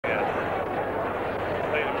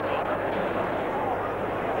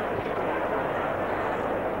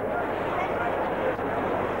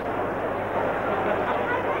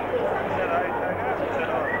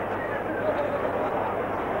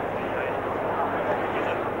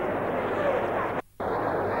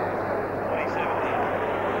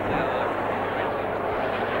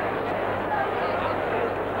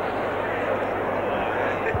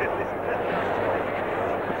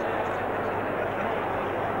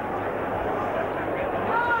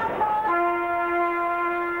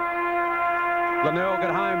Glenelg at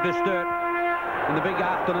home to Sturt in the big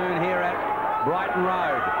afternoon here at Brighton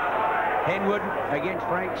Road. Henwood against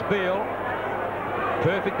Frank Spiel.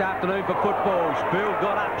 Perfect afternoon for football. Spiel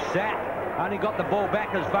got up, sat, only got the ball back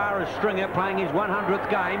as far as Stringer, playing his 100th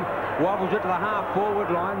game. Wobbles it to the half-forward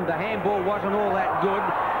line. The handball wasn't all that good.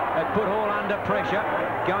 It put Hall under pressure.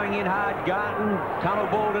 Going in hard, Garton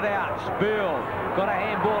tunnel-balled it out. Spiel got a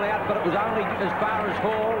handball out, but it was only as far as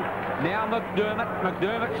Hall. Now McDermott.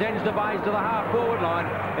 McDermott sends the Bays to the half-forward line.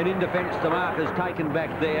 And in defence, the mark is taken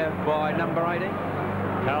back there by number 18.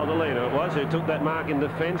 Caldolino it was who took that mark in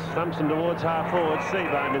defence, thumps him towards half-forward,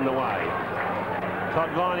 Seabohm in the way.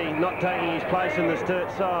 Todd Viney not taking his place in the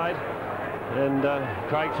Sturt side, and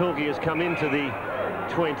Craig Filkey has come into the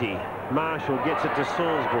 20. Marshall gets it to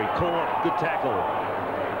Salisbury, caught, good tackle.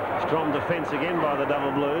 Strong defence again by the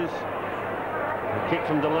Double Blues. A kick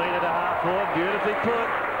from Delena to half-forward, beautifully put.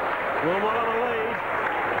 Wilmott on a lead,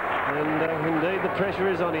 and indeed the pressure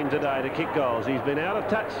is on him today to kick goals. He's been out of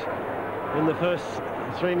touch in the first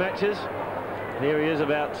 3 matches. Here he is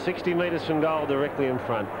about 60 metres from goal, directly in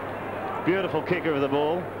front. Beautiful kicker of the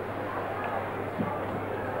ball.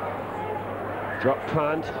 Drop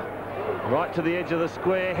punt, right to the edge of the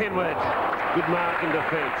square. Henwood, good mark in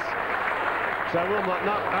defence. So Wilmott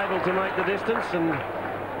not able to make the distance, and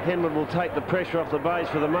Henwood will take the pressure off the Bays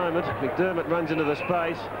for the moment. McDermott runs into the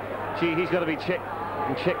space. Gee, he's got to be checked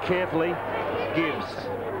and checked carefully. Gibbs.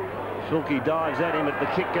 Filkey dives at him, but the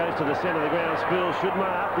kick goes to the centre of the ground. Spiel should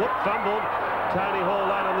mark. Whoop, fumbled. Tony Hall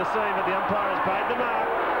late on the scene, but the umpire has paid the mark.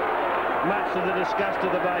 Much to the disgust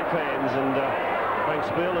of the Bay fans, and Frank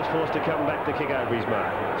Spiel is forced to come back to kick over his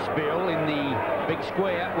mark. Spiel in the big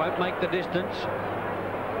square, won't make the distance.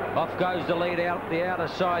 Off goes the lead out the outer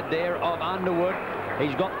side there of Underwood.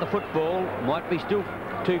 He's got the football, might be still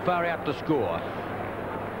too far out to score.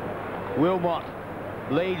 Wilmott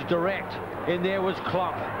leads direct. In there was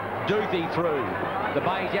Clock. Duthie through. The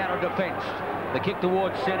Bays out of defence. The kick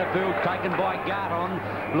towards centre field, taken by Garton,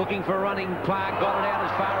 looking for a running play, got it out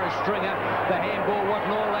as far as Stringer. The handball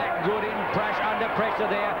wasn't all that good. Under pressure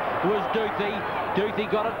there was Duthie.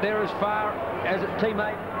 Duthie got it there as far as a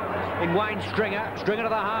teammate in Wayne Stringer. Stringer to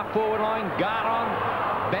the half-forward line. Garton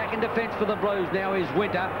back in defence for the Blues now is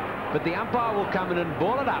Winter, but the umpire will come in and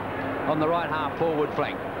ball it up on the right half-forward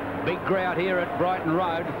flank. Big crowd here at Brighton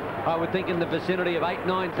Road. I would think in the vicinity of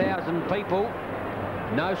 8,000–9,000 people.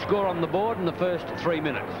 No score on the board in the first 3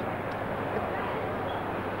 minutes.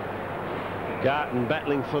 Garton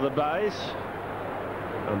battling for the Bays.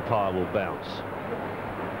 Umpire will bounce.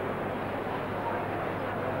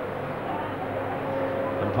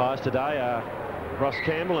 Umpires today are Ross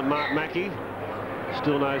Campbell and Mark Mackey.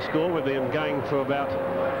 Still no score. We've been going for about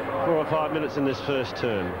 4 or 5 minutes in this first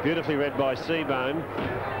term. Beautifully read by Seabohm.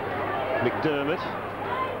 McDermott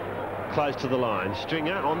close to the line.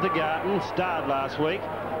 Stringer on to Garton, starred last week,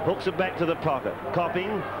 hooks it back to the pocket.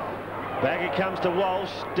 Copping, back it comes to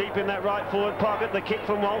Walsh, deep in that right forward pocket. The kick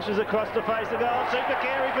from Walsh is across the face of the goal. Super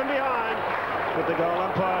Carey from behind, with the goal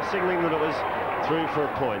umpire signalling that it was through for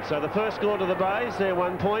a point. So the first score to the Bays, they're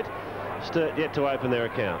 1 point. Sturt yet to open their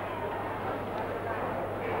account.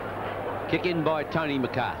 Kick in by Tony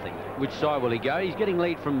McCarthy. Which side will he go? He's getting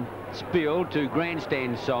lead from Spiel to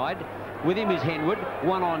grandstand side. With him is Henwood,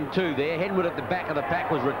 1-on-2 there. Henwood at the back of the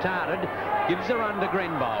pack was retarded. Gives the run to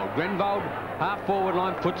Grenvold. Grenvold, half-forward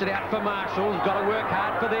line, puts it out for Marshall. He's got to work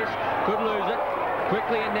hard for this. Could lose it.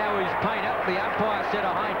 Quickly, and now he's Painter. The umpire said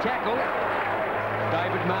a high tackle.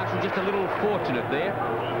 David Marshall just a little fortunate there.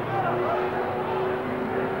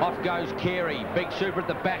 Off goes Carey. Big super at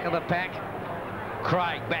the back of the pack.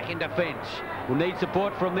 Craig back in defence. Will need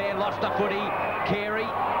support from there. Lost a footy. Carey.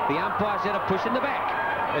 The umpire said a push in the back.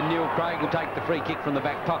 And Neil Craig will take the free kick from the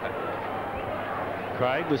back pocket.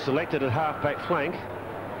 Craig was selected at half-back flank.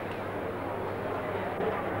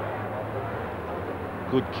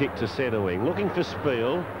 Good kick to centre wing. Looking for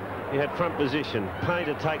Spiel. He had front position.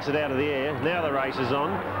 Painter takes it out of the air. Now the race is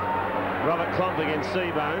on. Robert Klomp against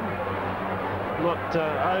Seabohm. Not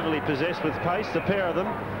overly possessed with pace, the pair of them.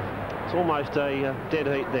 It's almost a dead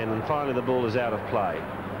heat then, and finally the ball is out of play.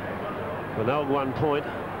 Glenelg 1 point.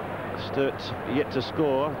 Sturt's yet to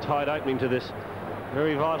score. Tight opening to this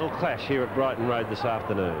very vital clash here at Brighton Road this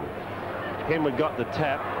afternoon. Henwood got the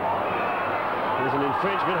tap. There's an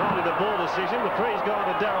infringement holding the ball decision. The free's gone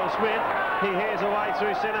to Darryl Smith. He hairs away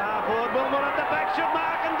through centre half forward. Wilmott at the back should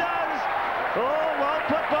mark and does. Oh, well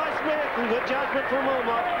put by Smith, and good judgment from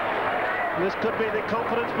Wilmott. And this could be the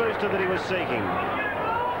confidence booster that he was seeking.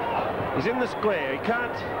 He's in the square. He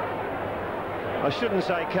can't, I shouldn't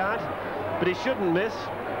say can't, but he shouldn't miss.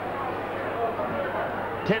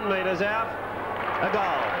 10 metres out, a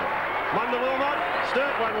goal. One to Wilmott.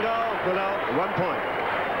 Sturt 1 goal. Glenelg 1 point.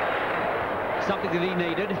 Something that he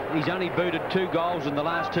needed. He's only booted 2 goals in the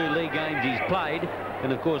last 2 league games he's played,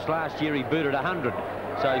 and of course last year he booted 100.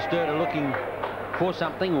 So Sturt are looking for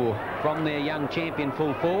something, or from their young champion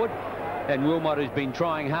full forward, and Wilmott, who's been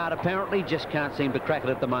trying hard apparently, just can't seem to crack it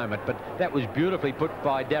at the moment. But that was beautifully put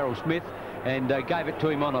by Daryl Smith, and gave it to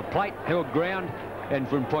him on a plate, held ground, and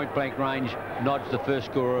from point blank range nods the first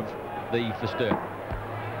score of the for Sturt.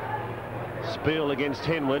 Spiel against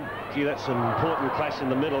Henwood. Gee, that's an important clash in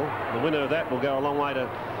the middle. The winner of that will go a long way to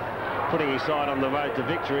putting his side on the road to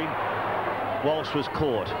victory. Walsh was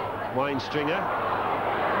caught. Wayne Stringer.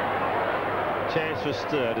 Chance for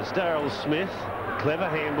Sturt. It's Daryl Smith. Clever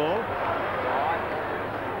handball.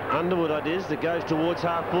 Underwood, it is, that goes towards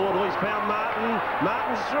half forward. Oh, he's found Martin.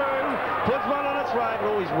 Martin's through. Puts one on its way.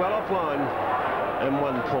 Oh, he's well offline. And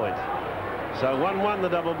 1 point. So 1-1 the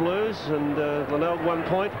double blues, and Glenelg 1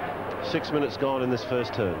 point. 6 minutes gone in this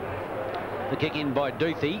first turn. The kick in by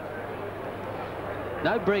Duthie.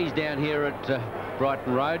 No breeze down here at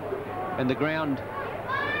Brighton Road, and the ground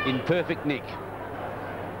in perfect nick.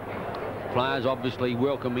 Players obviously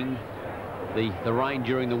welcoming the rain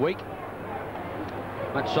during the week.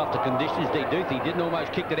 Much softer conditions. Duthie didn't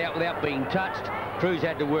almost kicked it out without being touched. Cruz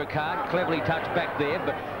had to work hard. Cleverly touched back there,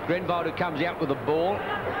 but Grenvold, who comes out with the ball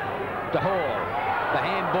to Hall. The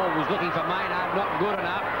handball was looking for Maynard, not good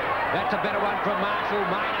enough. That's a better one from Marshall.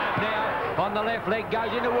 Maynard now on the left leg,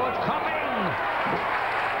 goes in towards Copping.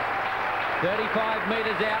 35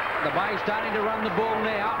 metres out. The Bay starting to run the ball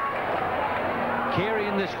now. Carey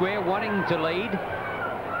in the square wanting to lead,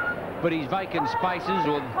 but his vacant spaces,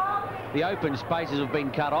 or the open spaces, have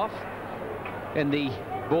been cut off, and the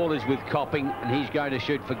ball is with Copping, and he's going to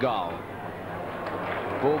shoot for goal.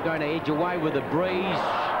 Ball going to edge away with a breeze.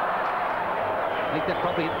 I think that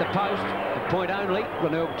probably hit the post. A point only.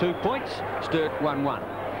 Glenelg 2 points. Sturt 1-1.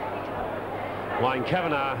 Wayne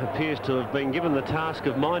Kavanagh appears to have been given the task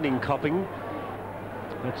of minding Copping.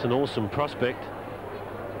 That's an awesome prospect.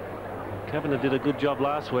 Kavanagh did a good job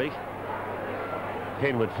last week.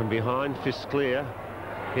 Henwood from behind, fists clear.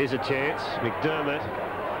 Here's a chance. McDermott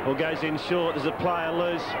goes in short. There's a player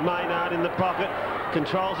loose. Maynard in the pocket.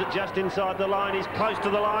 Controls it just inside the line. He's close to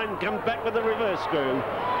the line. Comes back with the reverse screw.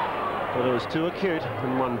 But it was too acute,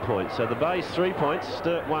 and 1 point. So the Bay's 3 points.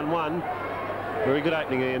 Sturt 1-1. Very good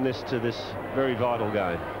opening, Ian, to this very vital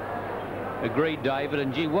game. Agreed, David.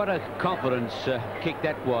 And gee, what a confidence kick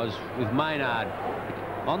that was, with Maynard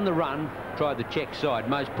on the run. Tried the check side.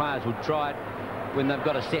 Most players would try it when they've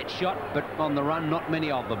got a set shot, but on the run, not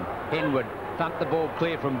many of them. Henwood thumped the ball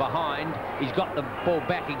clear from behind. He's got the ball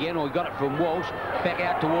back again, or he got it from Walsh. Back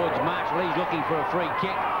out towards Marshall. He's looking for a free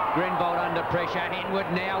kick. Grenvold under pressure.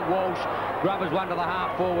 Henwood now. Walsh grubbers one to the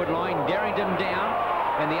half-forward line. Derrington down,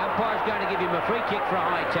 and the umpire's going to give him a free kick for a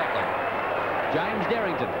high tackle. James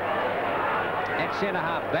Derrington at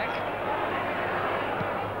centre-half back.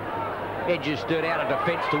 Edges Sturt out of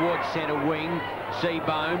defence towards centre wing.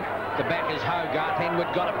 Seabone. The back is Hogarth.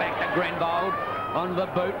 Henwood got it back to Grenvold. On the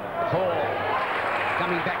boot. Hall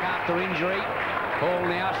coming back after injury. Hall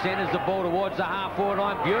now centres the ball towards the half-forward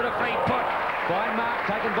line. Beautifully put by Mark,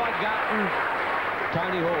 taken by Garton.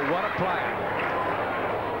 Tony Hall, what a player.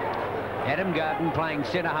 Adam Garton playing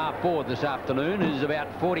centre-half forward this afternoon, is about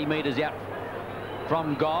 40 metres out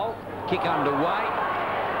from goal. Kick underway.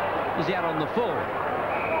 He's out on the full.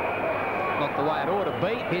 Not the way it ought to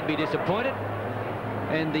be. He'd be disappointed.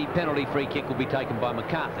 And the penalty free kick will be taken by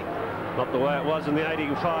McCarthy. Not the way it was in the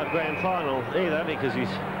 85 grand final either, because his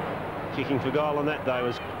kicking for goal on that day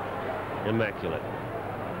was immaculate.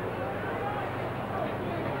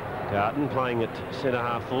 Garton playing at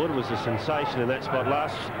centre-half forward was a sensation in that spot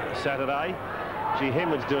last Saturday. Gee,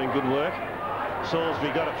 Henwood's doing good work.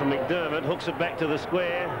 Salisbury got it from McDermott, hooks it back to the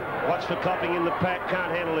square. Watch for Copping in the pack,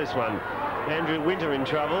 can't handle this one. Andrew Winter in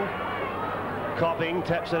trouble. Copping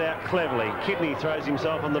taps it out cleverly. Kidney throws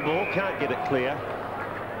himself on the ball, can't get it clear.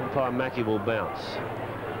 Umpire Mackey will bounce.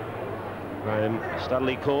 Graham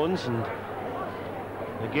Studley corns, and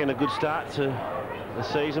again a good start to the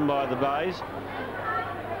season by the Bays.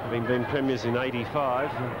 Having been premiers in 85,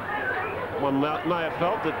 one may have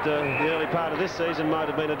felt that the early part of this season might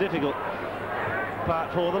have been a difficult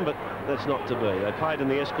part for them, but that's not to be. They played in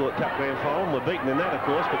the Escort Cup Grand Final, were beaten in that, of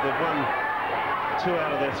course, but they've won 2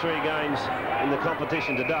 out of their 3 games in the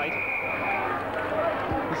competition to date.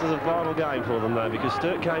 This is a vital game for them, though, because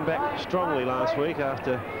Sturt came back strongly last week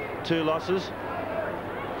after 2 losses.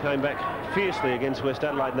 Came back fiercely against West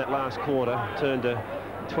Adelaide in that last quarter, turned a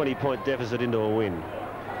 20-point deficit into a win.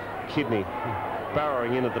 Kidney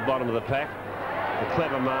burrowing in at the bottom of the pack. The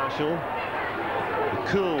clever Marshall. The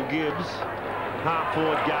cool Gibbs. Half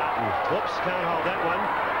forward Garton. Whoops, can't hold that one.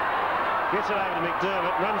 Gets it over to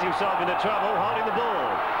McDermott, runs himself into trouble, holding the ball.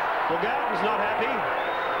 Well, Garton's not happy.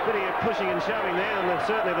 Bit of pushing and shoving there, and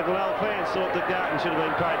certainly the Glenelg fans thought that Garton should have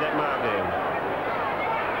been paid that mark down.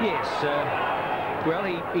 Yes, well,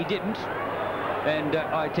 he didn't. And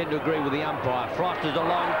I tend to agree with the umpire. Frost is a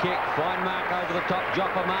long kick. Fine mark over the top.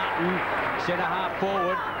 Joppa Martin, centre half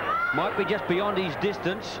forward. Might be just beyond his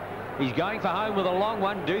distance. He's going for home with a long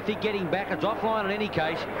one. Duthie getting back. It's offline in any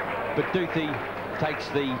case. But Duthie takes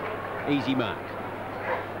the easy mark.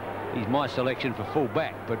 He's my selection for full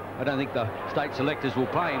back, but I don't think the state selectors will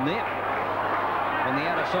play him there. On the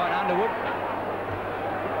outer side, Underwood.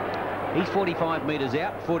 He's 45 metres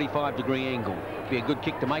out, 45-degree angle. Be a good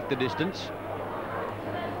kick to make the distance.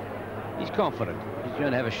 He's confident. He's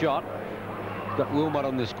going to have a shot. He's got Wilmott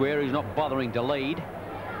on the square. He's not bothering to lead.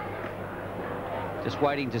 Just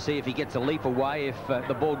waiting to see if he gets a leap away if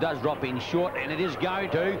the ball does drop in short, and it is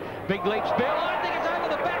going to. Big leap spill. I think it's over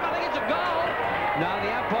the back. I think it's a goal. No,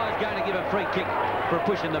 the umpire's going to give a free kick for a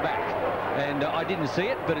push in the back. And I didn't see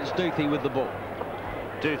it, but it's Duthie with the ball.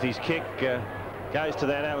 Duthie's kick goes to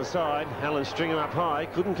that outer side. Allen Stringer up high.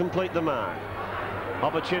 Couldn't complete the mark.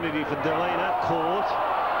 Opportunity for Delena. Caught.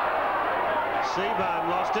 Seabohm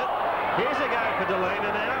lost it. Here's a go for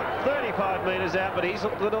Delena now. 35 metres out, but he's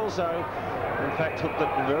hooked it also. In fact, hooked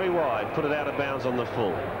it very wide. Put it out of bounds on the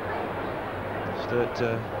full.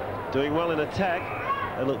 Sturt doing well in attack.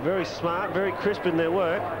 They look very smart, very crisp in their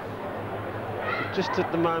work. But just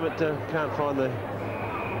at the moment, can't find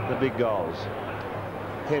the big goals.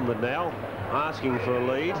 Henwood now asking for a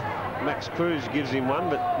lead. Max Cruz gives him one,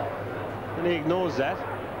 but then he ignores that.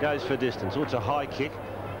 Goes for distance. Oh, it's a high kick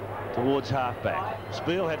towards halfback.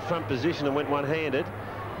 Spiel had front position and went one-handed.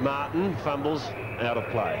 Martin fumbles out of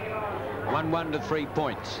play. 1-1 to 3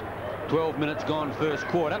 points. 12 minutes gone first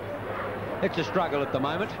quarter. It's a struggle at the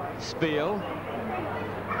moment. Spiel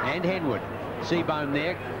and Henwood. Seabohm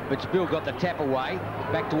there, but Spiel got the tap away.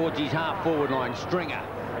 Back towards his half-forward line. Stringer.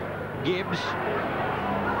 Gibbs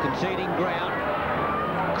conceding ground.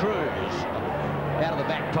 Cruz out of the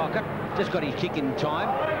back pocket. Just got his kick in time.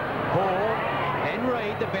 Hall and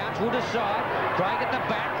Reid. The bounce will decide. Craig at the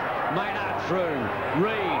back. Maynard through.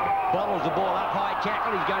 Reid bottles the ball up high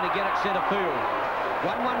tackle. He's going to get it centre field.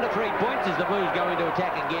 1-1 to 3 points as the Blues go into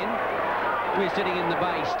attack again. We're sitting in the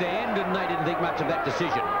Bay stand and they didn't think much of that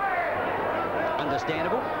decision.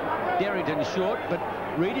 Understandable. Darrington's short, but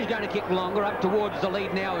Reid is going to kick longer up towards the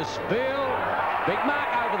lead now as Spiel. Big mark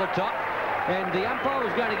over the top. And the umpire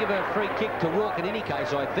was going to give a free kick to Walk in any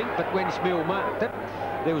case, I think, but when Spiel marked it,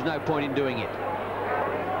 there was no point in doing it.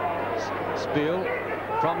 Spiel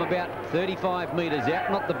from about 35 metres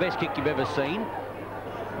out, not the best kick you've ever seen.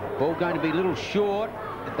 Ball going to be a little short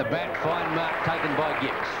at the back. Fine mark taken by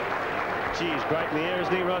Gibbs. Geez, great in the air,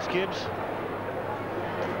 isn't he, Ross Gibbs?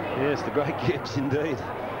 Yes, the great Gibbs indeed.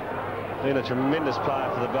 Been a tremendous player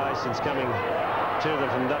for the Bay since coming to them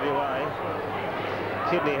from WA.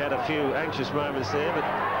 Kidney had a few anxious moments there, but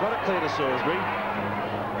got it clear to Salisbury.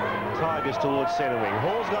 Tigers towards centre wing.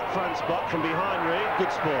 Hall's got front spot from behind Reid.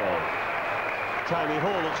 Good spoil. Tony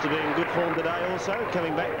Hall looks to be in good form today also,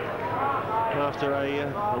 coming back after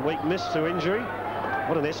a week miss through injury.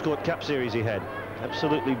 What an Escort Cup series he had.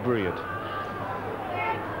 Absolutely brilliant.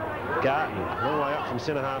 Garton, long way up from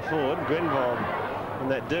centre half forward. Grenville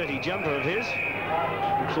and that dirty jumper of his.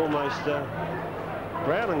 It's almost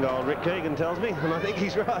brown and gold, Rick Keegan tells me, and I think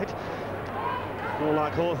he's right. More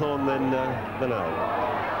like Hawthorn than old.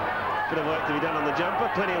 Bit of work to be done on the jumper,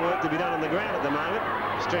 plenty of work to be done on the ground at the moment.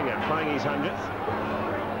 Stringer playing his 100th.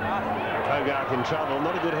 Hogarth in trouble,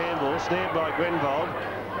 not a good handball, snared by Grenville.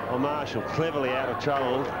 Well, Marshall cleverly out of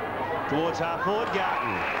trouble towards half forward.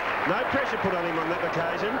 Garton. No pressure put on him on that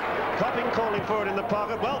occasion. Copping calling for it in the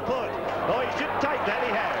pocket. Well put. Oh, he should take that.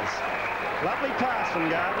 He has. Lovely pass from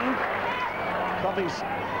Garton. Copping's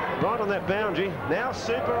right on that boundary. Now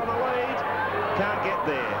Super on the lead. Can't get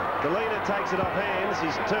there. Delena takes it off hands. He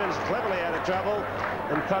turns cleverly out of trouble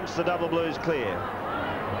and thumps the double Blues clear.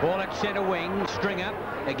 Ball at centre wing. Stringer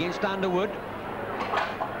against Underwood.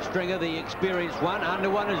 Stringer, the experienced one.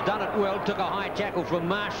 Underwood has done it well. Took a high tackle from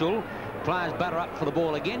Marshall. Players butter up for the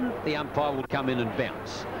ball again. The umpire will come in and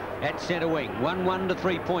bounce. At centre wing. 1-1 to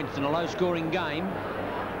 3 points in a low-scoring game.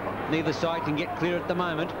 Neither side can get clear at the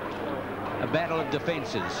moment. A battle of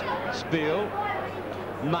defences. Spiel.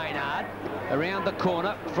 Maynard. Around the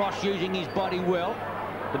corner. Frost using his body well.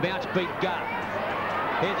 The bounce beat Garton.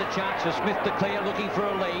 Here's a chance for Smith to clear, looking for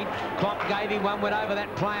a lead. Clock gave him one, went over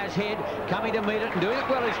that player's head. Coming to meet it and doing it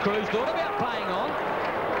well is Cruz. Thought about playing on.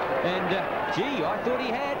 And, gee, I thought he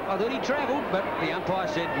had. I thought he travelled, but the umpire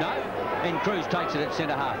said no. And Cruz takes it at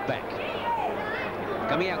centre-half back.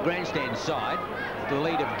 Coming out grandstand side, to the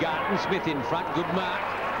lead of Garton. Smith in front. Good mark.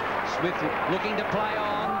 Smith looking to play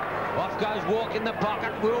on. Off goes Walk in the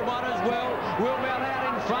pocket. Wilmott as well. Wilmott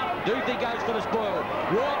out in front. Duthie goes for the spoil.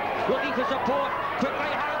 Walk looking for support.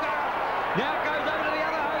 Quickly Hogarth. Now it goes over to the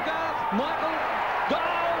other Hogarth. Michael.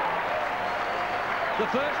 Goal! The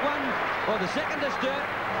first one, or the second to Sturt.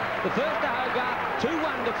 The first to Hogarth.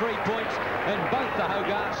 2-1 to 3 points. And both the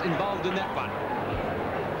Hogarths involved in that one.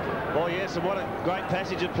 Oh yes, and what a great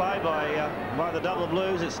passage of play by the Double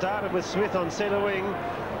Blues. It started with Smith on centre wing.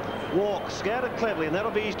 Walk scouted cleverly, and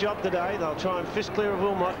that'll be his job today. They'll try and fist clear of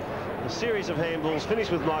Wilmott. A series of handballs finished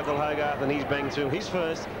with Michael Hogarth, and he's banged through his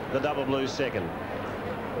first, the Double Blues second.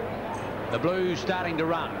 The Blues starting to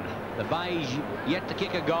run. The Bays yet to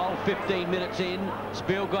kick a goal. 15 minutes in.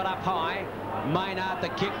 Spiel got up high. Maynard the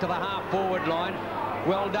kick to the half-forward line.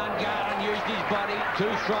 Well done, Garton used his body.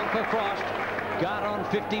 Too strong for Frost. Garton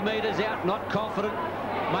 50 metres out, not confident.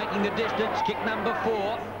 Making the distance. Kick number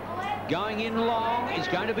 4. Going in long. Is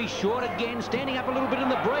going to be short again. Standing up a little bit in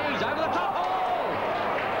the breeze. Over the top.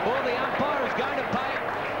 Oh! Or the umpire is going to pay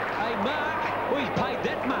a mark. Well, he's paid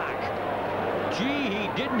that mark. Gee, he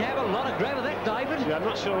didn't have a lot of grab of that, David. Yeah, I'm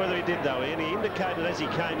not sure whether he did, though, Ian. He indicated as he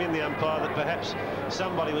came in, the umpire, that perhaps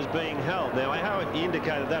somebody was being held. Now, how he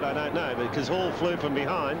indicated that, I don't know, because Hall flew from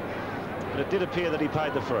behind. But it did appear that he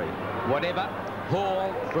paid the free. Whatever.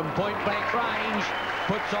 Hall from point-blank range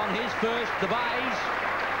puts on his first, the Bays.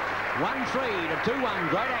 1-3 to 2-1.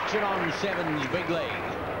 Great action on Sevens Big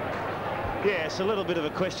League. Yes, a little bit of a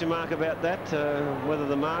question mark about that, whether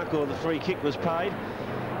the mark or the free kick was paid.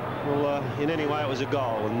 Well, in any way, it was a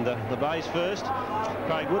goal. And the Bays first.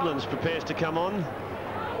 Craig Woodlands prepares to come on.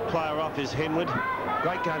 Player off is Henwood.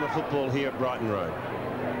 Great game of football here at Brighton Road.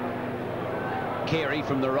 Carey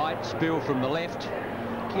from the right, Spill from the left.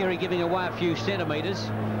 Carey giving away a few centimetres.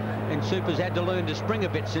 And Supers had to learn to spring a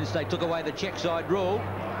bit since they took away the check side rule.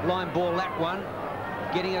 Line ball, that one.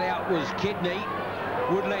 Getting it out was Kidney.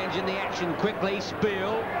 Woodlands in the action quickly.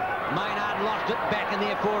 Spill. Maynard lost it. Back in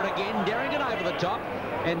there for it again. Daring it over the top.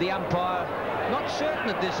 And the umpire, not certain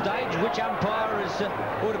at this stage which umpire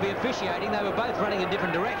ought to be officiating. They were both running in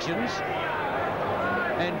different directions.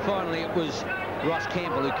 And finally it was Ross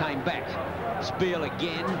Campbell who came back. Spiel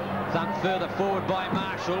again. Thumped further forward by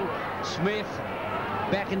Marshall. Smith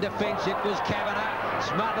back in defence. It was Kavanagh.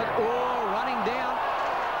 Smothered. Oh, running down.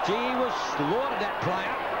 Gee, he was slaughtered, that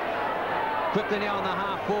player. Quickly now on the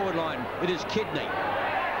half-forward line. It is Kidney.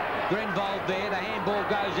 Grenvold there. The handball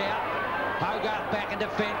goes out. Hogarth back in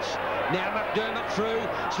defence. Now McDermott through.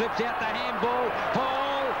 Slips out the handball.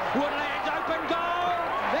 Hall. Woodlands open goal.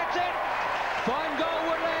 That's it. Fine goal,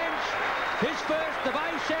 Woodlands. His first, the Bay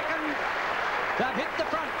second. They've hit the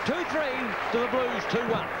front. 2-3 to the Blues.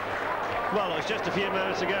 2-1. Well, it was just a few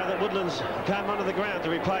moments ago that Woodlands came onto the ground to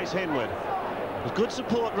replace Henwood. It was good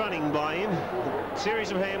support running by him. A series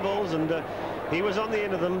of handballs, and he was on the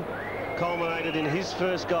end of them. Culminated in his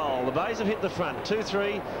first goal. The Bays have hit the front.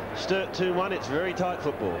 2-3, Sturt 2-1. It's very tight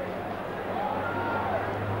football.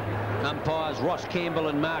 Umpires Ross Campbell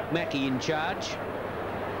and Mark Mackey in charge.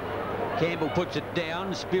 Campbell puts it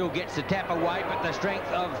down. Spiel gets the tap away, but the strength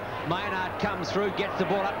of Maynard comes through, gets the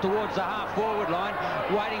ball up towards the half-forward line.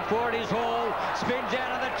 Waiting for it is Hall. Spins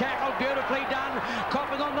out of the tackle. Beautifully done.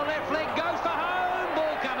 Copping on the left leg. Goes for home.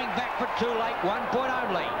 Ball coming back, but too late. 1 point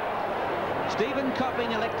only. Stephen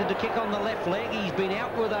Copping elected to kick on the left leg. He's been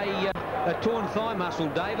out with a torn thigh muscle,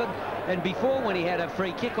 David. And before, when he had a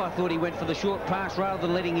free kick, I thought he went for the short pass rather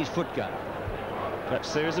than letting his foot go.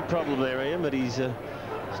 Perhaps there is a problem there, Ian, but he's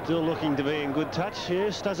still looking to be in good touch.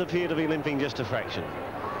 Yes, does appear to be limping just a fraction.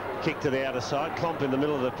 Kick to the outer side. Klomp in the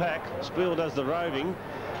middle of the pack. Spiel does the roving.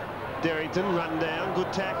 Derrington run down.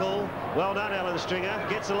 Good tackle. Well done, Alan Stringer.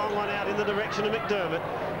 Gets a long one out in the direction of McDermott.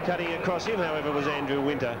 Cutting across him, however, was Andrew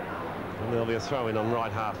Winter. And there'll be a throw-in on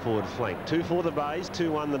right half-forward flank. 2-4 the Bays,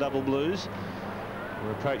 2-1 the Double Blues.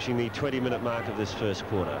 We're approaching the 20-minute mark of this first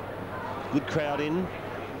quarter. Good crowd in.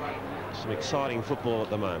 Some exciting football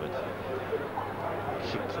at the moment.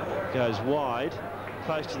 Kick goes wide,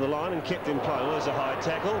 close to the line and kept in play. Well, there's a high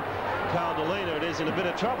tackle. Carl Delina, it is in a bit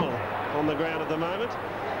of trouble on the ground at the moment.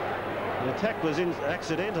 The attack was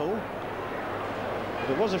accidental.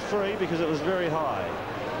 But it was a free because it was very high.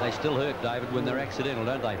 They still hurt, David, when they're accidental,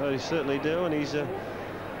 don't they? Oh, they certainly do, and he's a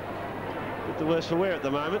bit the worse for wear at the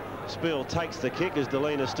moment. Spiel takes the kick as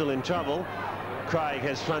Delina's still in trouble. Craig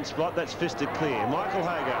has front spot. That's fisted clear. Michael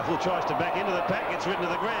Hogarth, who tries to back into the pack, gets ridden to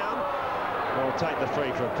the ground. Will take the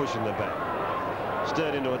free for a push in the back.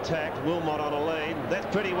 Sturt into attack. Wilmott on a lead. That's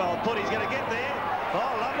pretty well put. He's going to get there.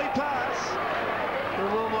 Oh, lovely pass. And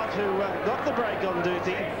Wilmott, who got the break on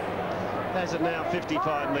Duthie, has it now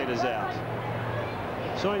 55 metres out.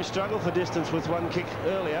 Saw him struggle for distance with one kick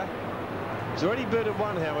earlier. He's already booted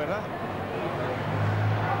one, however.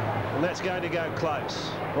 And that's going to go close.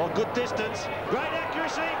 Well, good distance. Great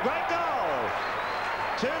accuracy. Great goal.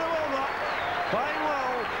 2 to Wilmott. Playing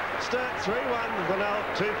well. Sturt 3-1. Glenelg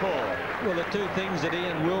 2-4. Well, the two things that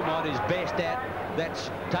Ian Wilmott is best at,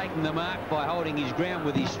 that's taking the mark by holding his ground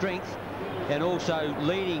with his strength and also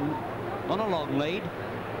leading on a long lead.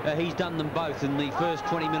 He's done them both in the first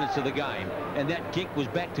 20 minutes of the game, and that kick was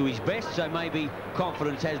back to his best, so maybe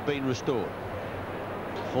confidence has been restored.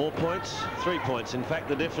 4 points, 3 points. In fact,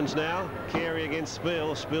 the difference now, Carey against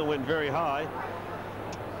Spiel. Spiel went very high.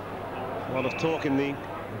 A lot of talk in the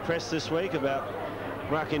press this week about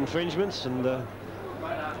ruck infringements and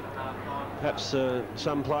perhaps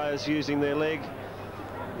some players using their leg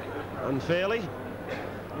unfairly.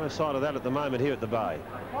 No side of that at the moment here at the Bay.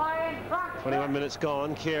 21 minutes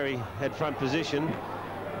gone. Carey had front position.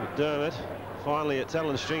 McDermott. Finally, it's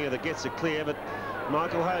Alan Stringer that gets it clear, but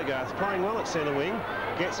Michael Hogarth, playing well at centre wing,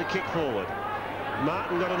 gets a kick forward.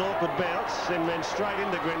 Martin got an awkward bounce, then ran straight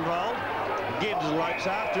into Grenvold. Gibbs lopes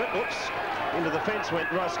after it. Oops. Into the fence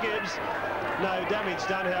went Ross Gibbs. No damage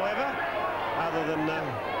done, however, other than a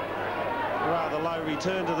rather low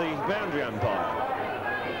return to the boundary umpire.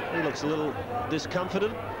 He looks a little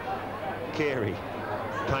discomforted. Carey.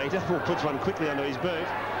 Painter puts one quickly under his boot.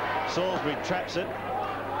 Salisbury traps it.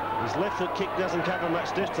 His left foot kick doesn't cover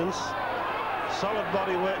much distance. Solid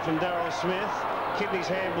body work from Darryl Smith. Kidney's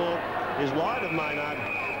handball is wide of Maynard,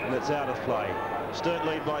 and it's out of play. Sturt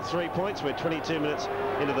lead by 3 points. We're 22 minutes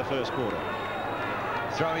into the first quarter.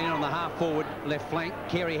 Throwing in on the half-forward left flank.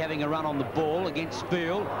 Carey having a run on the ball against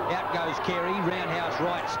Spiel. Out goes Carey. Roundhouse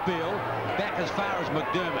right, Spiel. Back as far as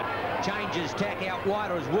McDermott. Changes tack out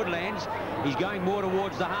wider as Woodlands. He's going more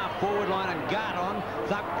towards the half-forward line, and Garton.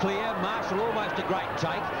 Thuck clear. Marshall almost a great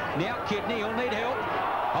take. Now Kidney, he'll need help.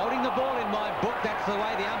 Holding the ball in my book. That's the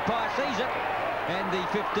way the umpire sees it. And the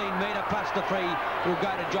 15-metre plus the free will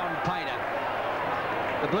go to John Painter.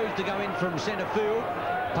 The Blues to go in from centre field.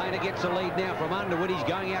 Painter gets a lead now from Underwood. He's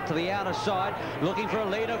going out to the outer side, looking for a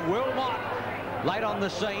lead of Wilmott. Late on the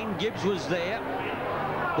scene, Gibbs was there.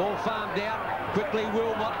 Ball farmed out. Quickly,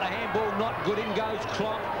 Wilmott, the handball not good. In goes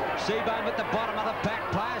Clonk. Seabohm at the bottom of the pack.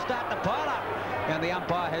 Players start to pile up. And the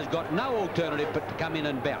umpire has got no alternative but to come in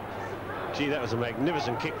and bounce. Gee, that was a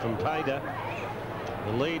magnificent kick from Painter.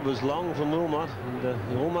 The lead was long from Wilmott,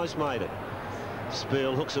 and he almost made it.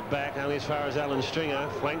 Spiel hooks it back only as far as Alan Stringer,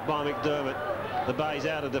 flanked by McDermott. The Bay's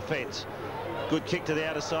out of defence. Good kick to the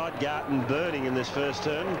outer side. Garton burning in this first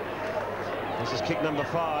turn. This is kick number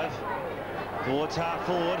 5. Towards half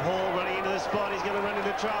forward. Hall running into the spot. He's going to run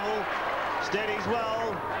into trouble. Steadies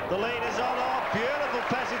well. The lead is on off. Beautiful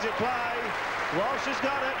passage of play. Walsh has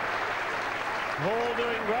got it. Hall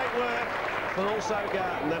doing great work. But also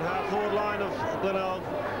Garton. That half forward line of Glenelg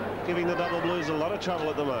giving the Double Blues a lot of trouble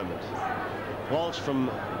at the moment. Walsh from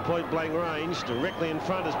point-blank range directly in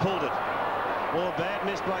front has pulled it. More bad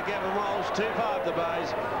miss by Gavin Walsh. 2-5 the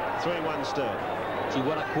Bays. 3-1 Sturt. See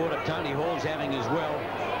what a quarter Tony Hall's having as well.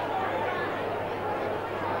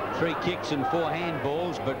 3 kicks and 4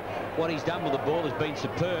 handballs, but what he's done with the ball has been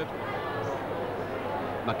superb.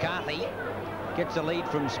 McCarthy gets a lead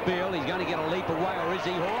from Spiel. He's going to get a leap away, or is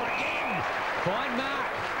he? Hall again! Fine mark.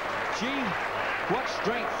 Gee, what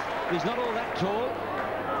strength. He's not all that tall.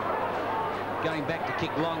 Going back to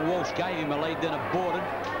kick long. Walsh gave him a lead, then aborted.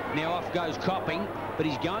 Now off goes Copping, but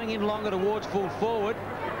he's going in longer towards full forward.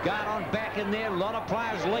 Garton back in there, a lot of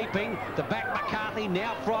players leaping. The back McCarthy,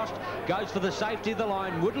 now Frost goes for the safety of the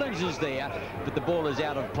line. Woodlands is there, but the ball is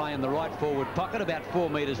out of play in the right forward pocket, about 4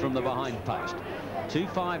 metres from the behind post.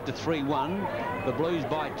 2-5 to 3-1. The Blues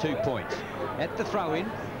by 2 points. At the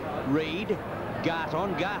throw-in, Reid,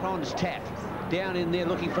 Garton. Garton's tap. Down in there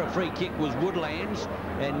looking for a free kick was Woodlands,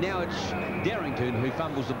 and now it's Darrington who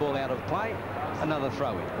fumbles the ball out of play. Another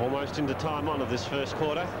throw-in. Almost into time on of this first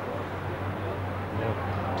quarter.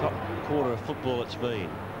 Top quarter of football it's been.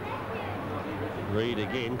 Reid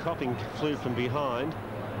again. Copping flew from behind.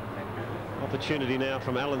 Opportunity now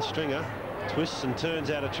from Alan Stringer. Twists and turns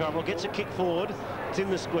out of trouble. Gets a kick forward. It's in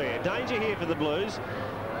the square. Danger here for the Blues.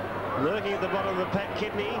 Lurking at the bottom of the pack,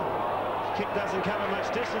 Kidney. Kick doesn't cover much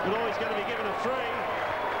distance, but always going to be given a free.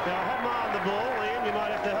 Now I have my eye on the ball. Ian, you might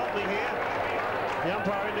have to help me here. The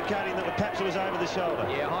umpire indicating that perhaps it was over the shoulder.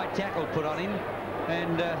 Yeah, high tackle put on him,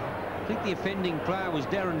 and I think the offending player was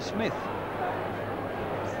Darren Smith.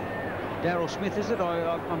 Darryl Smith, is it?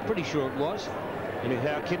 I'm pretty sure it was.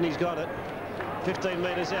 Anyhow, Kidney's got it. 15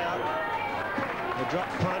 metres out. The drop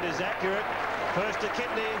punt is accurate. First to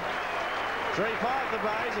Kidney. 3-5 the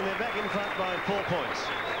Bays, and they're back in front by 4 points.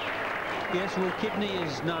 Yes, well, Kidney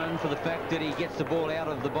is known for the fact that he gets the ball out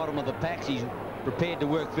of the bottom of the packs. He's prepared to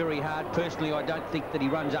work very hard. Personally, I don't think that he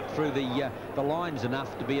runs up through the lines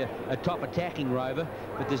enough to be a top attacking rover,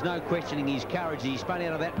 but there's no questioning his courage. He spun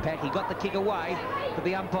out of that pack. He got the kick away, but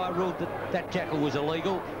the umpire ruled that that tackle was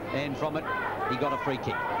illegal, and from it, he got a free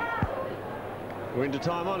kick. We're into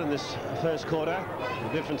time on in this first quarter.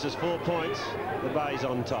 The difference is 4 points. The Bays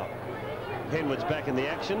on top. Henwood's back in the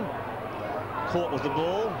action. Caught with the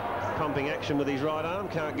ball. Pumping action with his right arm.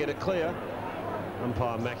 Can't get it clear.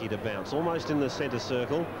 Umpire Mackie to bounce. Almost in the centre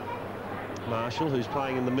circle. Marshall, who's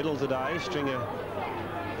playing in the middle today. Stringer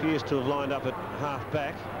appears to have lined up at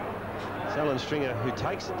half-back. It's Alan Stringer who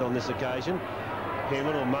takes it on this occasion.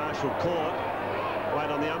 Henwood or Marshall caught. Wait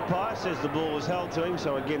on the umpire, says the ball was held to him,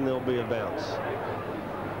 so again there'll be a bounce.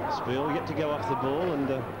 Spiel yet to go off the ball, and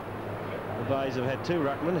the Bays have had 2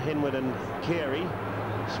 ruckmen, Henwood and Carey.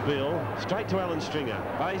 Spiel straight to Alan Stringer.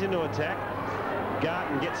 Bays into attack.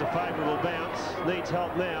 Garton gets a favourable bounce. Needs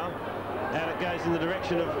help now. Out it goes in the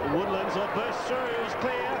direction of Woodlands, or bursts through, is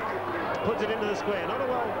clear. Puts it into the square. Not a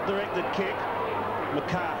well-directed kick.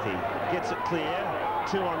 McCarthy gets it clear.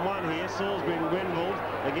 2-on-1 here. Salisbury and Grenville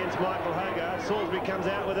against Michael Hogarth. Salisbury comes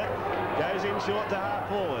out with it. Goes in short to half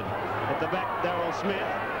forward. At the back, Darryl Smith.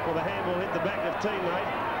 Well, the handball hit the back of teammate.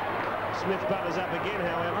 Smith butters up again,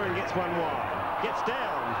 however, and gets one wide. Gets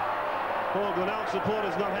down. Poor Glenelg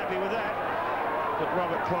supporter's not happy with that. But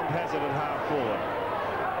Robert Klomp has it at half forward.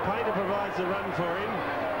 Painter provides the run for him.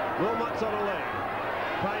 Wilmott's on a leg.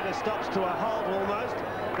 Painter stops to a halt almost.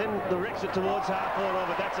 Then directs it towards half forward,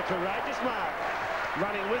 but that's a courageous mark.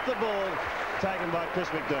 Running with the ball, taken by Chris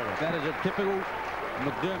McDermott. That is a typical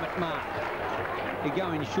McDermott mark. He's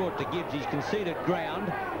going short to Gibbs. He's conceded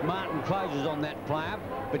ground. Martin closes on that player,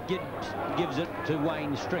 but gives it to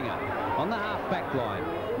Wayne Stringer. On the half-back line,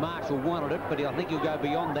 Marshall wanted it, but I think he'll go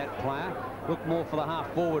beyond that player. Look more for the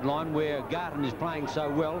half-forward line, where Garton is playing so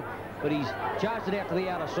well, but he's charged it out to the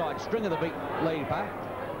outer side. Stringer the big leaper.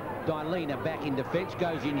 Dylina back in defence,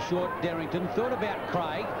 goes in short. Darrington thought about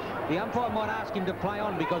Craig. The umpire might ask him to play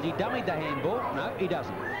on because he dummied the handball. No, he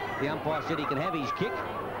doesn't. The umpire said he can have his kick,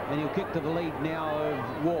 and he'll kick to the lead now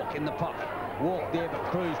of Walk in the pocket. Walk there, but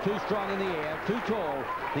Cruz too strong in the air, too tall.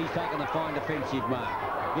 He's taken the fine defensive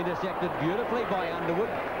mark. Intercepted beautifully by Underwood.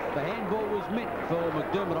 The handball was meant for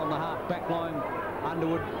McDermott on the half-back line.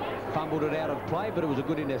 Underwood fumbled it out of play, but it was a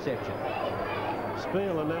good interception.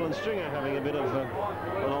 Spiel and Alan Stringer having a bit of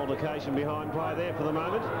an altercation behind play there for the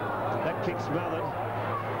moment. That kick's smothered.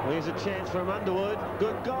 Here's a chance from Underwood.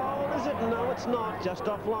 Good goal, is it? No, it's not. Just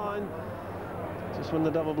offline. Just when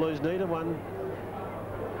the Double Blues needed one,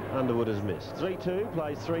 Underwood has missed. 3-2,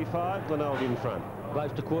 plays 3-5, Glenelg in front.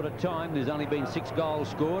 Close to quarter time. There's only been 6 goals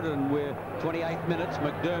scored, and we're 28 minutes.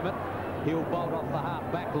 McDermott, he'll bolt off the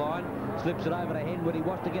half-back line. Slips it over to Henwood. He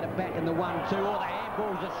wants to get it back in the 1-2. Oh, the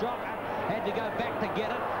handball's a shocker. Had to go back to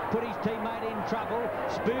get it. Put his teammate in trouble.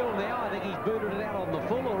 Spiel now. I think he's booted it out on the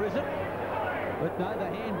full, or is it? But no, the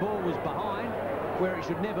handball was behind where it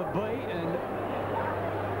should never be, and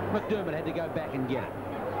McDermott had to go back and get it.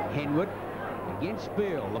 Henwood against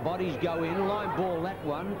Spiel. The bodies go in. Line ball, that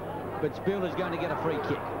one. But Spiel is going to get a free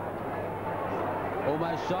kick.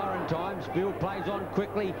 Almost siren time. Spiel plays on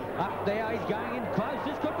quickly. Up there. He's going in close.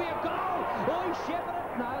 This could be a goal. Oh, he shepherded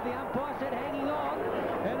it. No, the umpire said hanging on.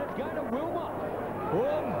 And it's going to Wilmott.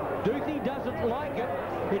 Oh, Duthie doesn't like it.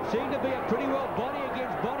 It seemed to be a pretty well body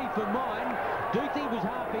against body for mine. Duthie was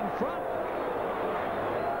half in front.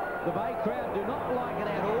 The Bay crowd do not like it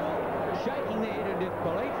at all. Shaking their head in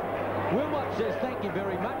disbelief. Wilmott says thank you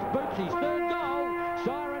very much. Boots his 3rd goal.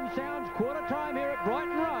 Siren sounds quarter time here at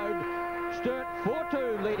Brighton Road. Sturt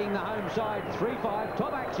 4-2 leading the home side 3-5.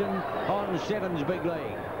 Top action on 7's Big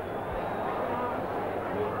League.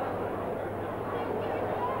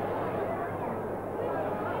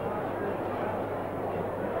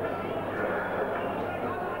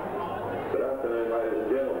 Good afternoon, ladies and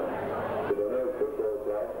gentlemen. To the Glenelg Football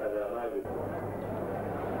Club and our neighbours.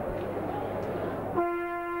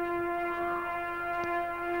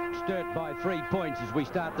 Sturt by 3 points as we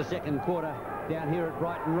start the second quarter down here at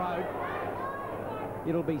Brighton Road.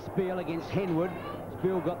 It'll be Spiel against Henwood.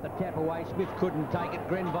 Spiel got the tap away. Smith couldn't take it.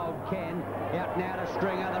 Grenvold can. Out now to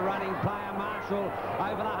Stringer, the running player. Marshall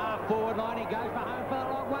over the half-forward line. He goes for home for the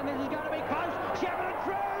long one. This is going to be close. Shepherded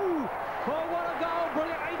through. Oh, what a goal.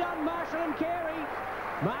 Brilliantly done, Marshall and Carey.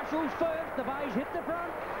 Marshall's first. The Bays hit the front.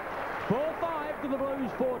 4-5 to the Blues,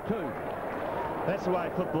 4-2. That's the way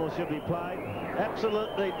football should be played.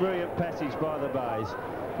 Absolutely brilliant passage by the Bays.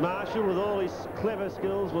 Marshall, with all his clever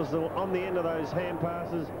skills, was on the end of those hand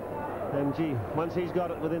passes. And, gee, once he's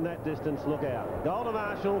got it within that distance, look out. Goal to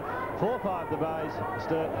Marshall, 4-5 the Bays,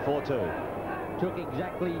 Sturt 4-2. Took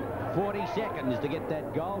exactly 40 seconds to get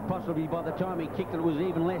that goal. Possibly by the time he kicked it, it was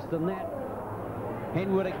even less than that.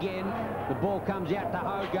 Henwood again. The ball comes out to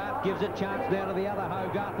Hogarth, gives a chance now to the other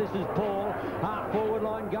Hogarth. This is Paul. Half forward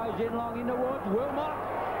line goes in long in towards Wilmott.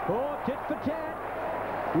 Oh, tit for tat.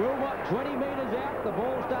 Wilmott 20 metres out. The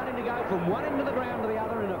ball starting to go from one end of the ground to the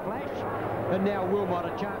other in a flash. And now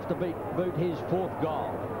Wilmott a chance to boot his 4th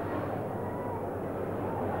goal.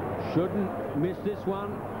 Shouldn't miss this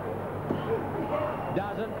one.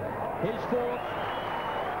 Doesn't. His 4th.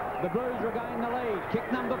 The Blues regain the lead.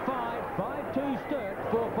 Kick number 5. 5-2 Sturt,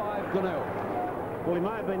 4-5 Glenelg. Well, he may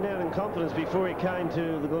have been down in confidence before he came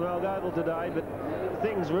to the Glenelg Oval today, but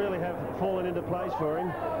things really have fallen into place for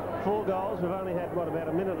him. 4 goals. We've only had, what, about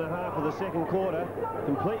a minute and a half of the second quarter.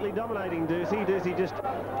 Completely dominating Ducey. Ducey just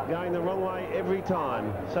going the wrong way every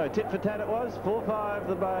time. So tit for tat it was. 4-5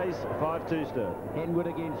 the Bays, 5-2 Sturt. Henwood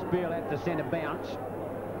against Spiel at the centre bounce.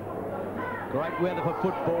 Great weather for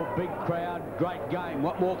football, big crowd, great game.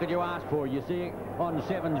 What more could you ask for? You see it on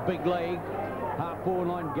 7's big league. Half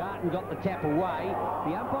forward line, Garton got the tap away.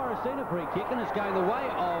 The umpire has seen a free kick and it's going the way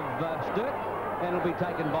of Sturt, and it'll be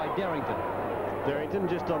taken by Derrington.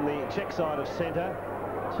 Derrington just on the check side of centre.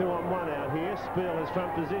 2-on-1 out here. Spiel has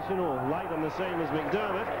front position, or late on the scene was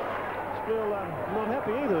McDermott. Spiel not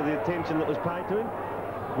happy either with the attention that was paid to him.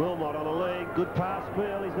 Wilmott on a lead, good pass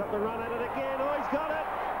Spiel. He's got the run at it again. Oh, he's got it!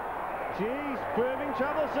 Geez, proving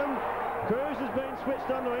troublesome. Cruz has been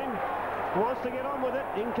switched onto him. Wants to get on with it.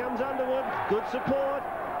 In comes Underwood. Good support.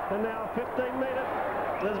 And now 15 metres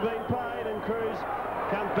has been played, and Cruz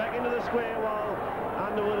comes back into the square while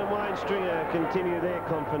Underwood and Wayne Stringer continue their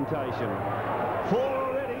confrontation. 4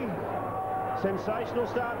 already. Sensational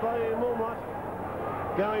start by Wilmott.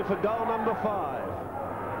 Going for goal number 5.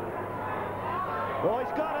 Oh,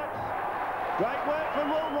 he's got it. Great work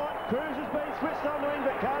from Wilmott. Cruz has been switched onto him,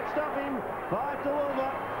 but can't stop him. 5 to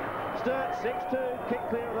Wilmott. Sturt 6-2. Kick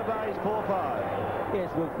clear of the Bays, 4-5.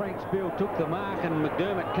 Yes, well, Frank Spiel took the mark and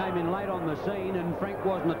McDermott came in late on the scene, and Frank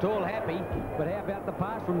wasn't at all happy. But how about the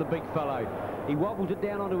pass from the big fellow? He wobbles it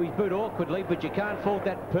down onto his boot awkwardly, but you can't fault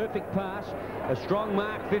that perfect pass. A strong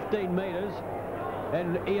mark, 15 metres.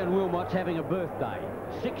 And Ian Wilmott's having a birthday.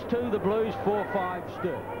 6-2 the Blues, 4-5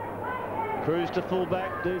 Sturt. Cruz to full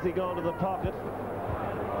back, Duthie gone to the pocket.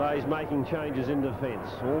 Bayes making changes in defence,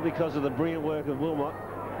 all because of the brilliant work of Wilmott.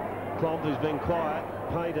 Klomp, who's been quiet.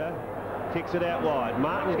 Painter kicks it out wide.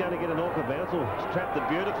 Martin's going to get an awkward bounce. Oh, he's trapped it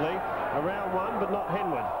beautifully. Around one, but not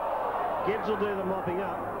Henwood. Gibbs will do the mopping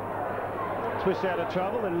up. Twists out of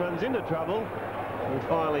trouble, then runs into trouble, and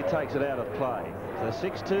finally takes it out of play. So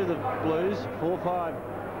 6-2 the Blues, 4-5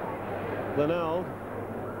 Glenelg.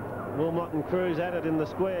 Wilmott and Cruz at it in the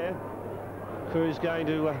square. Cruz going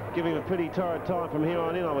to give him a pretty torrid time from here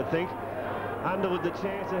on in, I would think. Underwood the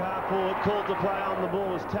chance at half forward, called to play on, the ball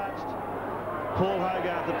was touched. Paul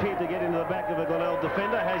Hogarth appeared to get into the back of a Glenelg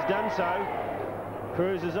defender, has done so.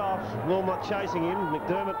 Cruz is off, Wilmott chasing him,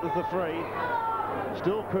 McDermott with the free.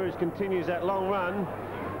 Still Cruz continues that long run,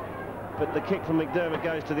 but the kick from McDermott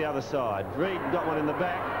goes to the other side. Reid got one in the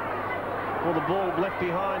back. Well, the ball left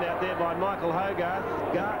behind out there by Michael Hogarth.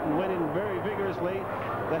 Garton went in very vigorously.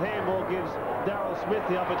 The handball gives Darryl Smith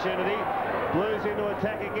the opportunity. Blues into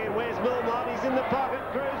attack again. Where's Wilmott? He's in the pocket.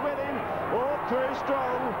 Cruz with him. Oh, Cruz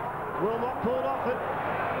strong. Wilmott pulled off it.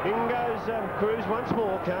 In goes Cruz once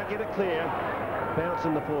more. Can't get it clear. Bounce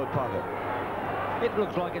in the forward pocket. It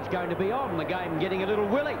looks like it's going to be on. The game getting a little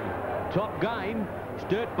willing. Top game.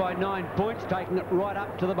 Sturt by 9 points, taking it right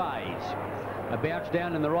up to the Bays. A bounce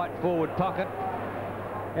down in the right forward pocket.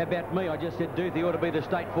 How about me? I just said Duthie ought to be the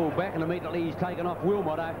state full-back, and immediately he's taken off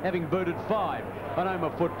Wilmott, having booted 5. I know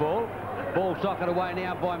my football. Ball socket away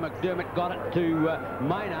now by McDermott. Got it to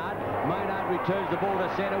Maynard. Maynard returns the ball to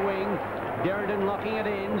centre wing. Derrington locking it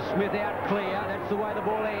in. Smith out clear. That's the way the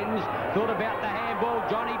ball ends. Thought about the handball.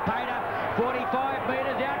 Johnny Pater, 45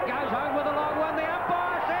 metres out, goes home with a long one. The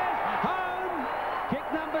umpire says home. Kick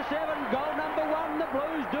number 7, goal number 1. The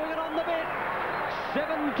Blues doing it on the bit.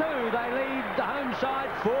 7-2, they lead the home side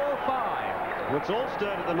 4-5. It's all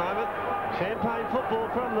Sturt at the moment. Champagne football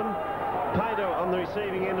from them. Pater on the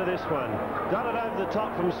receiving end of this one. Got it over the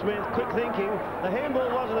top from Smith. Quick thinking. The handball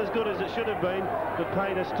wasn't as good as it should have been, but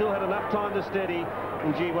Pater still had enough time to steady.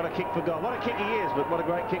 And gee, what a kick for goal. What a kick he is, but what a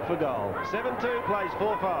great kick for goal. 7-2 plays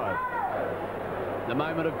 4-5. The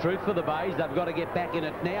moment of truth for the Bays. They've got to get back in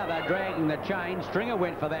it now. They're dragging the chain. Stringer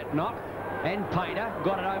went for that knock. and Painter.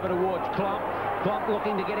 Got it over towards Klomp. Klomp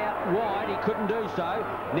looking to get out wide. He couldn't do so.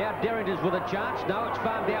 Now Derrington's with a chance. No, it's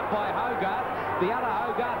farmed out by Hogarth. The other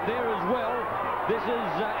Hogarth there as well. This is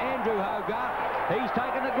Andrew Hogarth. He's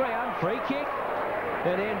taken the ground. Free kick.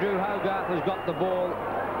 And Andrew Hogarth has got the ball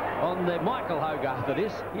on the Michael Hogarth, it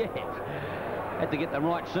is. Yeah. Had to get them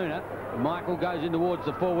right sooner. Michael goes in towards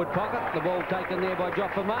the forward pocket. The ball taken there by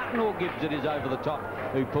Joffa Martin, or Gibbs it is over the top,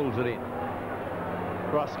 who pulls it in.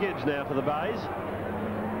 Ross Gibbs now for the Bays.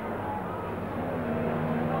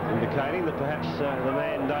 Indicating that perhaps the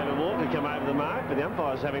man David Walker could come over the mark, but the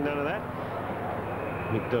umpire's having none of that.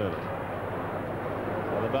 McDermott.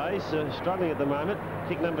 So the Bays struggling at the moment.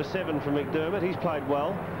 Kick number 7 from McDermott. He's played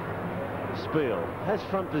well. Spiel has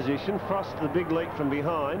front position. Frost the big leak from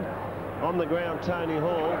behind. On the ground, Tony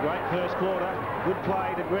Hall. Great first quarter. Good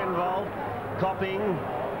play to Glenelg. Copping.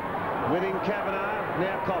 Winning Kavanagh.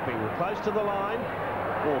 Now Copping. Close to the line.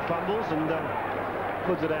 Ball fumbles and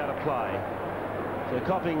puts it out of play. So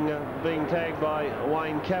Copping being tagged by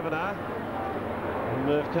Wayne Kavanagh. And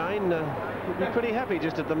Merv Kane would be pretty happy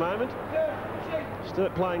just at the moment.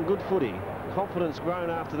 Sturt playing good footy. Confidence grown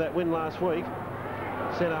after that win last week.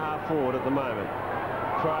 Centre half forward at the moment.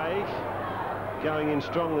 Craig going in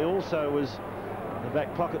strongly also was the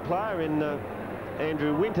back pocket player in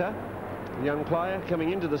Andrew Winter, a young player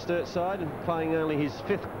coming into the Sturt side and playing only his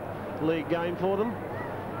 5th league game for them.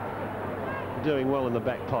 Doing well in the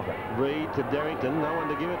back pocket. Reid to Derrington, no one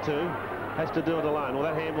to give it to. Has to do it alone. Well,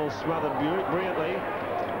 that handball smothered brilliantly.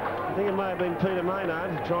 I think it may have been Peter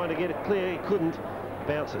Maynard trying to get it clear. He couldn't.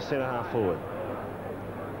 Bounce at centre half forward.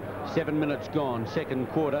 7 minutes gone, second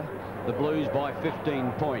quarter. The Blues by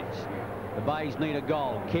 15 points. The Bays need a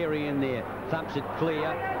goal. Carey in there, thumps it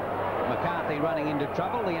clear. McCarthy running into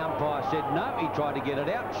trouble. The umpire said no. He tried to get it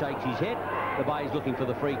out, shakes his head. The Bays looking for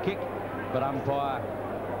the free kick, but umpire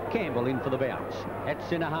Campbell in for the bounce. At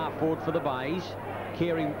centre half forward for the Bays.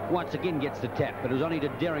 Carey once again gets the tap, but it was only to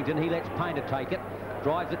Derrington. He lets Painter take it.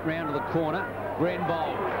 Drives it round to the corner.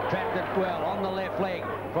 Grenbold trapped it well on the left leg.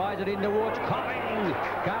 Fries it in towards Copping.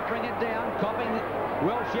 Can't bring it down. Copping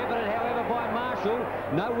well shepherded, however, by Marshall.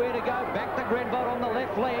 Nowhere to go. Back to Grenbold on the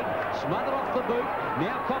left leg. Smothered off the boot.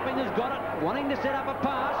 Now Copping has got it. Wanting to set up a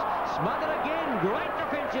pass. Smothered again. Great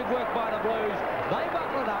defensive work by the Blues. They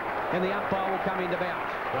buckle it up and the umpire will come into bounce.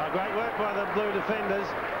 Well, great work by the Blue defenders.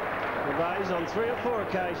 The Bays on 3 or 4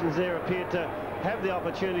 occasions there appeared to have the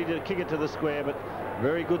opportunity to kick it to the square, but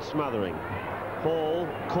very good smothering. Hall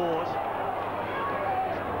caught.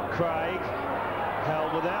 Craig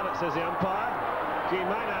held without it, says the umpire. Gee,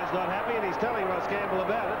 Maynard's not happy and he's telling Ross Campbell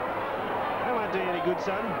about it. That won't do you any good,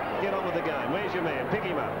 son. Get on with the game. Where's your man? Pick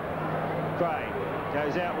him up. Craig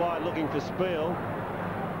goes out wide looking for Spiel.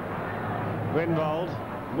 Grenbold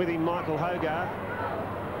with him, Michael Hogarth.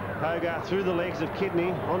 Hogarth through the legs of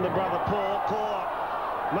Kidney on to brother Paul.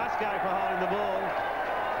 Caught. Must go for holding the ball.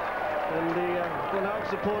 And the Glenelg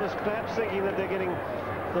supporters perhaps thinking that they're getting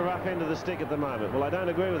the rough end of the stick at the moment. Well, I don't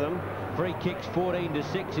agree with them. Free kicks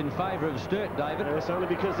 14-6 in favour of Sturt, David. It's only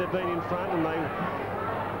because they've been in front and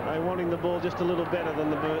they're wanting the ball just a little better than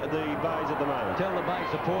the Bays at the moment. Tell the Bay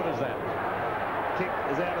supporters that. Kick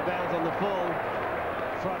is out of bounds on the full.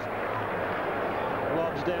 Frost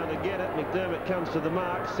lobs down to get it. McDermott comes to the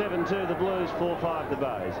mark. 7-2 the Blues, 4-5 the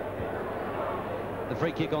Bays. The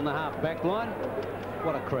free kick on the half-back line.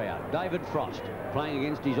 What a crowd. David Frost playing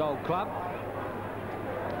against his old club.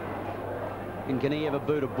 And can he ever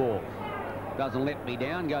boot a ball? Doesn't let me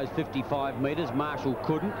down. Goes 55 metres. Marshall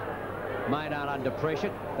couldn't. Maynard under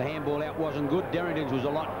pressure. The handball out wasn't good. Derrington's was a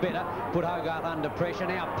lot better. Put Hogarth under pressure.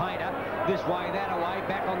 Now Painter. This way, that away.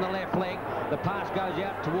 Back on the left leg. The pass goes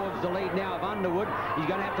out towards the lead now of Underwood. He's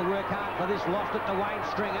going to have to work hard for this. Lost it to Wayne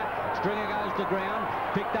Stringer. Stringer goes to ground.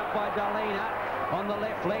 Picked up by Dalina. On the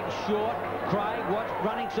left leg, short. Craig, watch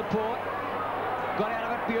running support. Got out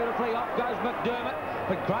of it beautifully. Off goes McDermott.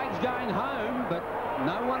 But Craig's going home, but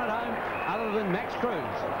no one at home other than Max Cruz.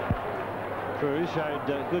 Cruz showed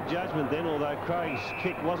good judgment then, although Craig's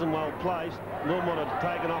kick wasn't well placed. Wilmott had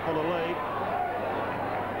taken off on a lead.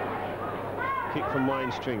 Kick from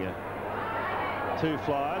Wayne Stringer. 2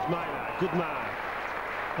 flyers. Maynard, good mark.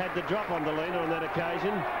 Had the drop on Dalina on that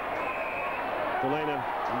occasion. Dalina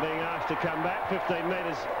being asked to come back 15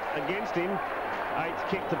 metres against him. 8th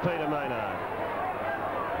kick to Peter Maynard.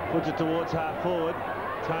 Puts it towards half forward.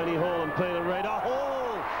 Tony Hall and Peter Reid. Oh,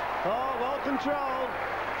 Hall! Oh, well controlled.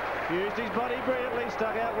 Used his body brilliantly,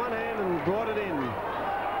 stuck out one hand and brought it in.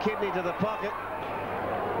 Kidney to the pocket.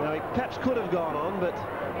 Now, he perhaps could have gone on, but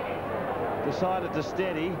decided to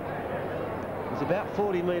steady. It's about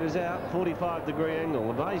 40 metres out, 45-degree angle.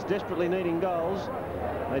 The Bay's desperately needing goals.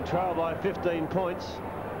 They trail by 15 points.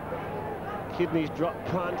 Kidney's drop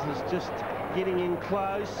punt is just getting in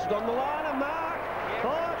close. On the line, a mark.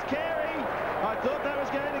 Oh, it's Carey. I thought that was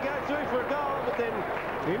going to go through for a goal, but then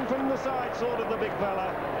in from the side, sort of the big fella.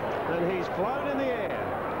 And he's flown in the air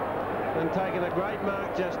and taken a great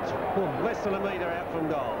mark just less than a metre out from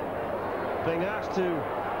goal. Being asked to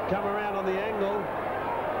come around on the angle.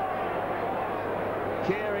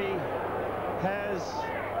 Carey has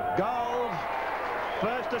gold.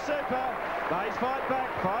 First to super. Bays fight back.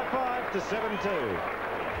 5-5 to 7-2.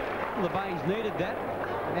 Well, the Bays needed that.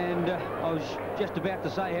 And I was just about to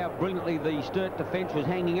say how brilliantly the Sturt defence was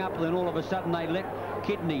hanging up, and then all of a sudden they let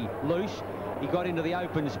Kidney loose. He got into the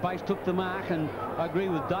open space, took the mark, and I agree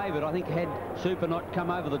with David. I think had Super not come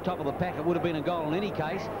over the top of the pack, it would have been a goal in any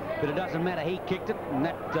case, but it doesn't matter. He kicked it, and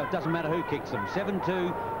that doesn't matter who kicks them.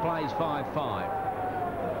 7-2, plays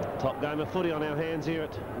 5-5. Top game of footy on our hands here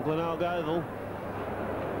at Glenelg Oval.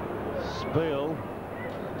 Spiel.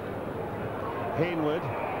 Henwood.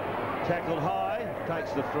 Tackled high.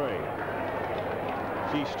 Takes the free.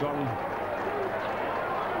 She's strong.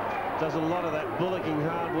 Does a lot of that bullocking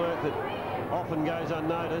hard work that often goes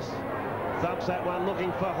unnoticed. Thumps that one,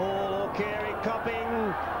 looking for Hall or Carey.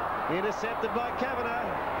 Copping. Intercepted by Kavanagh.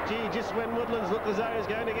 Gee, just when Woodlands looked as though he was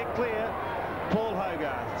going to get clear. Paul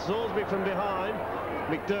Hogarth. Salisbury from behind.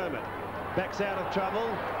 McDermott backs out of trouble.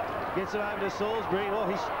 Gets it over to Salisbury. Oh,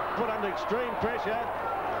 he's put under extreme pressure.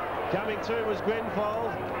 Coming through was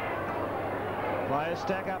Grenfold. Players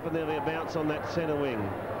stack up and there'll be a bounce on that centre wing.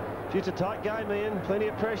 It's a tight game, Ian. Plenty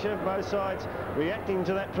of pressure, both sides reacting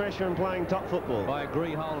to that pressure and playing top football. I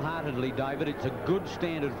agree wholeheartedly, David. It's a good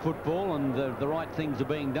standard football, and the right things are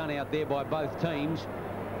being done out there by both teams.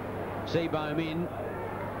 Seabohm in.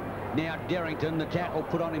 Now Derrington, the tackle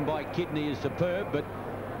put on him by Kidney is superb, but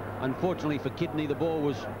unfortunately for Kidney, the ball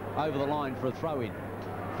was over the line for a throw-in.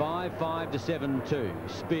 5-5 to 7-2.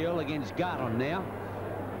 Spiel against Garton now.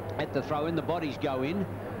 At the throw-in, the bodies go in.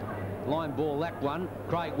 Line ball, that one.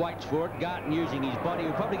 Craig waits for it. Garton using his body.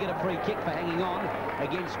 He'll probably get a free kick for hanging on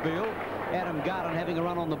against Spiel. Adam Garton having a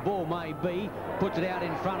run on the ball, maybe. Puts it out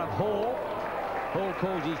in front of Hall. Hall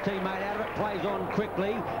calls his teammate out of it, plays on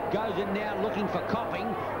quickly, goes in now looking for Copping.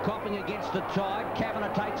 Copping against the tide.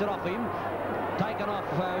 Kavanagh takes it off him. Taken off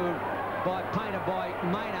by Painter by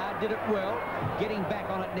Maynard, did it well. Getting back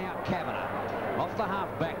on it now, Kavanagh. Off the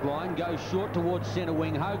half-back line, goes short towards centre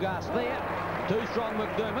wing. Hogarth there. Too strong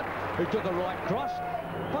McDermott, who took a right cross.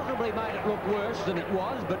 Possibly made it look worse than it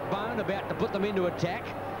was, but Bone about to put them into attack.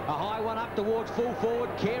 A high one up towards full forward.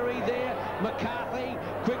 Carey there. McCarthy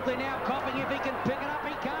quickly now Copping. If he can pick it up,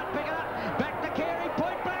 he can't pick it up. Back to Carey.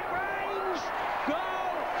 Point blank range.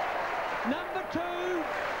 Goal. Number 2.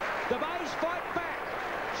 The Bays fight back.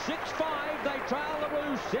 6-5. They trail the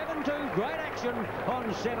Blues. 7-2. Great action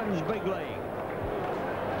on Sevens Big League.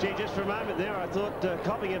 Gee, just for a moment there, I thought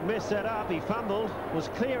Copping had messed that up. He fumbled. Was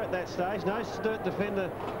clear at that stage. No Sturt defender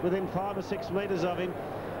within 5 or 6 metres of him.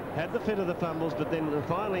 Had the fit of the fumbles, but then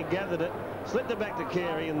finally gathered it, slipped it back to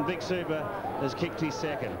Carey, and Big Super has kicked his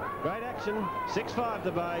second. Great action. 6-5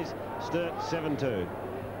 the Bays. Sturt 7-2.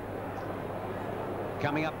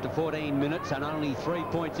 Coming up to 14 minutes and only 3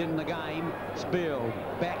 points in the game. Spiel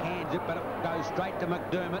backhands it, but it goes straight to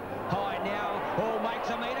McDermott. High now. Hall makes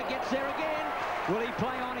a metre, gets there again. Will he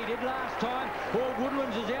play on? He did last time. Paul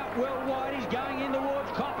Woodlands is out well wide. He's going in towards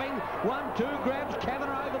Copping. 1-2 grabs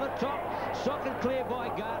Kavanagh over the top. Socket clear by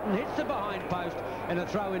Garton. Hits the behind post. And a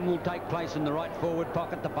throw-in will take place in the right forward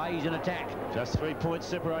pocket. The Bays in attack. Just 3 points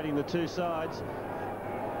separating the two sides.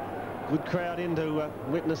 Good crowd in to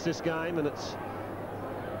witness this game, and it's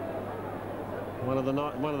one of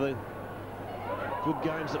the good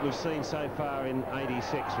games that we've seen so far in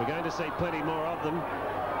 '86. We're going to see plenty more of them.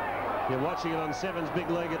 You're watching it on Sevens Big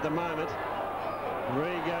League at the moment.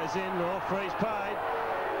 Ree goes in, all free's paid.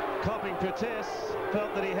 Copping protests,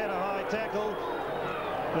 felt that he had a high tackle,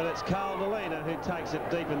 but it's Carl Molina who takes it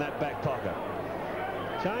deep in that back pocket.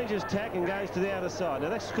 Changes tack and goes to the outer side. Now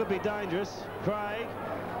this could be dangerous. Craig,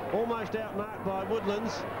 almost outmarked by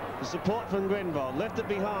Woodlands. The support from Grenvold, left it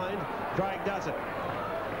behind. Craig does it.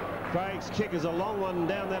 Craig's kick is a long one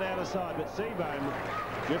down that outer side, but Seabohm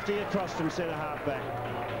drifting across from centre half back.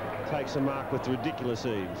 Takes a mark with ridiculous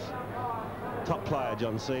ease. Top player,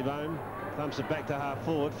 John Seabohm. Thumps it back to half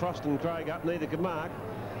forward. Frost and Craig up, neither could mark.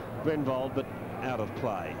 Grenvold, but out of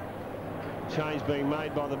play. Change being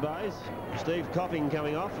made by the Bays. Steve Copping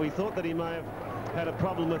coming off. We thought that he may have had a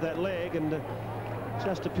problem with that leg, and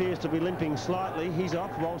just appears to be limping slightly. He's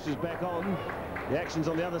off. Walsh is back on. The action's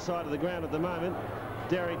on the other side of the ground at the moment.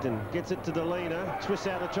 Derrington gets it to Delina, twists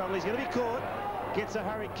out of trouble. He's going to be caught. Gets a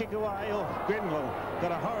hurried kick away. Oh, Grenville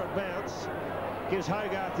got a horrid bounce. Gives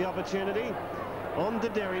Hogarth the opportunity. On to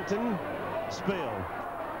Derrington. Spiel.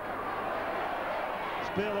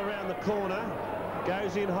 Spiel around the corner.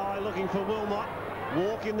 Goes in high looking for Wilmott.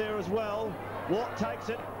 Walk in there as well. Walk takes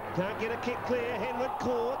it. Can't get a kick clear. Henwood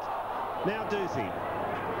caught. Now Duthie.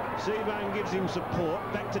 Seabone gives him support.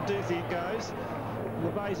 Back to Duthie it goes. And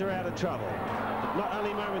the Bays are out of trouble. Not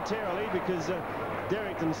only momentarily, because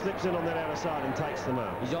Derrington slips in on that outer side and takes them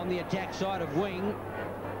up. He's on the attack side of wing.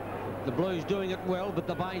 The Blues doing it well, but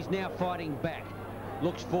the Bays now fighting back.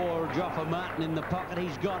 Looks for Joffa Martin in the pocket.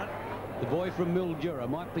 He's got it. The boy from Mildura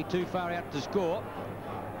might be too far out to score.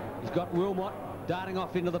 He's got Wilmott darting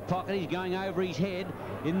off into the pocket. He's going over his head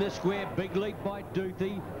in the square. Big leap by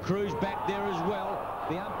Duthie. Cruz back there as well.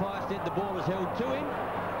 The umpire said the ball is held to him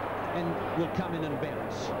and will come in and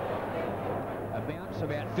bounce. A bounce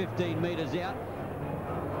about 15 metres out.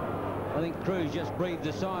 I think Cruz just breathed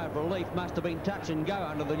a sigh of relief. Must have been touch and go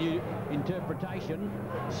under the new interpretation.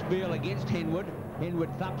 Spiel against Henwood.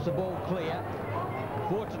 Henwood thumps the ball clear.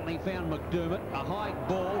 Fortunately found McDermott. A high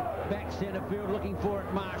ball. Back centre field looking for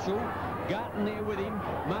it. Marshall. Garton there with him.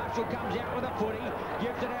 Marshall comes out with a footy.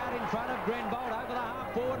 Gives it out in front of Grenvold. Over the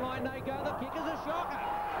half-forward line they go. The kick is a shocker.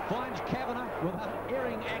 Finds Kavanagh with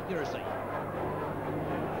unerring accuracy.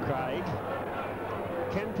 Craig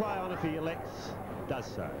can play on if he elects. Does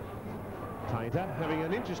so. Painter having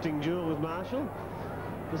an interesting duel with Marshall.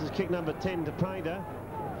 This is kick number 10 to Painter.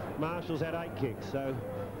 Marshall's had 8 kicks, so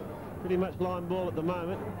pretty much line ball at the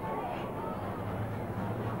moment.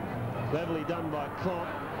 Cleverly done by Klomp.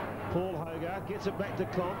 Paul Hogarth gets it back to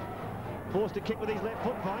Klomp. Forced to kick with his left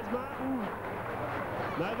foot. Finds Martin.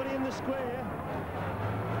 Nobody in the square.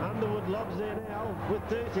 Underwood lobs there now with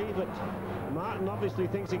Duthie, but Martin obviously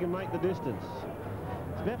thinks he can make the distance.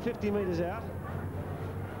 It's about 50 metres out.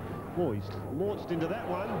 Oh, he's launched into that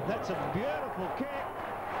one. That's a beautiful kick.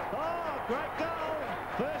 Oh, great goal.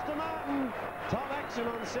 First to Martin. Top action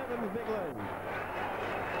on 7th big lead.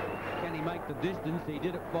 Can he make the distance? He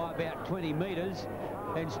did it by about 20 metres.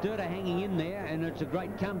 And Sturt hanging in there, and it's a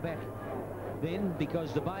great comeback then,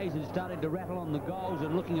 because the Bays had started to rattle on the goals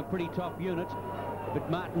and looking a pretty top unit. But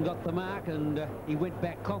Martin got the mark, and he went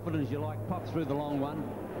back confident, as you like, popped through the long one,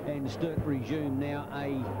 and Sturt resumed now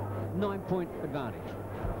a 9-point advantage.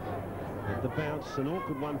 The bounce, an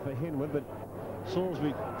awkward one for Henwood, but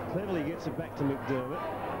Salisbury cleverly gets it back to McDermott.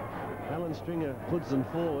 Alan Stringer puts them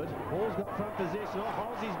forward. Hall's got front position. Oh,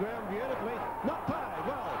 holds his ground beautifully. Not paid.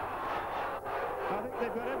 Well, I think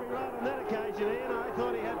they've got every right on that occasion, Ian. I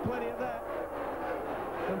thought he had plenty of that.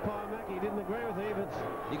 Umpire Mackey didn't agree with him, but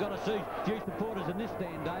You've got to see few supporters in this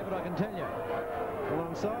stand, David, I can tell you. Well,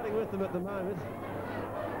 I'm siding with them at the moment.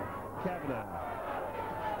 Kavanagh.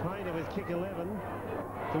 Painter with kick 11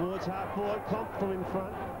 towards half forward. Klomp from in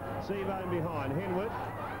front. Seabone behind. Henwood.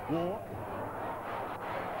 Walk.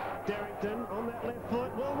 Derrington on that left foot.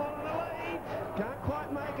 Wilmott on a lead. Can't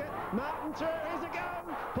quite make it. Martin through. Here's a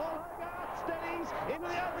go. Paul Hogarth steadies into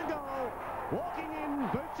the open goal. Walking in.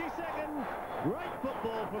 Bootsy second. Great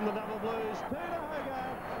football from the Double Blues. 2 to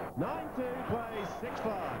Hogarth. 9-2 plays 6-5.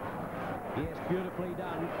 Yes, beautifully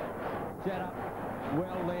done. Set up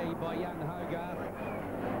well there by young Hogarth.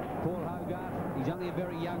 Paul Hogarth, he's only a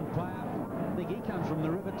very young player. I think he comes from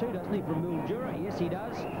the river too, doesn't he, from Mildura? Yes, he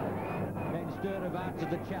does. And Sturt have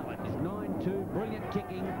answered the challenge. 9-2, brilliant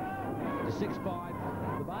kicking to 6-5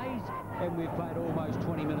 the Bays, and we've played almost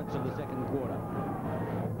 20 minutes of the second quarter.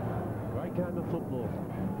 Great game of football.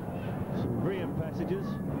 Some brilliant passages.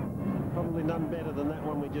 Probably none better than that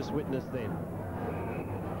one we just witnessed then.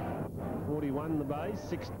 41 the Bays,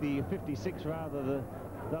 56 rather the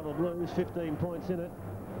Double Blues, 15 points in it.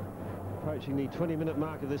 Approaching the 20-minute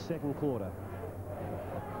mark of this second quarter.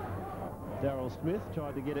 Darryl Smith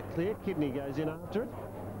tried to get it clear. Kidney goes in after it.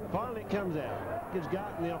 Finally it comes out. Gives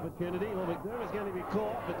Garton the opportunity. Well, McDermott's going to be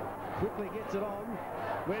caught, but quickly gets it on.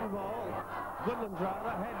 Grenvold, Woodlands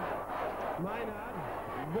rather, had Maynard.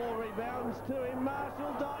 Ball rebounds to him.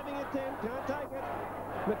 Marshall, diving attempt. Can't take it.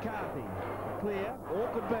 McCarthy. Clear.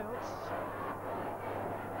 Awkward bounce.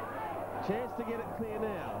 Chance to get it clear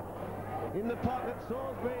now. In the pocket,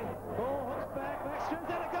 Salisbury. Oh, hooks back. Backstreet's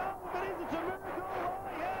had a goal, but is it a miracle? Oh,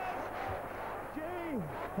 yes! Gee,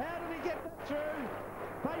 how did he get that through?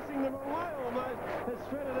 Facing the wrong way almost. Has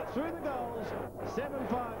threaded it through the goals.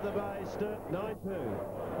 7-5 the Bays, Sturt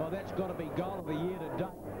 9-2. Well, that's got to be goal of the year to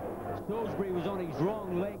date. Salisbury was on his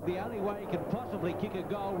wrong leg. The only way he could possibly kick a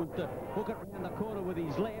goal was to hook it round the corner with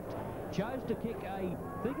his left. Chose to kick I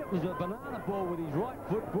think it was a banana ball with his right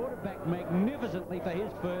foot, brought it back magnificently for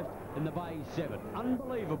his first in the Bay's 7.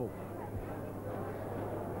 Unbelievable.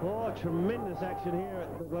 Oh, tremendous action here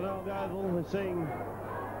at the Glenelg Oval. We're seeing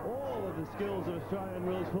all of the skills of Australian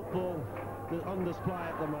rules football on display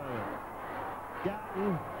at the moment.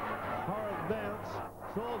 Garton, horrid bounce.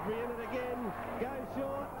 Salisbury in it again. Goes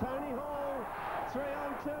short. Tony Hall.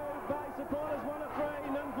 3-on-2. Bay supporters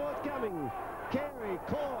 1-3. None forthcoming. Carey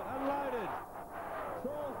caught, unloaded.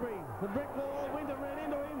 Salisbury, the brick wall. Winter ran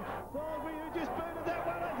into him. Salisbury, who just booted that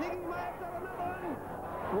one. I think he may have done another one.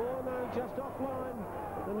 Oh no, just offline.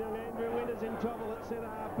 And young Andrew Winter's in trouble at centre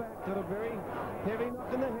half back. Got a very heavy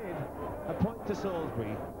knock in the head. A point to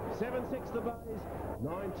Salisbury. 7-6 the Bays,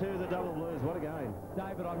 9-2 the Double Blues. What a game.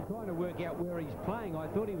 David, I'm trying to work out where he's playing. I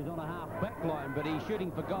thought he was on a half-back line, but he's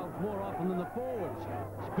shooting for goals more often than the forwards.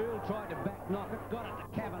 Spiel tried to back knock it, got it to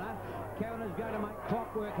Kavanagh. Kavanagh's going to make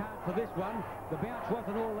Klopp work hard for this one. The bounce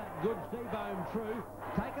wasn't all that good. Seabohm through.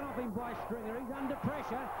 Taken off him by Stringer. He's under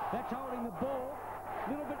pressure. That's holding the ball. A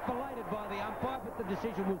little bit belated by the umpire, but the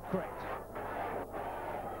decision was correct.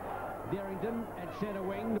 Derrington at centre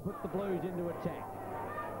wing to put the Blues into attack.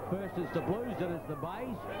 First it's the Blues, then it's the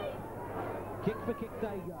Bays. Kick for kick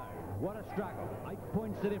they go. What a struggle. 8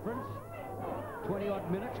 points the difference.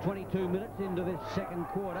 20-odd minutes, 22 minutes into this second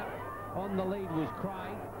quarter. On the lead was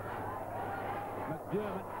Craig.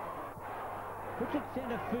 McDermott puts it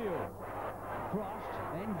centre field. Frost,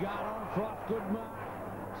 then Gardon. Frost, good mark.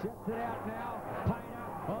 Sets it out now. Painter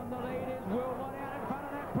on the lead is Wilmott out in front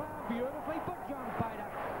of that player. Beautifully put John Painter.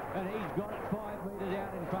 And he's got it 5 metres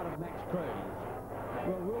out in front of Max Cruz.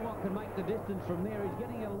 Well, Wilmott can make the distance from there. He's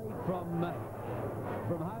getting a lead from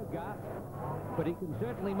Hogarth, but he can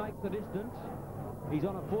certainly make the distance. He's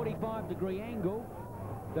on a 45-degree angle.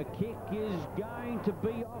 The kick is going to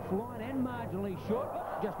be offline and marginally short.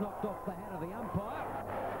 Oh, just knocked off the hat of the umpire.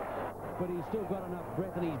 But he's still got enough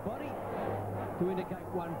breath in his body to indicate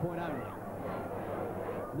 1 point only.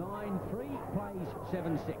 9-3 plays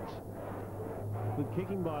 7-6. Good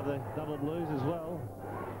kicking by the Double Blues as well.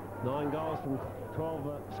 9 goals from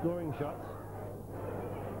 12 scoring shots.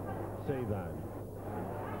 Seabohm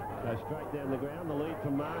goes straight down the ground. The lead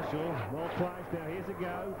from Marshall. Well placed. Now here's a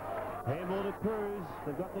go. Handball to Cruz.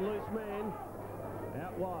 They've got the loose man.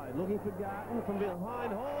 Out wide. Looking for Garton from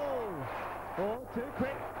behind. Hall. Oh, too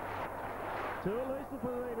quick. Too elusive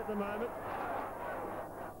for the lead at the moment.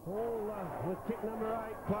 Hall with kick number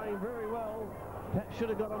 8 playing very well. Perhaps should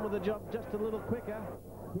have got on with the job just a little quicker.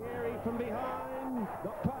 Carey from behind.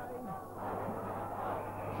 Got paid.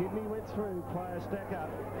 Kidney went through. Player stack up.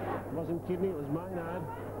 It wasn't Kidney, it was Maynard.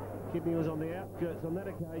 Kidney was on the outskirts on that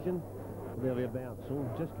occasion. There'll be a bounce. Oh,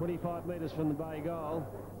 just 25 metres from the Bay goal.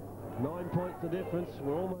 9 points the difference.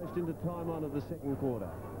 We're almost into time on of the second quarter.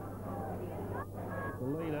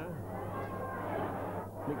 Molina.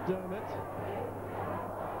 McDermott.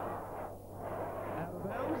 Out of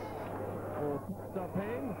bounds. Or touched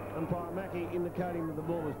offhand. Umpire Mackey indicating that the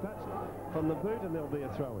ball was touched from the boot, and there'll be a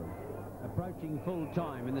throw-in. Approaching full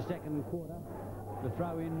time in the second quarter. The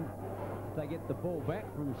throw-in, they get the ball back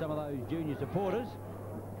from some of those junior supporters,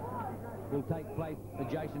 will take place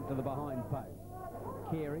adjacent to the behind post.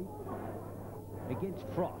 Carey against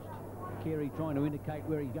Frost. Carey trying to indicate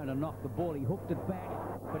where he's going to knock the ball. He hooked it back,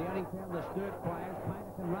 but he only found the Sturt players.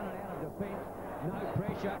 Painter can run it out of defence. No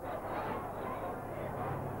pressure.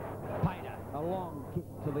 Painter, a long kick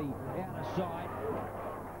to the outer side.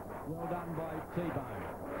 Well done by Seabohm.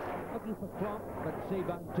 Looking for Klomp, but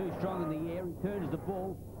Seabohm too strong in the air. He turns the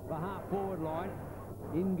ball, the half-forward line.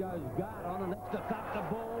 In goes Gardon, and that's to thump the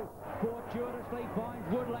ball. Fortuitously finds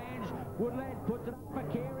Woodlands. Woodlands puts it up for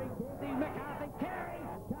Carey. Carey, McCarthy. Carey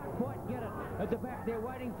can't quite get it. At the back there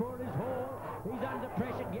waiting for it is Hall. He's under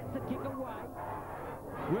pressure, gets the kick away.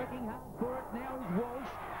 Working hard for it now is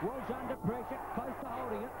Walsh. Walsh under pressure, close to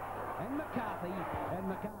holding it. And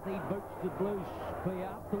McCarthy boots the Blues clear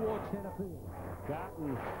up towards centre field.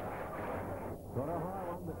 Garton got a high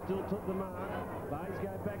one, but still took the mark. Bays go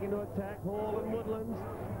back into attack. Hall and Woodlands.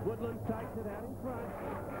 Woodlands takes it out in front.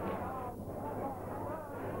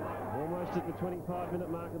 Almost at the 25-minute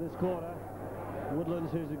mark of this quarter.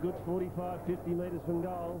 Woodlands, who's a good 45, 50 metres from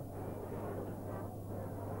goal.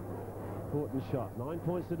 Important shot. 9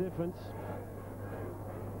 points the difference.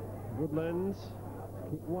 Woodlands,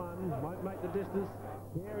 kick one, won't make the distance.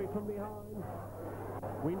 Carey from behind.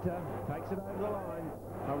 Winter takes it over the line.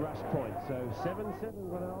 A rush point. So 7-7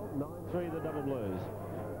 Glenelg, 9-3 the Double Blues.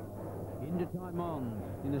 Into time on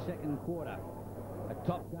in the second quarter. A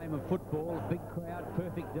top game of football, a big crowd,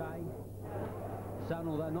 perfect day. Sun,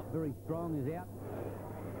 although not very strong, is out.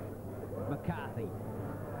 McCarthy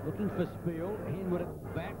looking for Spiel. Henwood at the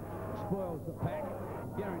back, spoils the pack.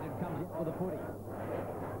 Darrington comes out with a footy.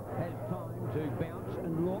 Has time to bounce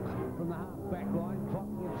and look from the half-back line. Clock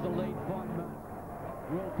gives the lead 5 mark.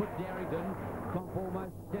 Will put Darrington. Clomp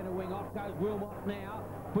almost centre wing. Off goes Wilmott now.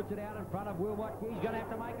 Puts it out in front of Wilmott. He's going to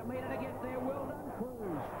have to make a meter to get there. Well done,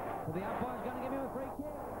 Cruz. But the umpire's going to give him a free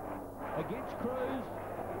kick. Against Cruz.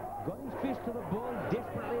 Got his fist to the ball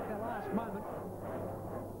desperately at the last moment.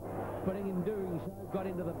 But in doing so, got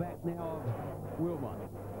into the back now of Wilmott.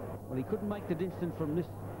 Well, he couldn't make the distance from this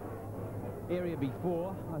area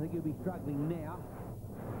before. I think he'll be struggling now.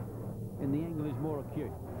 And the angle is more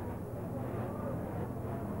acute.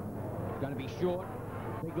 It's going to be short.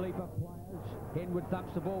 Big leap of players. Henwood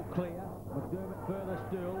thumps the ball clear. McDermott further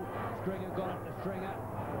still. Stringer got it to Stringer.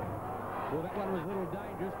 Well, that one was a little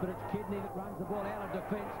dangerous, but it's Kidney that runs the ball out of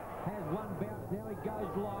defence. Has one bounce. Now he goes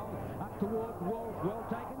long. Up towards Walsh. Well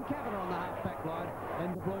taken. Kavanagh on the half-back line.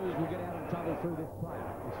 And the Blues will get out of trouble through this player.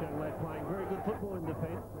 He's certainly playing very good football in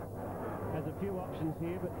defence. Has a few options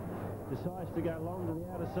here, but decides to go long to the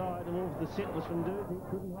outer side towards the settlers from Duthie.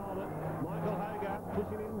 Couldn't hold it. Michael Hogarth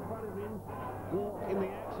pushing in front of him. Walk in the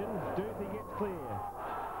action. Duthie gets clear.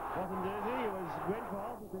 Wasn't Duthie, it was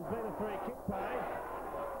Grenfell, but there's been a free kick paid.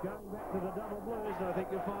 Going back to the double Blues, and I think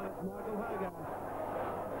you'll find it's Michael Hogarth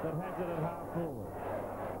that has it at half forward.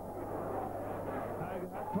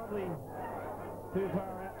 Hogarth probably too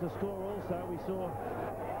far out to score also. We saw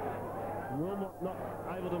Wilmott not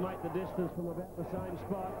able to make the distance from about the same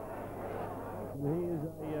spot. And here's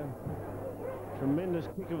a tremendous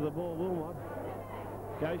kick of the ball. Wilmott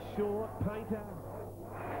goes short. Painter.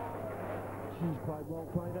 She's played well,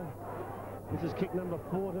 Painter. This is kick number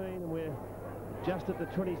 14, and we're just at the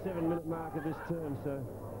 27-minute mark of this term, so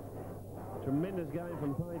tremendous game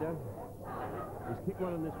from Painter. He's kicked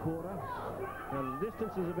one in this quarter. Now the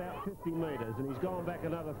distance is about 50 metres, and he's gone back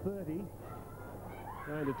another 30.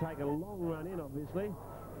 Going to take a long run in, obviously.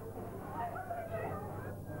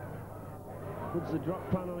 Puts the drop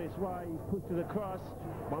punt on his way. He's pushed it across.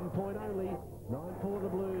 1 point only. 9-4 the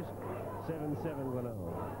Blues. 7-7 Glenelg.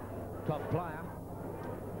 Top player,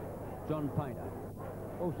 John Painter.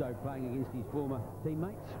 Also playing against his former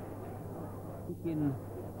teammates. Kick in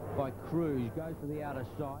by Cruz. Goes to the outer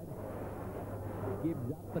side. Gives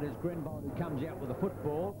up, but as Grenfell who comes out with the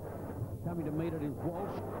football. Coming to meet it is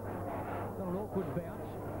Walsh. Got an awkward bounce.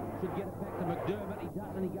 Should get it back to McDermott. He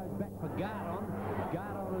doesn't. He goes back for Gardon.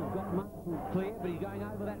 Gardon has got Martin clear, but he's going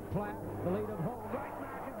over that player. The lead of Hall. Great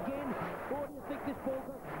mark again. Or do you think this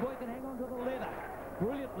boy can hang on to the leather?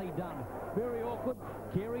 Brilliantly done. Very awkward.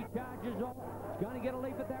 Carey charges off. He's going to get a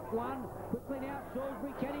leap at that one. Quickly now,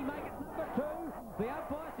 Salisbury. Can he make it number 2? The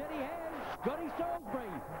umpire said he has. Scotty Salisbury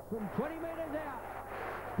from 20 metres out.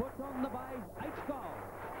 Puts on the Bays 8th goal.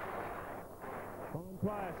 Fine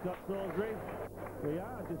player, Scott Salisbury. We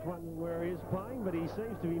are just wondering where he is playing, but he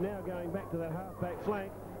seems to be now going back to that half-back flank.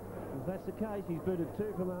 If that's the case, he's booted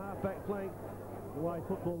 2 from the half-back flank. The way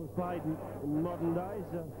football is played in modern days,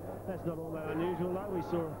 that's not all that unusual, though. We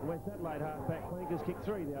saw West Adelaide half-back flankers kick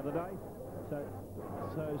 3 the other day. So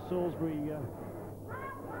Salisbury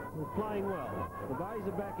was playing well. The Bays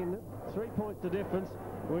are back in it. 3 points to difference.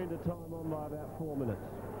 We're into time on by about 4 minutes.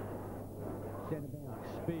 Centre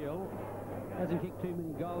bounce. Spiel hasn't kicked too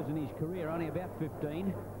many goals in his career, only about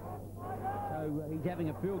 15. So he's having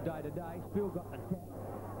a field day today. Spiel got the tap.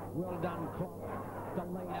 Well done, Klopp. The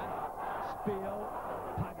leader. Spiel.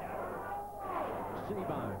 Pugger.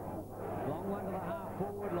 Seabone. Long one to the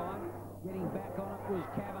half-forward line. Getting back on it was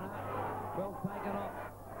Kavanagh. Well taken off.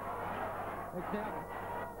 It's now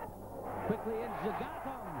quickly in.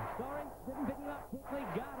 Zagathon. Sorry, didn't pick him up quickly.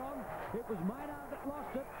 Gardon. It was Maynard that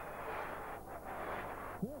lost it.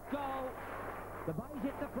 First goal. The Bays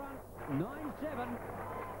hit the front. 9-7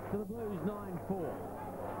 to the Blues 9-4.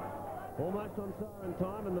 Almost on siren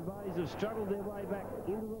time, and the Bays have struggled their way back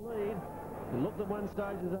into the lead. It looked at one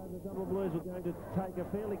stage as though the double Blues were going to take a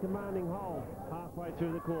fairly commanding hole halfway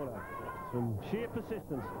through the quarter. From sheer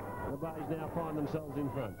persistence, the Bays now find themselves in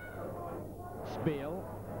front. Spiel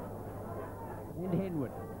and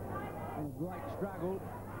Henwood. And a great struggle.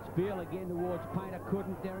 Spiel again towards Painter.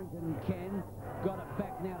 Couldn't. Darrington can. Got it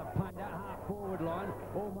back now to Painter. Half-forward line.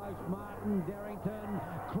 Almost Martin. Darrington.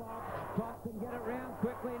 Clock can get it round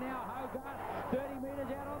quickly now. Hogarth. 30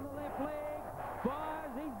 metres out on the left leg.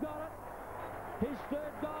 Fires. He's got it. His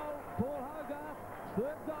 3rd goal. Paul Hogarth.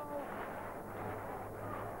 3rd goal.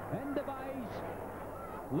 And the Bays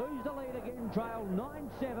lose the lead again. Trail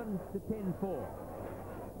 9-7 to 10-4.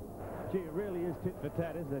 Gee, it really is tit for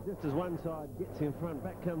tat, isn't it? Just as one side gets in front,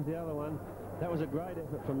 back comes the other one. That was a great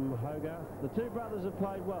effort from Hogarth. The two brothers have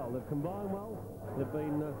played well. They've combined well. They've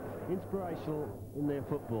been inspirational in their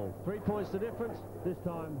football. 3 points to difference. This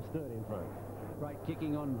time, Sturt in front. Great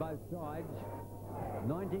kicking on both sides.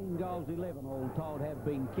 19 goals, 11 all told have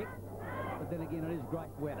been kicked. But then again, it is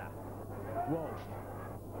great weather. Walsh,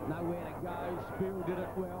 nowhere to go. Spill did it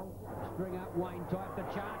well. String up, Wayne typed the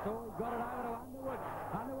chance. Oh, he got it over to Underwood.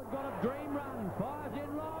 Underwood got a dream run. Fires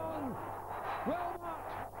in long. Wilmott.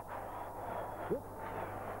 Whoop.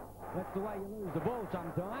 That's the way you lose the ball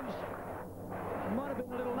sometimes. Might have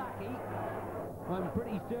been a little lucky. I'm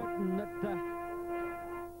pretty certain that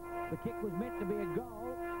the kick was meant to be a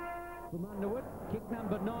goal from Underwood. Kick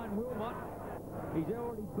number 9, Wilmott. He's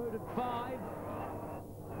already booted 5.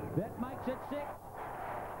 That makes it 6.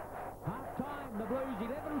 Half time, the Blues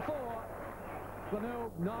 11-4.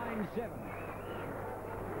 Glenelg 9-7.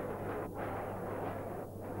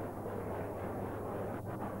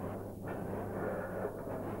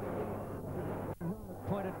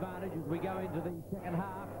 Point advantage as we go into the second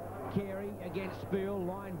half. Carey against Spiel,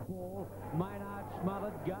 line ball. Maynard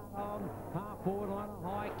smothered, guard on, half forward line, a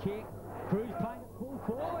high kick. Cruz playing it full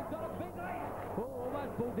forward, got a big lead. Oh,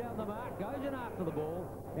 almost pulled down the mark, goes in after the ball,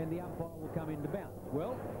 and the umpire will come in to bounce.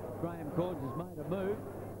 Well, Graham Cords has made a move.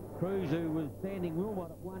 Cruz, who was standing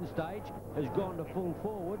Wilmott at one stage, has gone to full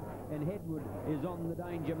forward, and Hedwood is on the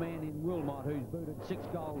danger man in Wilmott, who's booted 6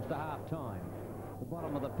 goals to half-time. The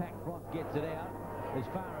bottom of the pack block gets it out. As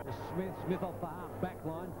far as Smith. Smith off the half-back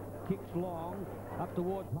line, kicks long, up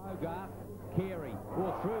towards Hogarth. Carey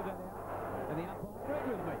will through that out, and the umpire agreed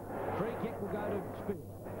with me. Free kick will go to Spiel.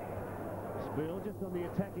 Spiel just on the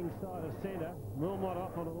attacking side of centre. Wilmott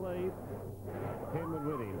off on a lead. Henwood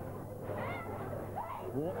with him.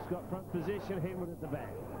 Walk's got front position, Henwood at the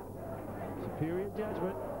back. Superior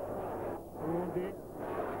judgment. Oh dear.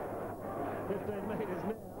 15 metres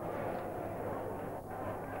now.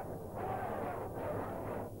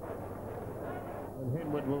 And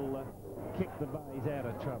Henwood will kick the bays out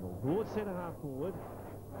of trouble. Towards centre half forward.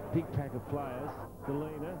 Big pack of players.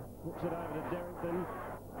 Delena flips it over to Derrington.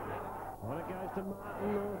 On it goes to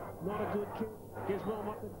Martin. Not a good kick. Gives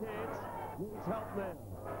Wilmott the chance. Needs help now.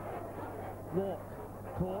 Walk.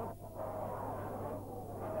 Caught.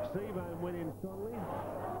 Seabone went in strongly.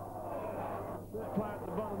 That player at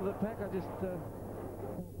the bottom of the pack, I just can't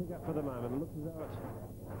pick up for the moment. It looks as though it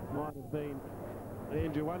might have been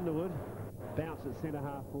Andrew Underwood. Bounce at centre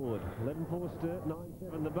half forward. 11-4 Sturt,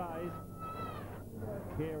 9-7 the Bays.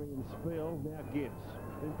 Carey and Spiel, now Gibbs.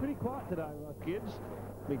 Been pretty quiet today, Ross Gibbs.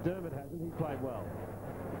 McDermott hasn't, he's played well.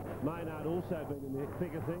 Maynard also been in the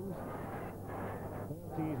thick of things.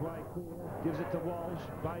 Bouncing his way clear, gives it to Walsh,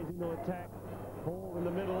 Bays into attack. Hall in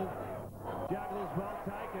the middle. Juggles, well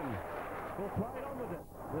taken. Well, played on with it.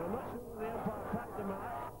 Now, I'm not sure whether the umpire paid the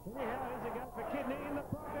mark. Anyhow, here's a go for Kidney in the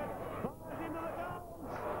pocket. Fires into the goals.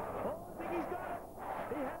 Oh, I think he's got it.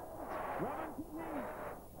 He has. Robin Kidney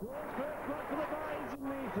scores first blood for the Bays in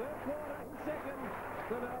the third quarter. In second.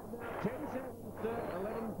 Now 10-7, Sturt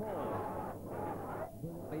 11-4.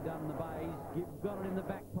 Brilliantly done, the Bays. Gibbs got it in the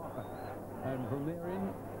back pocket. And from there in,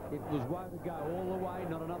 it was woe to go all the way.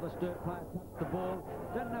 Not another Sturt player touched the ball.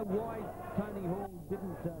 Don't know why Tony Hall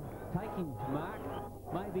didn't take him to mark.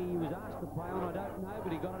 Maybe he was asked to play on, I don't know,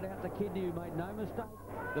 but he got it out to Kidney, who made no mistake.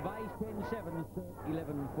 The Bays 10-7, Sturt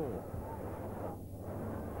 11-4.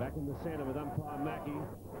 Back in the centre with umpire Mackey.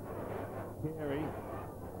 Carey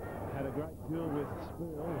had a great duel with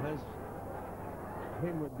Spiel, as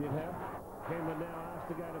Henwood did have. Henwood now asked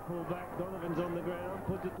to go to full back. Donovan's on the ground,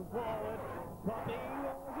 puts it to forward. Popping,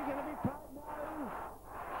 oh, is he going to be paid? No!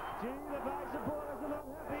 Gee, the Bay supporters are not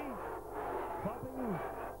happy. Popping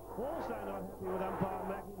also not happy with umpire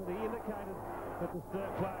Mackey, but he indicated that the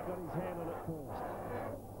Sturt player got his hand on it first.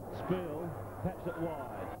 Spiel taps it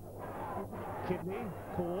wide. Kidney,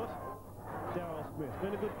 caught. Darryl Smith,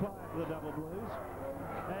 been a good player for the Double Blues,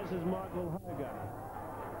 as is Michael Hogarth.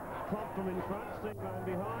 Klomp from in front, Seabone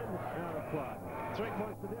behind, out of play. 3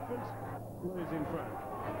 points the difference, Blues in front.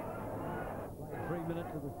 Played 3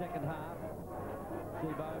 minutes of the second half.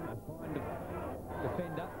 Seabone, a fine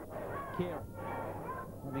defender. Carey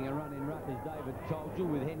having a run in ruck as David told you,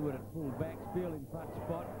 with Henwood at full back. Spiel in front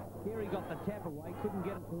spot. Carey got the tap away, couldn't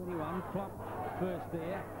get it to anyone. Klomp first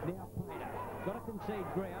there, now Pater. got to concede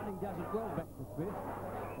ground. He does it well back to Smith,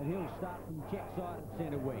 and he'll start from check side at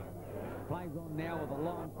centre wing. Plays on now with a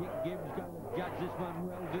long kick. Gibbs going to judge this one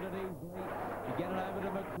well. Did it easily. You get it over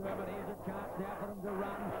to McDermott. Here's a chance now for them to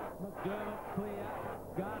run. McDermott clear.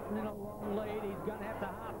 Garton in a long lead. He's going to have to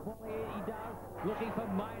half volley it. He does. Looking for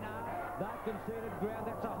Maynard. They've conceded ground.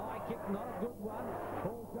 That's a high kick. Not a good one.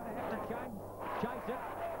 Paul's going to have to chase it.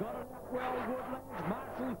 Got it out well. Woodlands.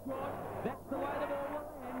 Marshall short. That's the way the ball will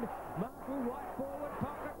end. Marshall right forward.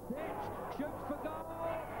 Pocket. Pitch. Shoots for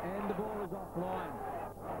goal. And the ball is offline.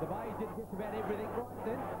 The Bays did just about everything right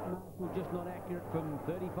then. Marshall just not accurate from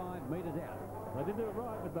 35 metres out. They did do it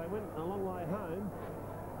right, but they went a long way home.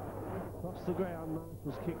 Across the ground,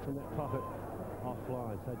 Marshall's kick from that pocket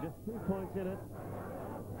offline. So just 2 points in it.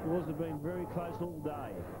 Scores have been very close all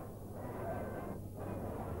day.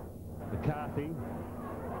 McCarthy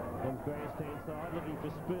on grandstand side, looking for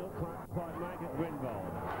Spill. Can't quite make it.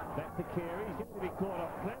 Grenvold. Back to Carey. He's going to be caught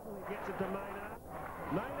off. Cleverly gets it to Maynard.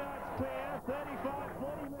 Maynard's clear. 35,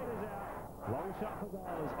 40 metres out. Long shot for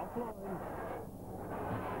goals. Offline.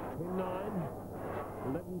 10-9.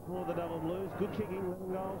 11 for the Double Blues. Good kicking.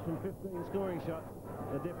 11 goals from 15 scoring shots.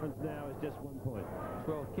 The difference now is just 1 point.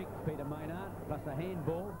 12 kicks, Peter Maynard, plus a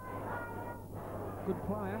handball. Good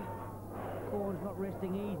player. Corn's not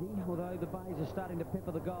resting easy, although the Bays are starting to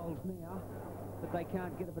pepper the goals now, but they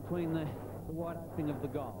can't get it between the wide opening of the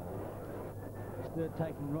goal. Sturt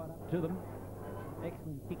taking right up to them.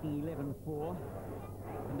 Excellent kicking, 11-4,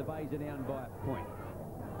 and the Bays are down by a point.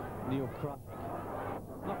 Neil Craig.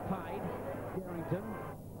 Not paid. Darrington.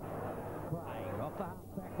 Craig off the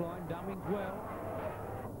half-back line. Dummings well.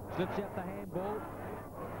 Slips out the handball.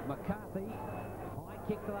 McCarthy. High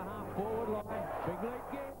kick to the half-forward line. Big lead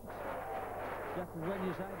Gibbs. Just as when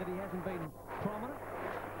you say that he hasn't been prominent,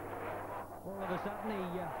 all of a sudden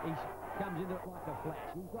he comes into it like a flash.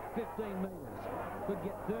 He's got 15 metres. Could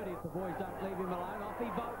get 30 if the boys don't leave him alone. Off he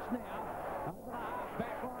bolts now. Over the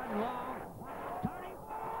half-back line, long. Tony!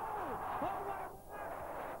 Oh, what a mark!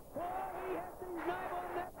 Oh, he has his name on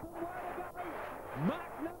that from way to go.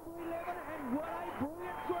 Mark number 11, and what a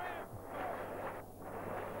brilliant grab.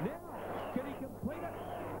 Now, can he complete it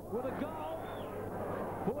with a goal?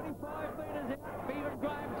 45 metres out. Even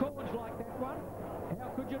Graham Corns like that one. How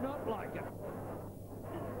could you not like it?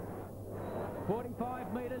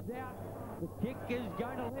 45 metres out. The kick is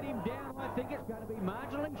going to let him down. I think it's going to be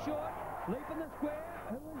marginally short. Leap in the square.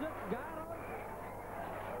 Who is it? Garner.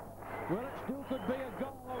 Well, it still could be a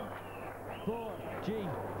goal. Boy, gee,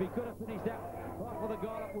 if he could have finished that off with a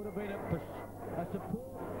goal, it would have been a superb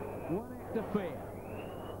one-act affair.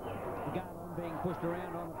 Garner being pushed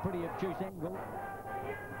around on a pretty obtuse angle.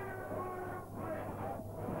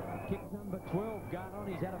 Kick number 12, Garner.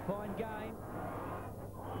 He's had a fine game.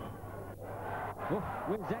 Oh,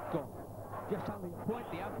 where's that gone? Just only a point.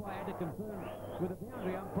 The umpire had to confirm with a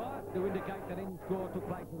boundary umpire to indicate that any score took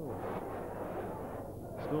place at all.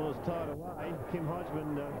 Scores tied away. Kim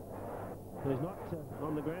Hodgman, who's not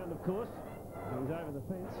on the ground, of course. He's over the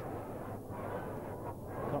fence.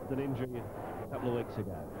 Copped an injury a couple of weeks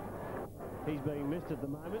ago. He's being missed at the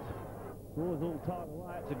moment. Scores all tied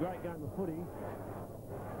away. It's a great game of footy.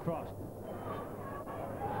 Frost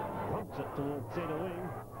pumps it towards centre wing.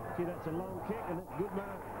 See, that's a long kick, and that's good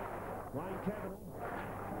mark. Wayne Kavanagh.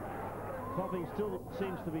 Copping still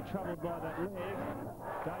seems to be troubled by that leg.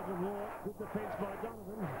 David Walk, good defence by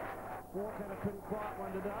Donovan. Walk had a pretty quiet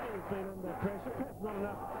one today. He's been under pressure. Perhaps not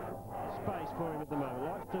enough space for him at the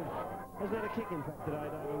moment. Hasn't had a kick, in fact, today,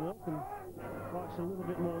 David Walk, and likes a little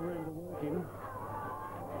bit more room to work in.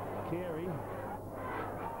 Carey.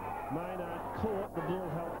 Maynard caught. The ball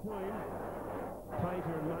held to him.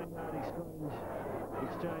 Pater and Maynard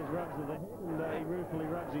exchange rubs of the head, and he ruefully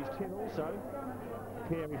rubs his chin also.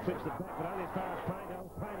 Carey flips it back, but only as far as Pater.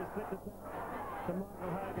 Pater flipped it back to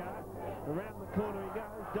Michael Hogarth. Around the corner he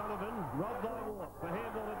goes. Donovan, robbed by Walk. The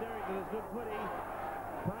handball to Derrington is good footy.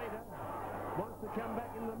 Pater wants to come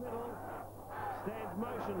back in the middle. Stands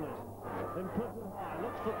motionless. Then puts it high.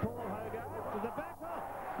 Looks for Paul Hogarth. To the back off.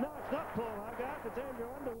 No, it's not Paul Hogarth. It's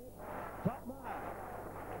Andrew Underwood. Top mark.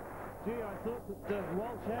 Gee, I thought that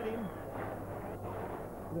Walsh had him.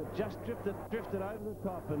 It just drifted over the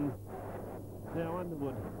top, and now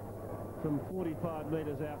Underwood, from 45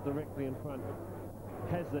 metres out directly in front,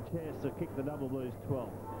 has the chance to kick the Double Blues 12.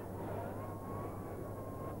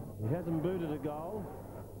 He hasn't booted a goal.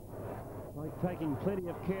 Like taking plenty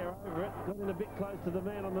of care over it. Got in a bit close to the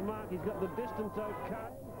man on the mark. He's got the distance okay.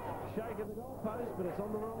 Shake of the goalpost, but it's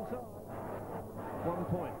on the wrong side. 1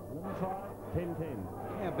 point. 11-5. 10-10.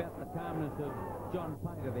 How about the calmness of John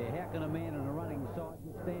Pater there? How can a man in a running side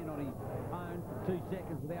just stand on his own for 2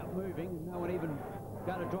 seconds without moving and no one even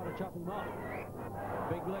go to try to chop him off?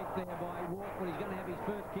 Big leap there by Walk, but he's going to have his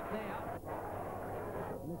first kick now.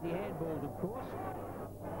 Unless he handballs, of course.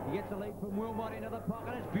 He gets the lead from Wilmott into the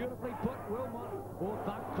pocket. It's beautifully put. Wilmott, all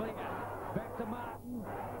thunk clear. Back to Martin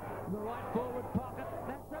in the right forward pocket.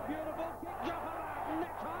 That's a beautiful kick. Joffa Martin,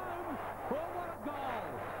 that's home. Oh, what a goal.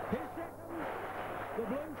 His second. The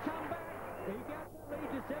Blues come back. He got the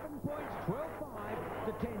lead to 7 points, 12-5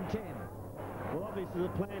 to 10-10. Well, obviously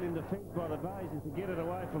the plan in defence by the Bays is to get it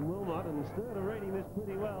away from Wilmott, and Sturt are reading this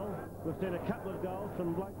pretty well. We've seen a couple of goals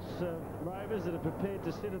from Blake's Rovers that are prepared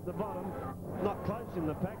to sit at the bottom. Not close in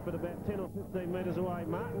the pack, but about 10 or 15 metres away.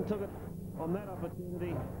 Martin took it on that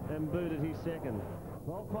opportunity and booted his second.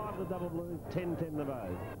 12-5 the Double Blues, 10-10 the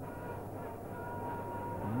Bays.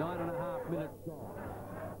 9.5 minutes gone.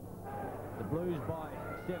 The Blues by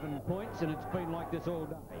 7 points, and it's been like this all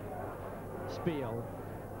day. Spiel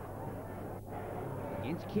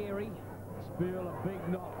against Carey. Spiel, a big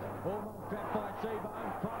knock. Almost trapped by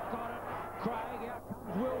Seabone. Cross got it. Craig, out comes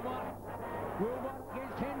Wilmott. Wilmott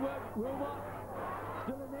against Henwood. Wilmott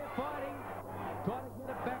still in there fighting. Trying to get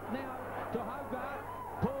it back now to Hogarth.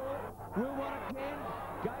 Paul. Wilmott again.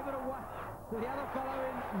 Gave it away to the other fellow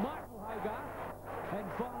in Michael Hogarth. And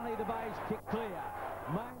finally the Bays kick clear.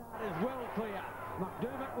 Maynard is well clear.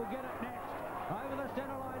 McDermott will get it next. Over the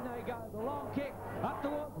centre line they go. The long kick up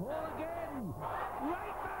towards Hall again.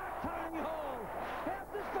 Great mark, Tony Hall. How's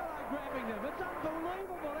this fellow grabbing them? It's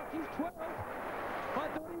unbelievable. That's his 12th. I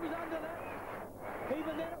thought he was under that.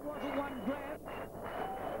 Even then it wasn't one grab.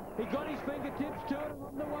 He got his fingertips to it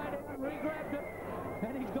on the way down, re-grabbed it,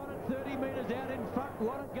 and he's got it 30 metres out in front.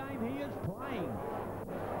 What a game he is playing.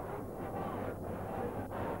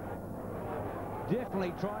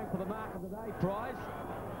 Definitely trying for the mark of the day prize.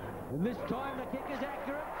 And this time the kick is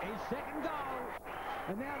accurate. His second goal.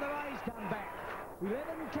 And now the Rays come back.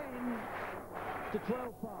 11-10 to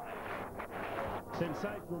 12-5.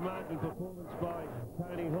 Sensational marking performance by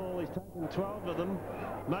Tony Hall. He's taken 12 of them.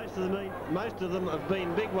 Most of them have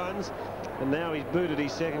been big ones. And now he's booted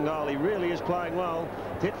his second goal. He really is playing well.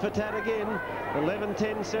 Tit for tat again.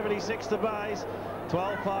 11-10, 76 the Bays.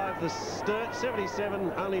 12-5 the Sturt.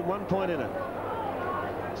 77, only 1 point in it.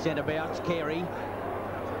 Centre bounce, Carey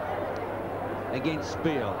against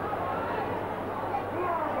Spiel.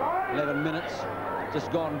 11 minutes just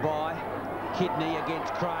gone by. Kidney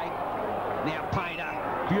against Craig. Now Pater,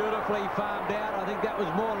 beautifully farmed out. I think that was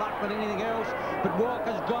more luck than anything else. But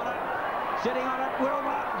Walker's got it. Sitting on it,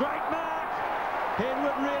 Wilmott, great mark.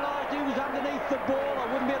 Henwood realised he was underneath the ball. I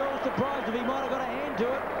wouldn't be at all surprised if he might have got a hand to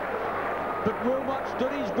it. But Wilmott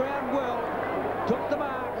stood his ground well, took the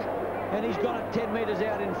mark, and he's got it 10 metres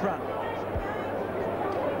out in front.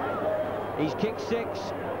 He's kicked 6.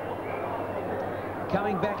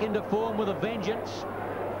 Coming back into form with a vengeance.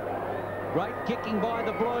 Great kicking by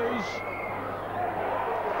the Blues.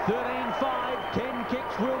 13-5, 10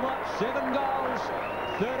 kicks Wilmott, 7 goals.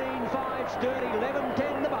 13-5 Sturt,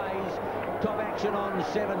 11-10 the Bays. Top action on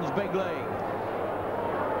 7's big league.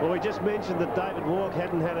 Well, we just mentioned that David Walk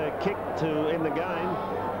hadn't had a kick to end the game.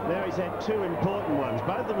 Now he's had 2 important ones.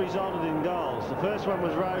 Both have resulted in goals. The first one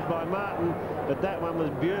was rose by Martin, but that one was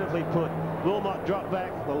beautifully put. Wilmott dropped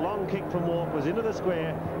back. The long kick from Walk was into the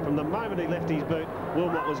square. From the moment he left his boot,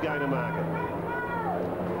 Wilmott was going to mark it.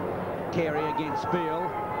 Carey against Spiel.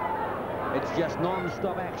 It's just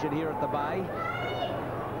non-stop action here at the Bay.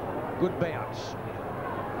 Good bounce.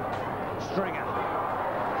 Stringer.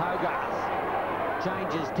 Hogarth.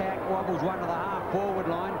 Changes tack, wobbles one to the half-forward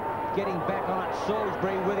line. Getting back on it,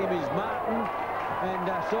 Salisbury with him is Martin. And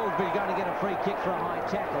Salisbury's going to get a free kick for a high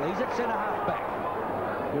tackle. He's at centre-half back.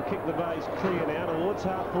 He'll kick the Bays clear now towards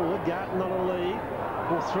half-forward. Garton on a lead.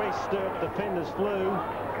 Well, 3 Sturt defenders flew.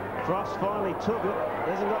 Frost finally took it.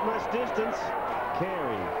 Hasn't got much distance.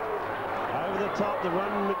 Carey. Over the top, the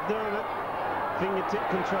run McDermott. Fingertip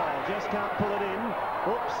control. Just can't pull it in.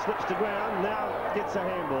 Oops, slips to ground. Now gets a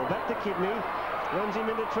handball. Back to Kidney. Runs him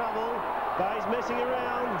into trouble. Bays messing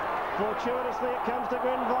around. Fortuitously it comes to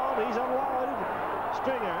Grenvold. He's unloaded.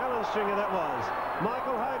 Stringer, Alan Stringer that was.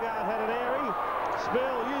 Michael Hogarth had an airy.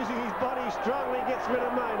 Spill using his body strongly gets rid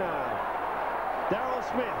of Maynard. Darryl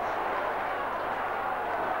Smith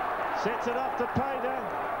sets it off to Pater.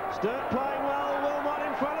 Sturt playing well. Wilmott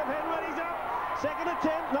in front of Henwood. He's up. Second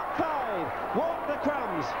attempt, not paid. Walk the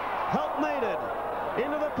crumbs. Help needed.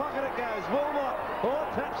 Into the pocket it goes. Wilmott. Oh,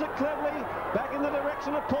 taps it cleverly. Back in the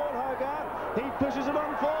direction of Paul Hogarth. He pushes it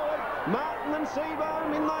on forward. Martin and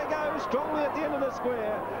Seabohm. In they go, strongly at the end of the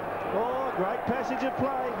square. Oh, great passage of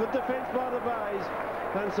play. Good defence by the Bays.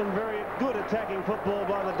 And some very good attacking football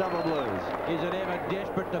by the Double Blues. Is it ever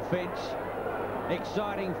desperate defence?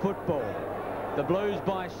 Exciting football. The Blues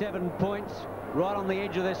by 7 points, right on the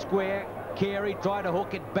edge of the square. Carey tried to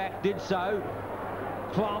hook it back, did so.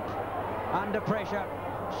 Klomp under pressure.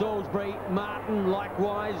 Salisbury, Martin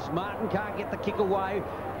likewise. Martin can't get the kick away.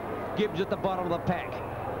 Gibbs at the bottom of the pack.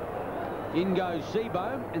 In goes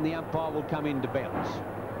Seabohm, and the umpire will come in to bounce.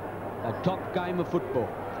 A top game of football.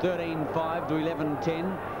 13-5 to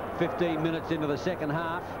 11-10. 15 minutes into the second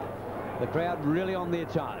half. The crowd really on their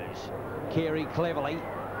toes. Carey cleverly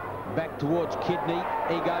back towards Kidney.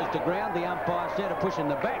 He goes to ground. The umpire said a push in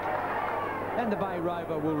the back. And the Bay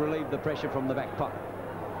Rover will relieve the pressure from the back pocket.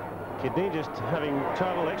 Kidney just having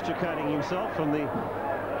trouble extricating himself from the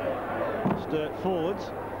Sturt forwards.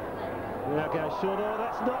 Now goes short. Oh,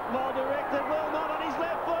 that's not well directed. Wilmott on his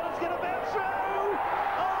left foot. It's going to bounce through.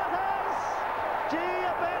 Oh, it has. Gee,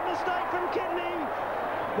 a bad mistake from Kidney.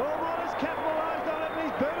 Wilmott has capitalised on it, and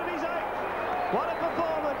he's booted his 8th. What a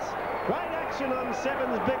performance. Great action on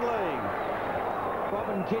Seven's big league.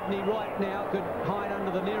 Robin Kidney right now could hide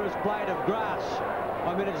under the nearest blade of grass.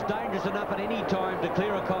 I mean, it's dangerous enough at any time to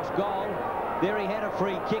clear across goal. There he had a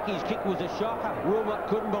free kick. His kick was a shocker. Wilmott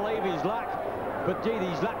couldn't believe his luck. But, gee,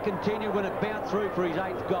 his luck continued when it bounced through for his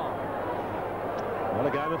 8th goal. What a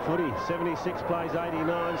game of footy. 76 plays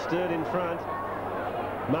 89. Sturt in front.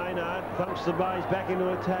 Maynard thumps the Bays back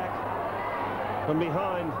into attack. From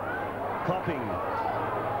behind, Copping.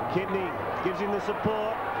 Kidney gives him the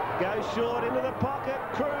support. Goes short into the pocket.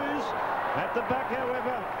 Cruz at the back,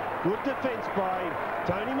 however. Good defence by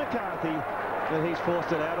Tony McCarthy, and he's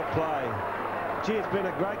forced it out of play. Gee, it's been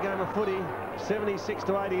a great game of footy. 76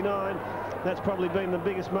 to 89. That's probably been the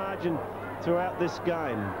biggest margin throughout this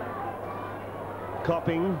game.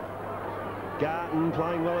 Copping. Garton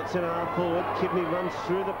playing well at centre half forward. Kidney runs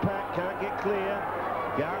through the pack, can't get clear.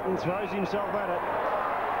 Garton throws himself at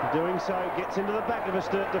it. Doing so, gets into the back of a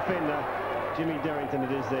Sturt defender. Jimmy Derrington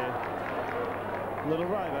it is there. Little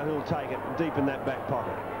Rover who'll take it deep in that back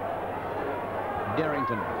pocket.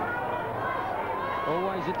 Derrington.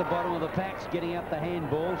 Always at the bottom of the packs, getting out the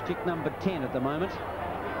handballs. Kick number 10 at the moment.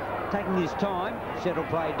 Taking his time, settle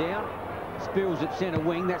play down. Spills at centre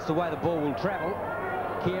wing, that's the way the ball will travel.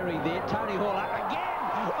 Carey there, Tony Hall up again!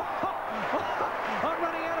 I'm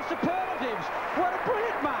running out of superlatives. What a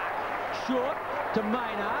brilliant mark. Short to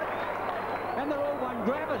Maynard. And they're all one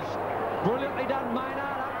grabbers. Brilliantly done,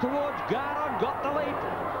 Maynard up towards Gardon, got the leap.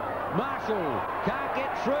 Marshall can't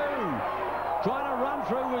get through. Trying to run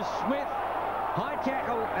through with Smith. High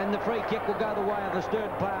tackle, and the free kick will go the way of the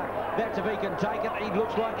Sturt player. That's if he can take it. He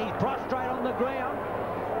looks like he's prostrate on the ground.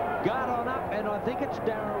 Gardon up, and I think it's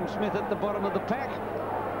Darryl Smith at the bottom of the pack.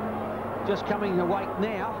 Just coming awake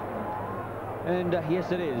now. And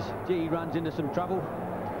yes, it is. Gee, he runs into some trouble.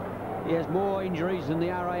 He has more injuries than the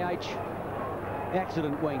RAH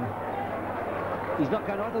accident wing. He's not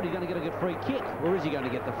going. I thought he was going to get a free kick. Or is he going to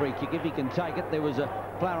get the free kick? If he can take it, there was a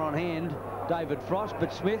player on hand, David Frost,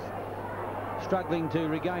 but Smith, struggling to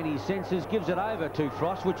regain his senses, gives it over to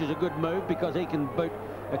Frost, which is a good move because he can boot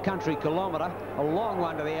a country kilometre. A long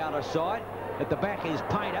one to the outer side. At the back is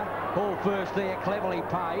Painter. Ball first there, cleverly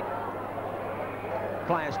paid.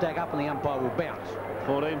 Players stack up and the umpire will bounce.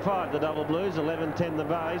 14-5 the Double Blues, 11-10 the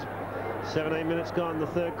Bays. 17 minutes gone in the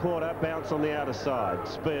third quarter. Bounce on the outer side.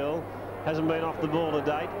 Spiel hasn't been off the ball to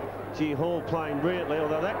date. G. Hall playing brilliantly,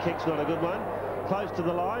 although that kick's not a good one. Close to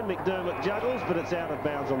the line, McDermott juggles, but it's out of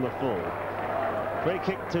bounds on the full. Free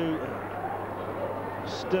kick to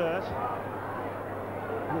Sturt.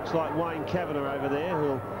 Looks like Wayne Kavanagh over there,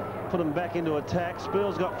 who'll put him back into attack.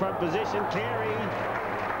 Spiel's got front position. Carey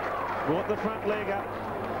brought the front leg up,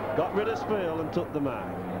 got rid of Spiel and took the mark.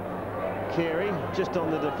 Carey just on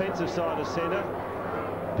the defensive side of centre.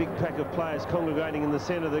 Big pack of players congregating in the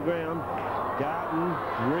centre of the ground. Garton,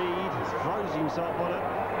 Reid throws himself on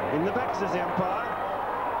it. In the back, says the umpire.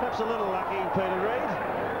 Perhaps a little lucky, Peter Reid.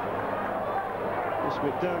 This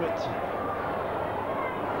McDermott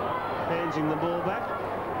handing the ball back,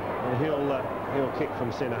 and he'll kick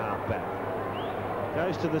from centre half back.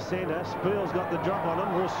 Goes to the centre. Spiel's got the drop on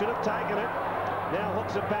him. Well, should have taken it. Now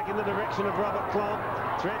hooks it back in the direction of Robert Klomp.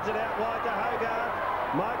 Threads it out wide to Hogarth.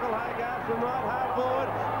 Michael Hogarth from right half forward.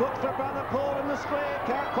 Looks for Brother Paul in the square.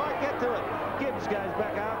 Can't quite get to it. Gibbs goes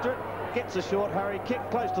back after it. Gets a short hurry kick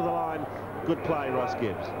close to the line. Good play, Ross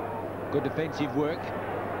Gibbs. Good defensive work.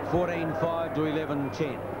 14-5 to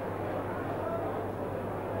 11-10.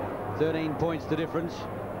 13 points the difference.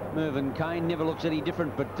 Mervyn Kane never looks any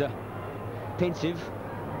different, but pensive.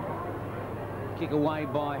 Kick away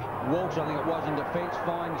by Walsh, I think it was, in defence.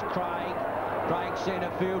 Finds Craig. Craig centre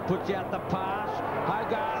field, puts out the pass.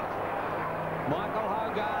 Hogarth. Michael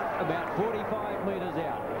Hogarth, about 45 metres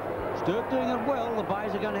out. Sturt doing it well. The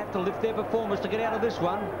Bays are going to have to lift their performance to get out of this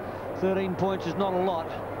one. 13 points is not a lot.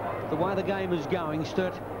 The way the game is going,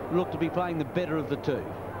 Sturt look to be playing the better of the two.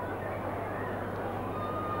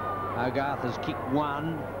 Hogarth has kicked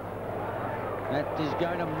one. That is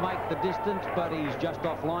going to make the distance, but he's just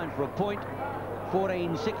offline for a point.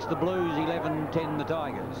 14-6 the Blues, 11-10 the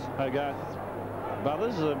Tigers. Hogarth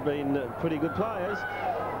brothers have been pretty good players.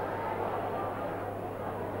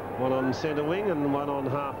 One on centre wing and one on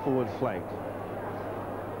half-forward flank.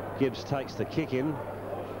 Gibbs takes the kick in.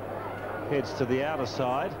 Heads to the outer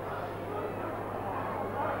side.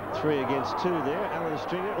 3 against 2 there. Alan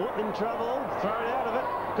Stringer in trouble. Thrown out of it.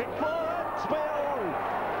 Quick forward. Spiel.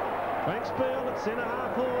 Frank Spiel at centre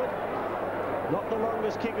half forward. Not the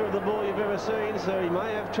longest kicker of the ball you've ever seen, so he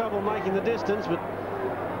may have trouble making the distance, but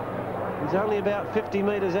he's only about 50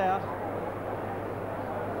 metres out.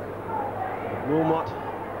 Wilmott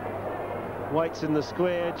waits in the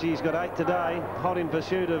square. He's got 8 today. Hot in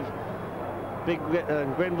pursuit of big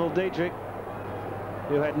Grenville Dietrich,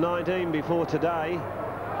 who had 19 before today.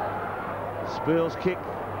 Spiel's kick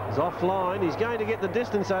is offline. He's going to get the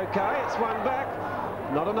distance okay. It's one back.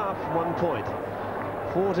 Not enough. 1 point.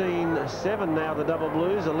 14-7 now the Double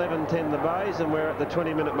Blues. 11-10 the Bays, and we're at the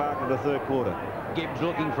 20-minute mark of the third quarter. Gibbs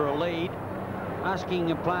looking for a lead,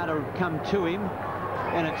 asking a player to come to him,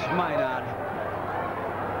 and it's Maynard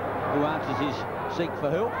who answers his seek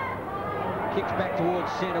for help. Kicks back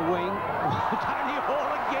towards centre wing. Tony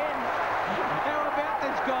Hall again. How about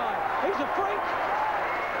this guy? He's a freak.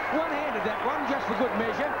 One-handed that one, just for good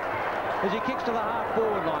measure, as he kicks to the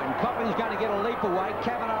half-forward line. Copping's going to get a leap away.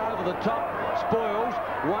 Kavanagh over the top. Spoils.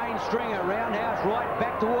 Wayne Stringer, roundhouse right,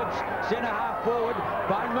 back towards centre half-forward.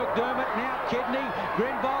 Bone McDermott, now Kidney.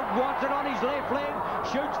 Grenville wants it on his left leg.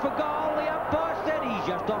 Shoots for goal. The umpire said he's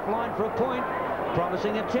just offline for a point.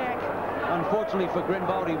 Promising attack. Unfortunately for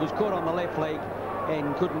Grenville, he was caught on the left leg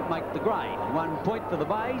and couldn't make the grade. 1 point for the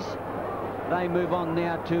Bays. They move on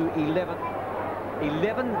now to 11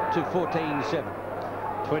 to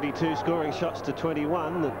 14-7. 22 scoring shots to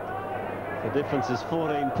 21. The difference is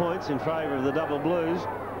 14 points in favour of the Double Blues.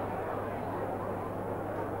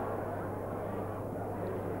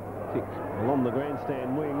 Kick along the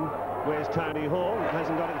grandstand wing. Where's Tony Hall?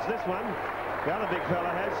 Hasn't got it. It's this one. The other big fella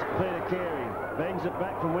has. Peter Carey bangs it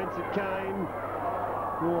back from whence it came.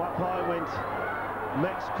 Oh, up high went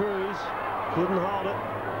Max Cruz. Couldn't hold it.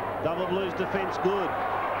 Double Blues defence good.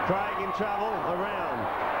 Craig in trouble. Around.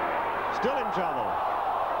 Still in trouble.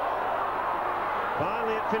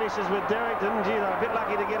 Finally it finishes with Derrington. Gee, they're a bit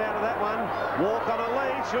lucky to get out of that one. Walk on a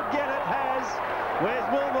lead. Should get it. Has. Where's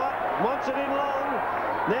Wilmott? Wants it in long.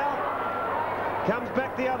 Now comes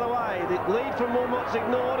back the other way. The lead from Wilmott's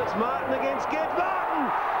ignored. It's Martin against Gibbs. Martin!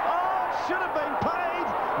 Oh, should have been paid.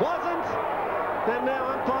 Wasn't. And now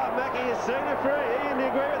umpire Mackie has seen a free. Ian, do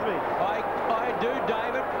you agree with me? I do,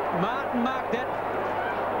 David. Martin marked that.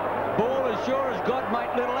 Ball as sure as God make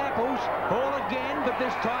little apples. Hall again, but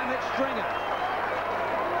this time it's Stringer.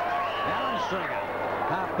 Alan Stringer,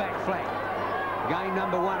 half-back flank. Game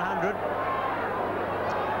number 100.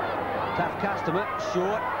 Tough customer,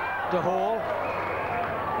 short to Hall.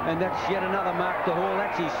 And that's yet another mark to Hall.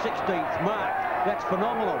 That's his 16th mark. That's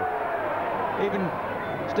phenomenal. Even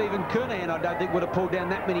Stephen Kernahan, I don't think, would have pulled down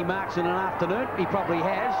that many marks in an afternoon. He probably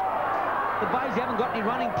has. The Bays haven't got any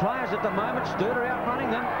running players at the moment. Sturt are outrunning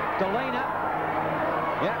them. Delena.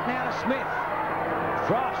 Out now to Smith.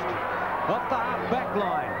 Frost. Off the half-back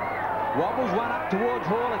line. Wobbles one up towards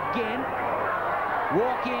Hall again.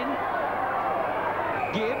 Walk in.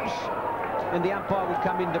 Gibbs. And the umpire will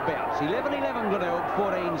come into bounce. 11-11 Glenelg,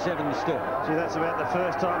 14-7 Sturt. See, that's about the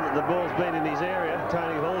first time that the ball's been in his area,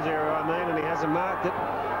 Tony Hall's area, I mean, and he hasn't marked it.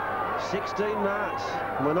 16 marks.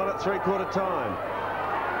 We're not at three-quarter time.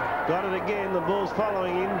 Got it again. The ball's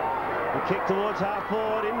following him. The kick towards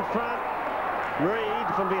half-forward, in front. Reed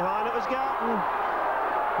from behind. It was Garton.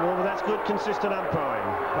 Well, but that's good, consistent umpiring.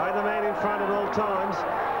 Play the man in front at all times.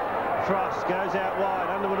 Frost goes out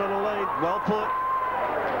wide. Underwood on a lead. Well put.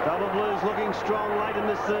 Double Blues looking strong late in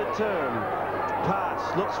this third term. Pass,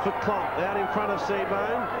 looks for Klomp, out in front of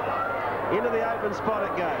Seabone. Into the open spot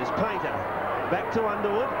it goes. Painter, back to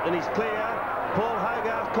Underwood, and he's clear. Paul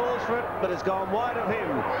Hogarth calls for it, but it's gone wide of him.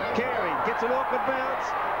 Carey gets an awkward bounce.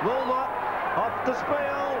 Wilmott, off to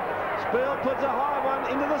Spiel. Spiel puts a high one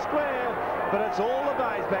into the square. but it's all the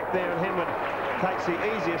bays back there, and Henwood takes the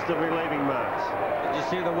easiest of relieving marks. Did you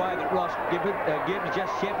see the way that Ross Gibbs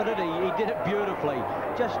just shepherded? He did it beautifully.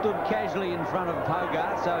 Just stood casually in front of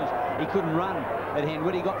Hogarth, so he couldn't run at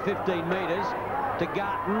Henwood. He got 15 metres to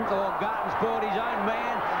Garton. Garton's brought his own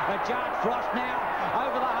man. Charge Frost now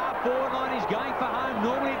over the half-forward line. He's going for home.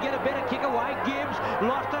 Normally he'd get a better kick away. Gibbs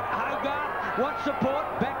lost it. Hogarth wants support.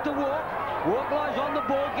 Back to Walk. Walk lies on the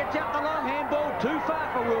ball. Gets out the long handball. Too far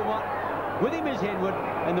for Wilmott. With him is Henwood,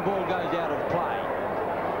 and the ball goes out of play.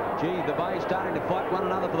 Gee, the Bays starting to fight one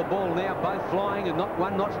another for the ball now, both flying and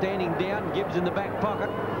one not standing down. Gibbs in the back pocket,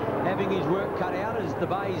 having his work cut out as the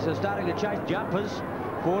Bays are starting to chase jumpers.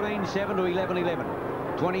 14-7 to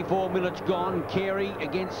 11-11. 24 minutes gone. Carey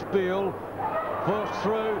against Spiel. Forced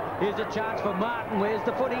through. Here's a chance for Martin. Where's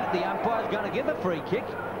the footy? The umpire's going to give a free kick.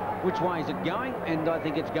 Which way is it going? And I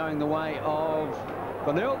think it's going the way of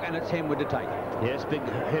Glenelg, and it's Henwood to take it. Yes, big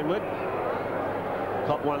Henwood.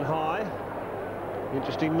 Cop one high.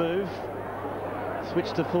 Interesting move.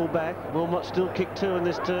 Switch to full back. Wilmott still kicked 2 in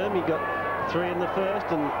this term. He got 3 in the first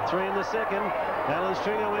and 3 in the second. Alan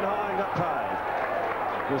Stringer went high and got paid.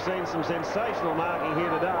 We've seen some sensational marking here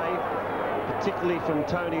today, particularly from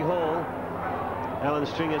Tony Hall. Alan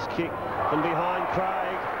Stringer's kick from behind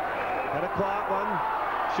Craig. Had a quiet one.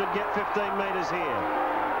 Should get 15 metres here.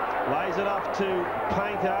 Lays it off to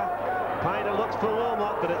Painter. Painter looks for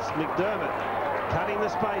Wilmott, but it's McDermott cutting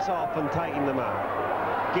the space off and taking the mark.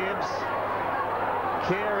 Gibbs.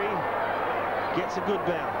 Carey gets a good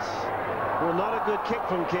bounce. Well, not a good kick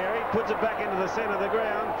from Carey. Puts it back into the centre of the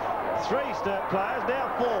ground. 3 Sturt players,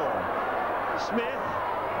 now 4. Smith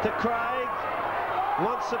to Craig.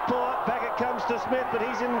 Wants support. Back it comes to Smith, but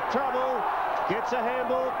he's in trouble. Gets a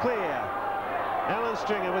handball clear. Alan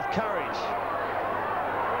Stringer with courage.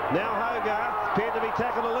 Now Hogarth appeared to be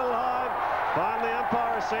tackled a little high. Finally,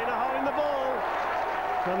 umpire has seen her holding the ball.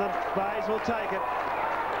 And the Bays will take it.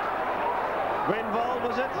 Grenvold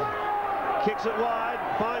was it? Kicks it wide.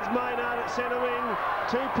 Finds Maynard at centre wing.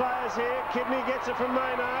 2 players here. Kidney gets it from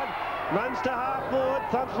Maynard. Runs to half forward.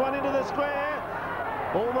 Thumps one into the square.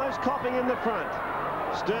 Almost coughing in the front.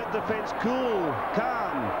 Sturt defence cool,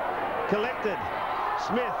 calm, collected.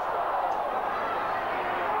 Smith.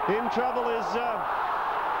 In trouble is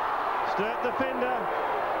Sturt defender.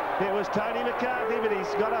 It was Tony McCarthy, but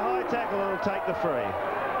he's got a high tackle and will take the free.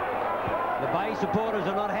 The Bay supporters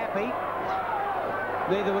are not happy.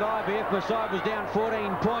 Neither would I be if my side was down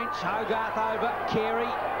 14 points. Hogarth over.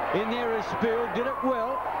 Carey in there as Spiel. Did it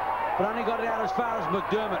well, but only got it out as far as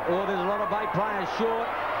McDermott. Oh, there's a lot of Bay players short.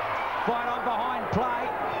 Fight on behind play.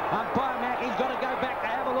 Umpire Mackey's got to go back to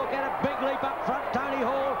have a look at it. Big leap up front. Tony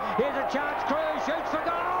Hall. Here's a chance. Cruz shoots for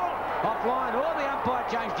goal. Offline. Oh, the umpire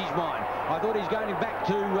changed his mind. I thought he was going back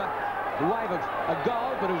to the wave of a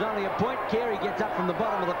goal, but it was only a point. Carey gets up from the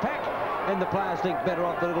bottom of the pack, and the players think better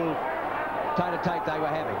off the little toe-to-take they were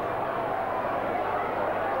having.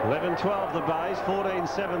 11-12 the Bays,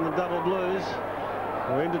 14-7 the Double Blues.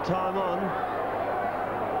 We're into time on.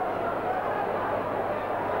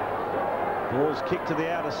 Ball's kicked to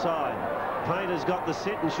the outer side. Painter's got the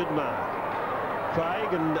sit and should mark.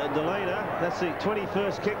 Craig and Delena, that's the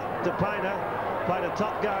 21st kick to Painter. Played a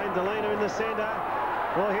top game. Delena in the centre.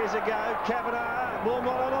 Well, here's a go. Kavanagh,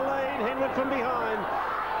 Wilmott on a lead. Henwood from behind.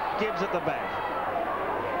 Gibbs at the back.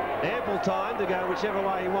 Ample time to go whichever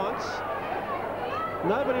way he wants.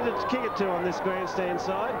 Nobody to kick it to on this grandstand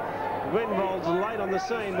side. Grenvold's late on the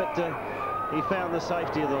scene, but he found the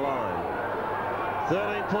safety of the line.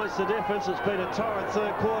 13 points the difference. It's been a torrid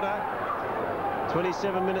third quarter.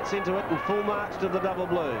 27 minutes into it and full march to the Double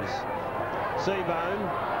Blues. Seabone,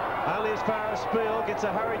 only as far as Spiel, gets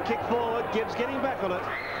a hurried kick forward. Gibbs getting back on it.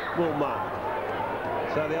 Will mark.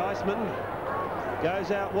 So the Iceman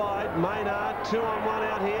goes out wide. Maynard,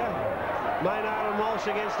 2-on-1 out here. Maynard and Walsh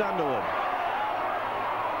against Underwood.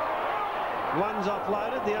 One's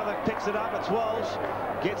offloaded, the other picks it up. It's Walsh.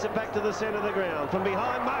 Gets it back to the centre of the ground. From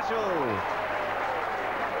behind, Marshall.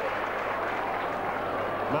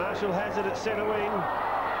 Marshall has it at centre wing.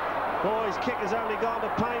 Boy's kick has only gone to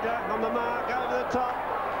Painter on the mark, over the top.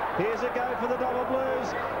 Here's a go for the Double Blues.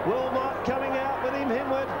 Wilmott coming out with him,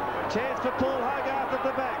 Henwood. Chance for Paul Hogarth at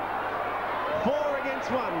the back. 4 against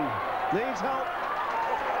 1. Needs help.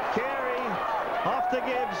 Carey off to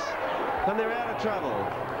Gibbs, and they're out of trouble.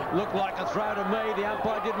 Looked like a throw to me. The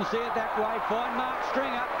umpire didn't see it that way. Fine mark,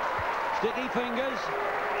 Stringer. Sticky fingers.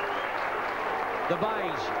 The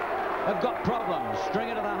Bays have got problems.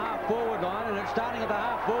 Stringer to the half-forward line, and it's starting at the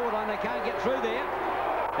half-forward line. They can't get through there.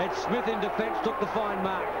 It's Smith in defence, took the fine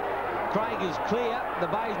mark. Craig is clear.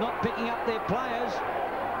 The Bays not picking up their players.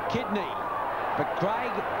 Kidney But Craig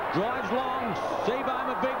drives long. Seabohm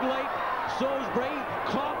a big leap. Salisbury,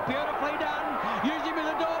 Klopp, beautifully done. Use him as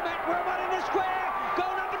a doormat. Wilmott in the square. Goal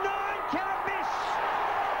number 9. Can it miss?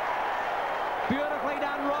 Beautifully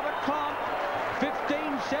done, Robert Klopp.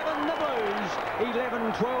 15-7 the Blues.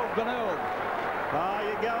 11-12 Glenelg. Oh,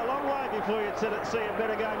 you go a long way before you'd see a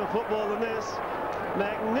better game of football than this.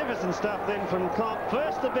 Magnificent stuff then from Klopp.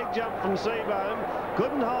 First the big jump from Seabohm.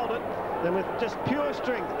 Couldn't hold it. Then with just pure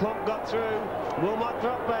strength, Klopp got through. Wilmott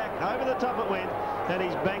dropped back. Over the top it went. And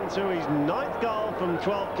he's banged through his 9th goal from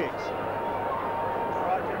 12 kicks.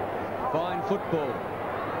 Fine football.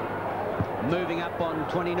 Moving up on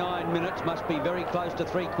 29 minutes. Must be very close to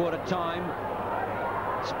three-quarter time.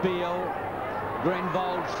 Spiel.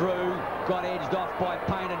 Grenvold through, got edged off by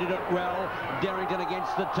Painter, did it well. Derrington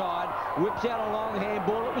against the tide, whips out a long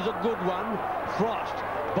handball, it was a good one. Frost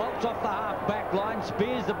bolts off the half-back line,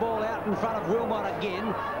 spears the ball out in front of Wilmott again.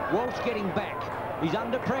 Walsh getting back. He's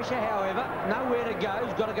under pressure, however, nowhere to go.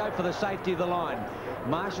 He's got to go for the safety of the line.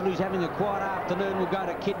 Marshall, who's having a quiet afternoon, will go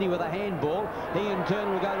to Kidney with a handball. He in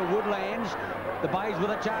turn will go to Woodlands. The Bays with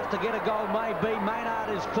a chance to get a goal, maybe.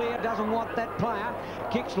 Maynard is clear, doesn't want that player.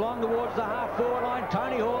 Kicks long towards the half-forward line.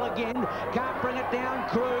 Tony Hall again, can't bring it down.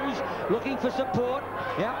 Cruz looking for support.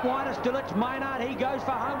 Out wider still, it's Maynard. He goes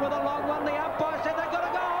for home with a long one. The umpire said they've got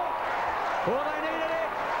a goal. Oh, they needed it.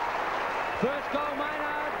 First goal,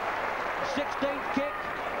 Maynard. 16th kick.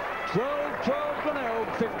 12-12 Glenelg,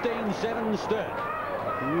 15-7 Sturt.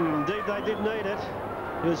 Indeed, they did need it.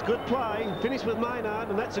 It was good play, finished with Maynard,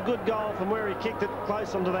 and that's a good goal from where he kicked it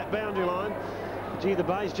close onto that boundary line. Gee, the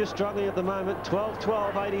Bay's just struggling at the moment.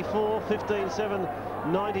 12-12, 84,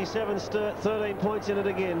 15-7, 97 Sturt, 13 points in it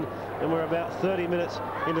again, and we're about 30 minutes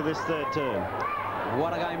into this third term.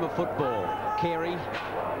 What a game of football. Carey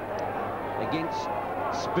against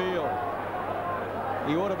Spiel.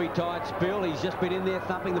 He ought to be tired, Spiel. He's just been in there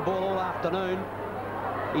thumping the ball all afternoon.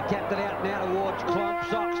 He tapped it out now towards Klomp.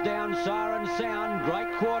 Socks down, siren sound.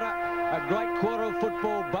 Great quarter, a great quarter of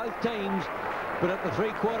football, both teams. But at the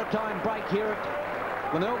three-quarter time break here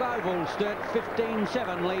at Glenelg Oval, Sturt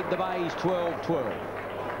 15-7 lead the Bays 12-12.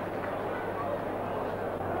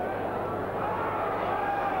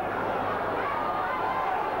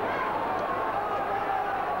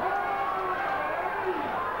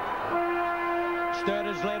 Sturt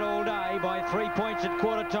has led all day by 3 points at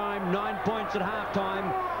quarter time, 9 points at half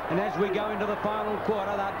time. And as we go into the final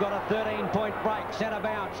quarter, they've got a 13-point break. Centre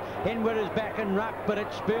bounce. Henwood is back and ruck, but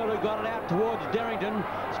it's Spiel who got it out towards Derrington.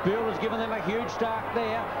 Spiel has given them a huge start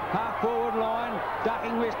there. Half-forward line,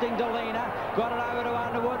 ducking, wristing to Lena. Got it over to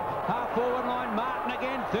Underwood. Half-forward line, Martin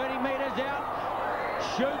again, 30 metres out.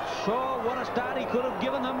 Shoots. Oh, what a start he could have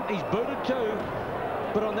given them. He's booted too.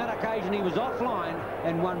 But on that occasion, he was offline,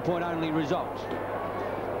 and 1 point only results.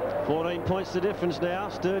 14 points the difference now.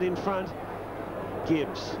 Sturt in front.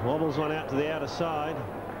 Gibbs wobbles one out to the outer side.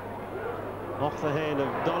 Off the hand of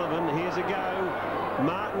Donovan. Here's a go.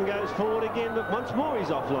 Martin goes forward again, but once more he's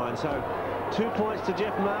offline. So 2 points to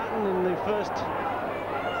Jeff Martin in the first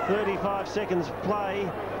 35 seconds play.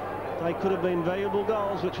 They could have been valuable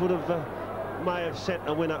goals, which would have may have set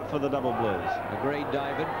a win up for the Double Blues. Agreed,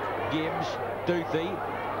 David. Gibbs, Duthie.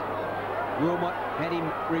 Wilmott had him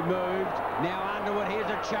removed. Now Underwood, here's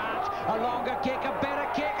a chance. A longer kick, a better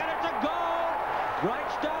kick, and it's a goal!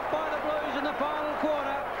 Great stuff by the Blues in the final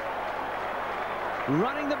quarter.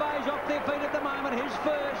 Running the Bays off their feet at the moment, his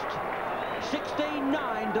first.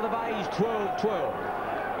 16-9 to the Bays,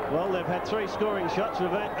 12-12. Well, they've had 3 scoring shots.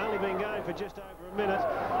 We've only been going for just over a minute,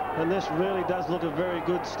 and this really does look a very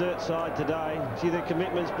good Sturt side today. See, their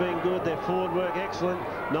commitment's been good, their forward work excellent.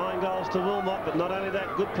 9 goals to Wilmott, but not only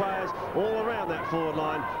that, good players all around that forward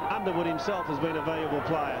line. Underwood himself has been a valuable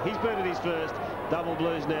player. He's booted his first. Double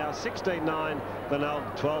Blues now, 16-9, Glenelg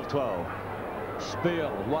 12-12. Spiel,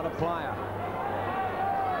 what a player.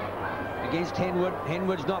 Against Henwood.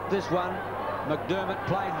 Henwood's not this one. McDermott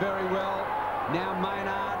played very well. Now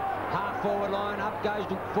Maynard, half-forward line, up goes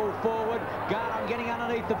to full forward. Gardon getting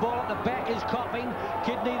underneath the ball at the back is coughing.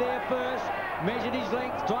 Kidney there first, measured his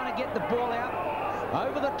length, trying to get the ball out.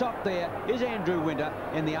 Over the top there is Andrew Winter,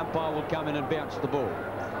 and the umpire will come in and bounce the ball.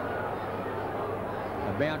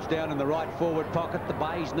 A bounce down in the right forward pocket. The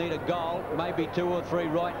Bays need a goal, maybe 2 or 3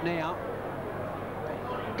 right now.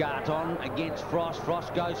 Garton against Frost.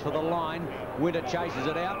 Frost goes for the line. Winter chases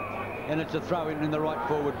it out, and it's a throw in the right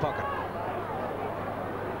forward pocket.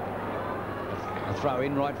 A throw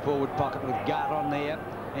in right forward pocket with Garton there,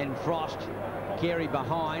 and Frost. Carey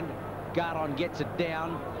behind. Garton gets it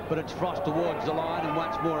down, but it's Frost towards the line, and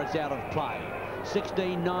once more it's out of play.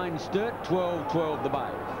 16-9 Sturt, 12-12 the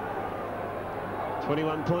Bay.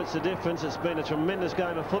 21 points the difference. It's been a tremendous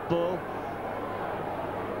game of football.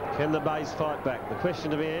 Can the Bays fight back? The question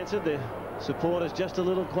to be answered. The supporters just a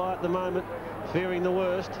little quiet at the moment, fearing the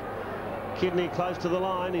worst. Kidney close to the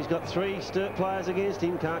line. He's got 3 Sturt players against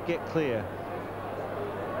him. Can't get clear.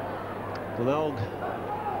 Glenelg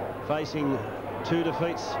facing 2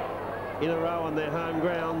 defeats in a row on their home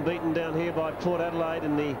ground, beaten down here by Port Adelaide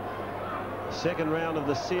in the second round of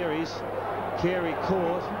the series. Carey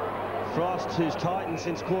caught. Frost, who's tightened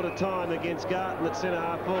since quarter time, against Garton at centre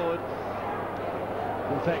half forward.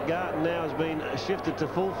 In fact, Garton now has been shifted to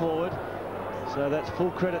full forward, so that's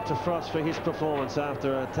full credit to Frost for his performance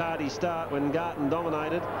after a tardy start when Garton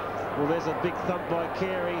dominated. Well, there's a big thump by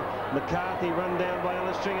Carey. McCarthy run down by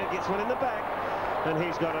Alan Stringer, gets one in the back, and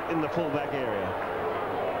he's got it in the full-back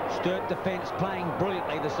area. Sturt defence playing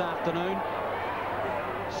brilliantly this afternoon.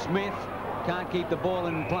 Smith can't keep the ball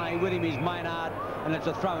in play. With him is Maynard, and it's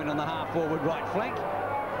a throw-in on the half-forward right flank.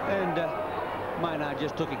 And Maynard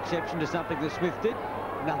just took exception to something that Smith did.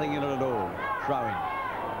 Nothing in it at all. Throw-in.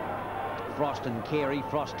 Frost and Carey.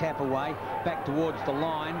 Frost tap away. Back towards the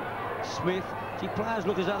line. Smith. See, players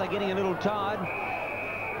look as though they're getting a little tired.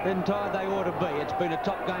 Then tired they ought to be. It's been a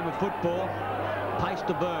top game of football. Pace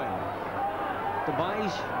to burn. The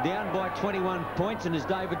Bays down by 21 points, and as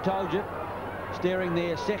David told you, staring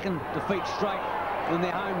their second defeat straight in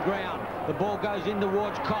their home ground. The ball goes in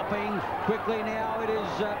towards Copping. Quickly now it is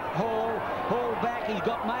Hall. Hall back. He's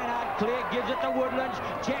got Maynard clear. Gives it to Woodlands.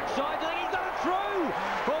 Check sides. And he's got it through.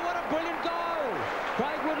 Oh, what a brilliant goal.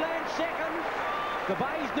 Craig Woodland second. The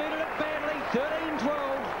Bays needed it badly.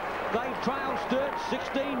 13-12. They trail Sturt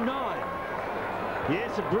 16-9.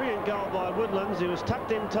 Yes, a brilliant goal by Woodlands. He was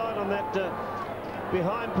tucked in tight on that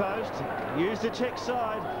behind post. Used the check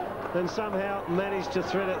side, and somehow managed to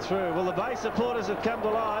thread it through. Well, the Bay supporters have come to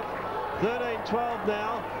life. 13-12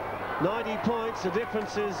 now, 90 points. The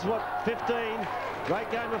difference is, what, 15? Great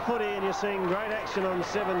game of footy, and you're seeing great action on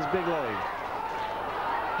Sevens Big League.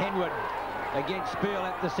 Henwood against Spiel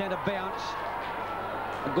at the centre bounce.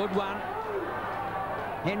 A good one.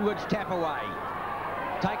 Henwood's tap away.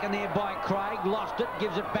 Taken there by Craig, lost it,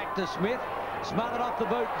 gives it back to Smith. Smothered off the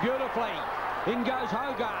boot beautifully. In goes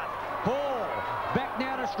Hogarth. Hall back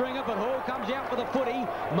now to Stringer, but Hall comes out for the footy.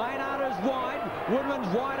 Maynard is wide. Woodland's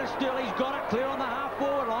wider still. He's got it clear on the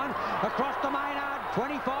half-forward line. Across to Maynard.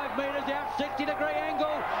 25 metres out, 60-degree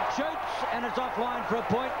angle. Shoots, and it's offline for a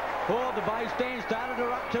point. Oh, the Bay stand started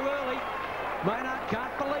her up too early. Maynard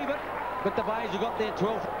can't believe it, but the Bays have got their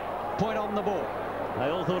 12th point on the board. They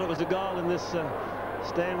all thought it was a goal in this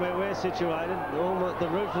stand where we're situated. The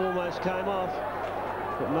roof almost came off,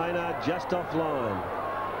 but Maynard just offline.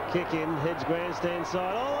 Kick in, heads grandstand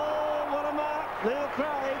side. Oh, what a mark! Neil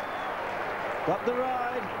Craig got the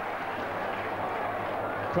ride.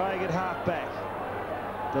 Craig at half back.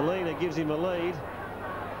 Delena gives him a lead.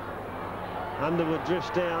 Underwood drifts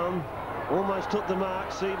down, almost took the mark.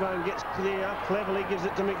 Seabone gets clear, cleverly gives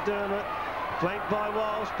it to McDermott. Flanked by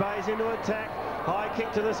Walsh, Bayes into attack. High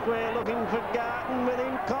kick to the square, looking for Garton with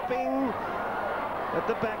him, Copping. At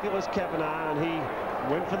the back it was Kavanagh, and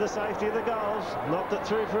he went for the safety of the goals. Knocked it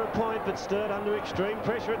through for a point, but Sturt under extreme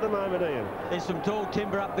pressure at the moment, Ian. There's some tall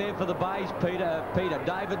timber up there for the Bays, Peter,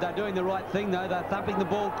 David. They're doing the right thing, though. They're thumping the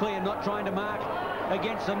ball clear, not trying to mark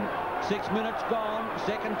against them. 6 minutes gone.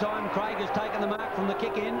 Second time Craig has taken the mark from the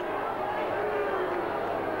kick in.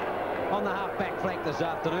 On the half-back flank this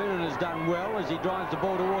afternoon, and has done well as he drives the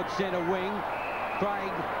ball towards centre wing.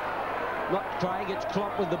 It's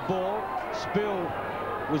Klopp with the ball. Spill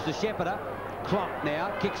was the shepherder. Klopp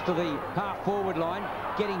now kicks to the half-forward line.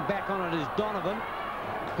 Getting back on it is Donovan.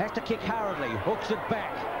 Has to kick hurriedly. Hooks it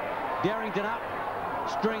back. Darrington up.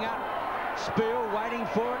 String up. Spill waiting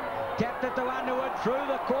for it. Tapped it to Underwood through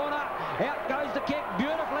the corner. Out goes the kick.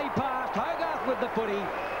 Beautifully passed. Hogarth with the footy,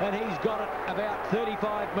 and he's got it about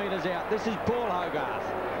 35 metres out. This is Paul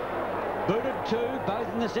Hogarth. Booted 2, both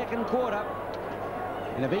in the second quarter.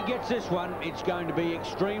 And if he gets this one, it's going to be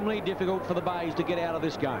extremely difficult for the Bays to get out of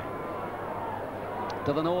this game.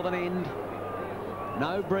 To the northern end,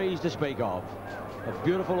 no breeze to speak of. A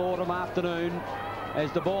beautiful autumn afternoon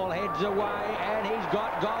as the ball heads away, and he's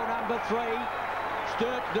got goal number 3.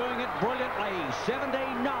 Sturt doing it brilliantly.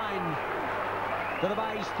 17-9 for the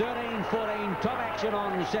Bays. 13-14. Top action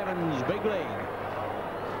on Sevens Big League.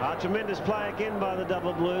 A tremendous play again by the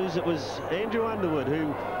Double Blues. It was Andrew Underwood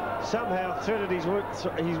who somehow threaded his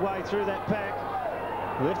way through that pack.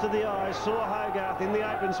 Lifted the eyes, saw Hogarth in the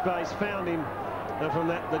open space, found him, and from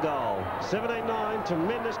that the goal. 17-9,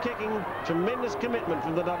 tremendous kicking, tremendous commitment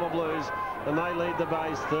from the Double Blues, and they lead the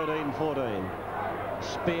Bays 13-14.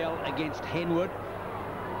 Spiel against Henwood.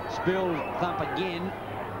 Spill thump again.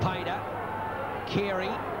 Painter.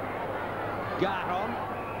 Carey. Garton.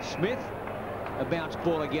 Smith. A bounce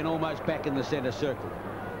ball again, almost back in the centre circle.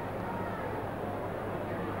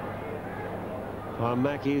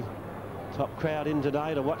 Mackie, top crowd in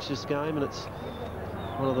today to watch this game, and it's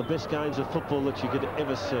one of the best games of football that you could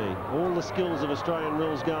ever see. All the skills of Australian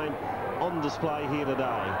rules game on display here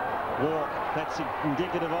today. Walk, that's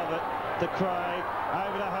indicative of it. To Craig,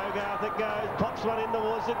 over to Hogarth it goes, pops one in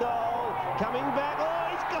towards the goal, coming back,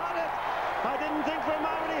 oh, he's got it! I didn't think for a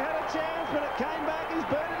moment he had a chance, but it came back, he's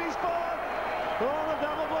burned his fourth. Oh, the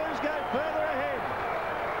Double Blues go further ahead.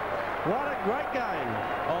 What a great game.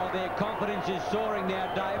 Oh, their confidence is soaring now,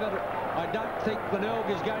 David. I don't think Glenelg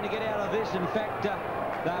is going to get out of this. In fact,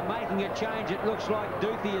 they're making a change. It looks like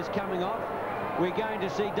Duthie is coming off. We're going to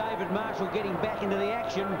see David Marshall getting back into the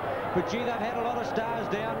action. But, gee, they've had a lot of stars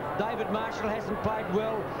down. David Marshall hasn't played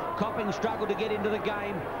well. Copping struggled to get into the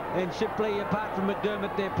game. And simply, apart from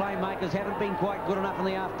McDermott, their playmakers haven't been quite good enough in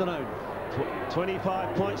the afternoon.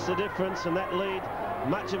 25 points the difference, and that lead,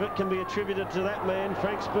 much of it can be attributed to that man,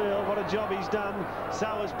 Frank Spiel. What a job he's done. So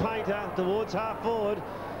is Painter towards half forward.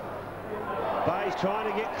 Bay's trying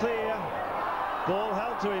to get clear. Ball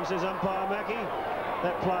held to him, says umpire Mackie.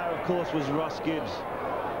 That player, of course, was Ross Gibbs.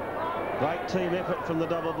 Great team effort from the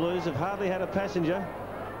Double Blues. Have hardly had a passenger.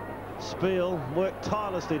 Spiel worked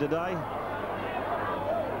tirelessly today.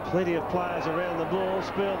 Plenty of players around the ball.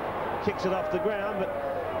 Spiel kicks it off the ground, but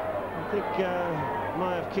I think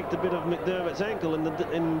may have kicked a bit of McDermott's ankle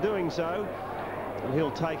in doing so. And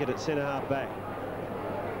he'll take it at centre-half back.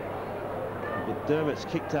 McDermott's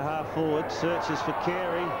kick to half forward, searches for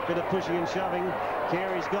Carey, bit of pushing and shoving.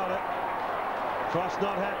 Carey's got it. Frost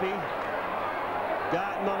not happy.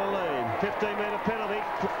 Garton on a lead. 15-metre penalty.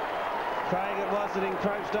 Craig it was that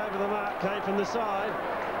encroached over the mark, came from the side.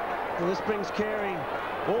 And this brings Carey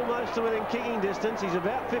almost to within kicking distance. He's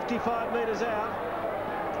about 55 metres out.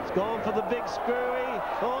 He's gone for the big screwy.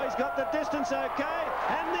 Oh, he's got the distance okay.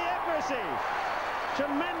 And the accuracy.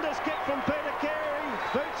 Tremendous kick from Peter Carey.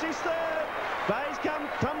 Boots his third. Bay's come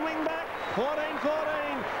tumbling back.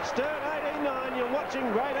 14-14. Sturt 18-9. You're watching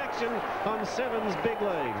great action on Seven's big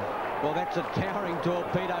lead. Well, that's a towering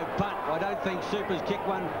torpedo punt. I don't think Super's kicked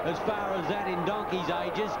one as far as that in Donkey's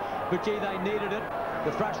ages. But, gee, they needed it.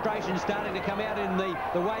 The frustration's starting to come out in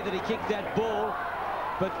the way that he kicked that ball.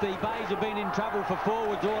 But the Bays have been in trouble for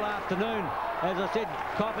forwards all afternoon. As I said,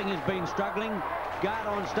 Copping has been struggling.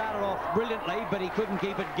 Garton started off brilliantly, but he couldn't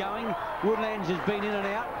keep it going. Woodlands has been in and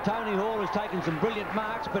out. Tony Hall has taken some brilliant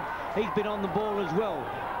marks, but he's been on the ball as well.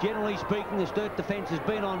 Generally speaking, the Sturt defence has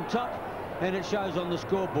been on top, and it shows on the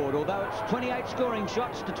scoreboard. Although it's 28 scoring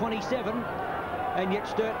shots to 27, and yet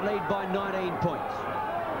Sturt lead by 19 points.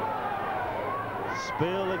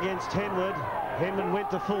 Spiel against Henwood. Henwood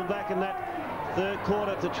went to full back in that third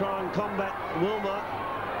quarter to try and combat Wilmott.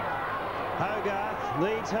 Hogarth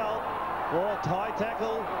needs help. Oh, high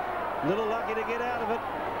tackle. Little lucky to get out of it.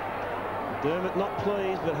 Dermott not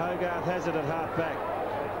pleased, but Hogarth has it at half back.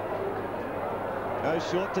 Goes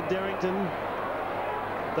short to Derrington.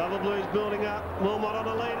 Double Blues building up. Wilmott on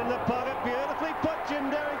a lead in the pocket. Beautifully put, Jim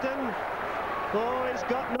Derrington. Oh, he's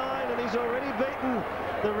got 9, and he's already beaten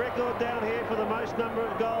the record down here for the most number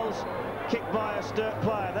of goals kicked by a Sturt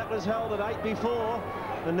player. That was held at 8 before,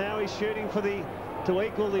 and now he's shooting for to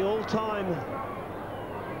equal the all-time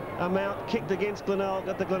amount kicked against Glenelg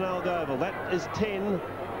at the Glenelg Oval. That is 10.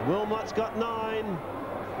 Wilmott's got 9.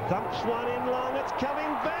 Thumps one in long. It's coming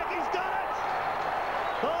back. He's got it.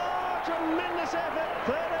 Oh, tremendous effort.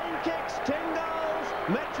 13 kicks, 10 goals.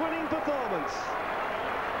 Match-winning performance.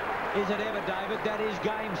 Is it ever, David? That is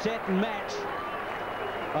game, set and match.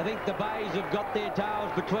 I think the Bays have got their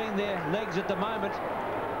tails between their legs at the moment.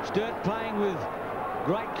 Sturt playing with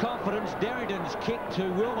great confidence. Derrington's kick to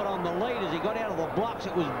Wilmott on the lead as he got out of the blocks.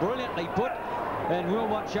 It was brilliantly put. And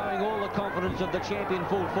Wilmott showing all the confidence of the champion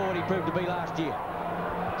full forward he proved to be last year.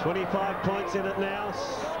 25 points in it now.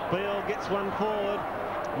 Spiel gets one forward.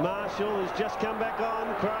 Marshall has just come back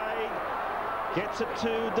on. Craig gets it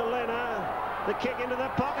to Delena. The kick into the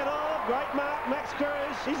pocket. Oh, great mark. Max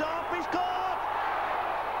Cruz. He's off. He's caught.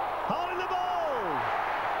 Holding the ball.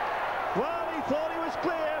 Well, he thought he was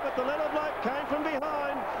clear, but the little bloke came from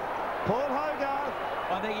behind. Paul Hogarth.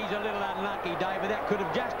 I think he's a little unlucky, David. That could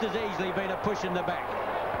have just as easily been a push in the back.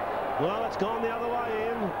 Well, it's gone the other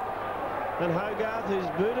way in. And Hogarth, who's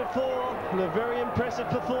booted for in a very impressive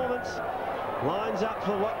performance, lines up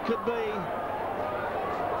for what could be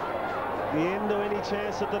the end to any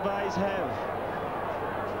chance that the Bays have.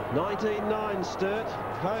 19-9 Sturt.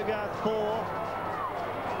 Hogarth 4.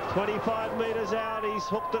 25 metres out. He's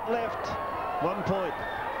hooked it left. 1 point.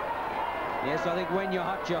 Yes, I think when you're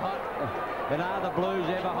hot, you're hot. And are the Blues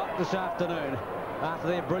ever hot this afternoon? After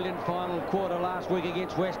their brilliant final quarter last week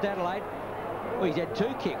against West Adelaide. Well, he's had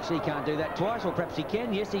 2 kicks. He can't do that twice, or perhaps he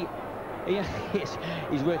can. Yes, yes,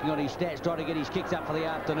 he's working on his stats, trying to get his kicks up for the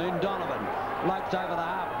afternoon. Donovan lopes over the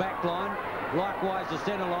half-back line. Likewise, the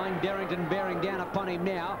centre line. Derrington bearing down upon him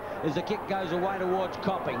now as the kick goes away towards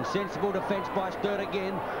Copping. Sensible defence by Sturt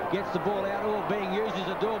again. Gets the ball out, all being used as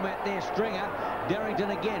a doormat there, Stringer.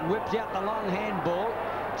 Derrington again whips out the long handball.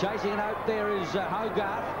 Chasing it out there is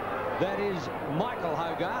Hogarth. That is Michael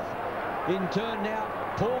Hogarth. In turn now,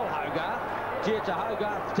 Paul Hogarth. Gee, it's a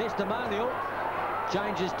Hogarth testimonial.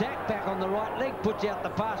 Changes tack back on the right leg, puts out the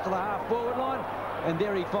pass to the half-forward line, and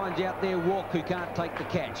there he finds out there Walk, who can't take the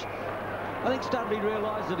catch. I think Studley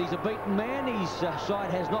realised that he's a beaten man. His side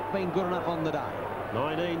has not been good enough on the day.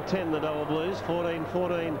 19-10 the Double Blues,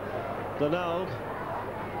 14-14 Glenelg.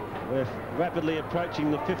 We're rapidly approaching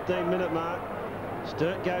the 15-minute mark.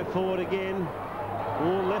 Sturt go forward again.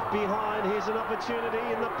 All left behind. Here's an opportunity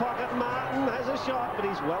in the pocket. Martin has a shot, but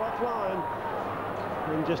he's well offline.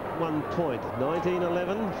 And just 1 point.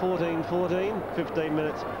 19-11, 14-14, 15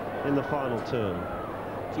 minutes in the final term.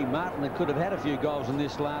 Gee, Martin could have had a few goals in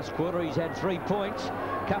this last quarter. He's had 3 points.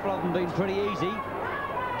 A couple of them been pretty easy.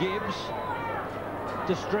 Gibbs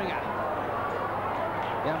to Stringer.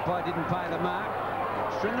 The umpire didn't pay the mark.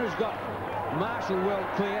 Stringer's got Marshall well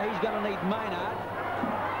clear. He's going to need Maynard.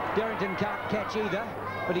 Derrington can't catch either,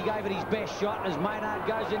 but he gave it his best shot as Maynard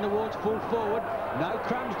goes in towards full forward. No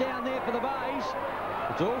crumbs down there for the Bays.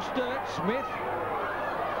 It's all Sturt, Smith,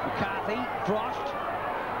 McCarthy, Frost,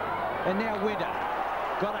 and now Winter.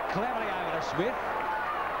 Got it cleverly over to Smith.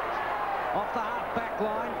 Off the half-back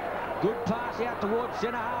line. Good pass out towards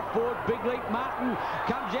centre-half forward. Big leap. Martin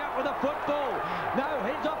comes out with a football. No,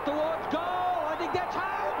 heads off towards goal. I think that's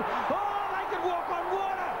home. Oh, they could walk on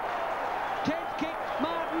water. 10th kick,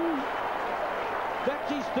 Martin.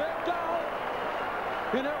 That's his 3rd goal.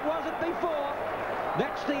 And it wasn't before.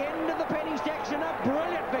 That's the end of the penny section. A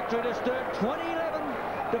brilliant victory to Sturt.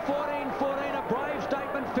 20-11 to 14-14. A brave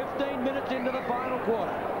statement 15 minutes into the final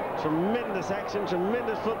quarter. Tremendous action,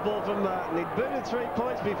 tremendous football from Martin. He'd booted 3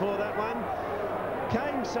 points before that one.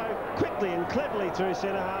 Came so quickly and cleverly through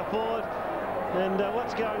centre-half forward. And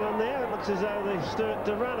what's going on there? It looks as though the Sturt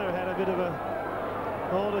runner had a bit of a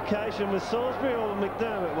altercation with Salisbury, or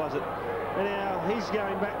McDermott, was it? Anyhow, he's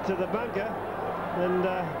going back to the bunker. And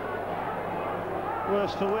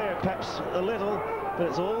worse for wear, perhaps a little, but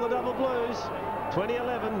it's all the Double Blues.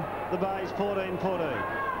 20-11, the Bays 14-14.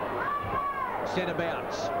 Centre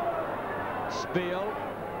bounce. Spiel,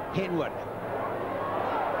 Henwood.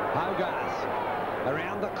 Hogarth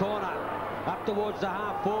around the corner, up towards the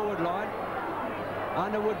half-forward line.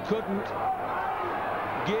 Underwood couldn't.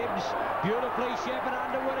 Gibbs, beautifully Shepherd.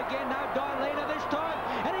 Underwood again, no Dilena this time,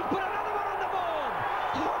 and he's put another one on the board.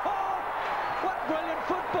 Oh, what brilliant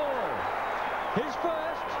football. His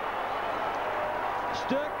first.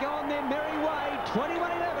 Sturt go on their merry way,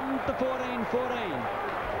 21-11 to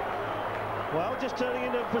 14-14. Well, just turning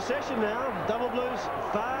into a procession now. Double Blues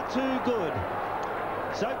far too good.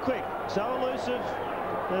 So quick, so elusive,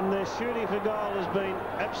 and their shooting for goal has been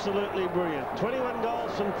absolutely brilliant. 21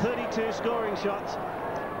 goals from 32 scoring shots.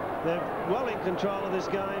 They're well in control of this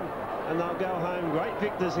game, and they'll go home great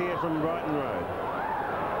victors here from Brighton Road.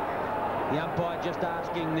 The umpire just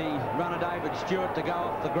asking the runner David Stewart to go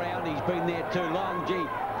off the ground. He's been there too long. Gee,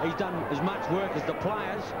 he's done as much work as the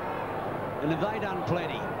players, and have they done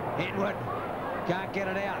plenty? Henwood can't get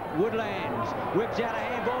it out. Woodlands whips out a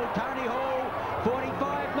handball. Tony Hall,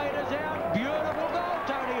 45 metres out. Beautiful goal,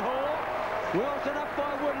 Tony Hall. Well set up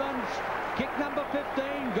by Woodlands. Kick number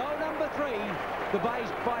 15, goal number 3. The Bays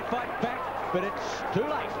fight back, but it's too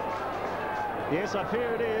late. Yes, I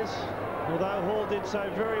fear it is. Although Hall did so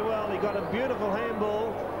very well, he got a beautiful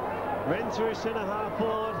handball, ran through centre-half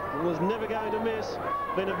forward, and was never going to miss.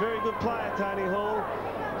 Been a very good player, Tony Hall.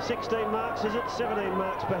 16 marks, is it? 17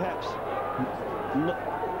 marks, perhaps.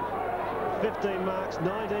 15 marks,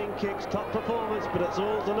 19 kicks, top performance, but it's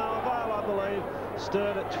all to no avail, I believe.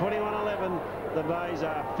 Sturt at 21-11. The Bays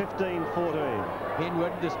are 15-14.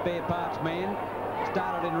 Henwood, the spare parts man,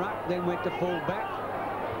 started in ruck, then went to full back.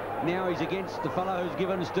 Now he's against the fellow who's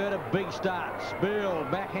given Sturt a big start. Spiel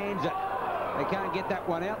backhands it. They can't get that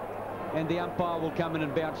one out, and the umpire will come in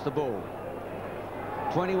and bounce the ball.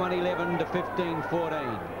 21-11 to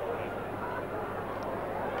 15-14.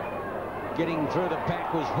 Getting through the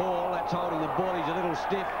pack was Hall. That's holding the ball. He's a little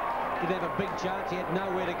stiff. Didn't have a big chance. He had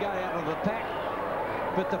nowhere to go out of the pack.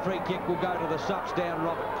 But the free kick will go to the socks down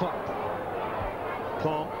Robert Klomp.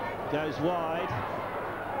 Klomp goes wide.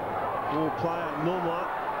 Ball player Wilmott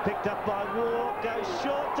Picked up by Walk, goes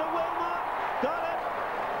short to Wilmott. Got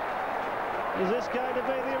it. Is this going to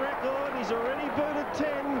be the record? He's already booted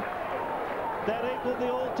 10. That equaled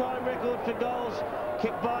the all-time record for goals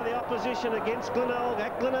kicked by the opposition against Glenelg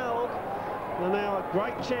at Glenelg. And now a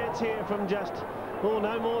great chance here from just,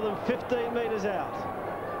 no more than 15 metres out.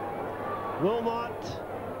 Wilmott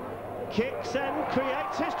kicks and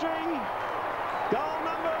creates history. Goal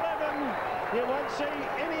number 11. You won't see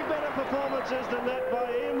any better performances than that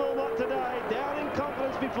by Ian Wilmott today. Down in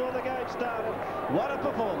confidence before the game started. What a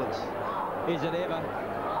performance. Is it ever?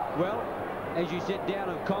 Well, as you said, down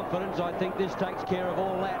of confidence, I think this takes care of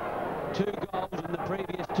all that. 2 goals in the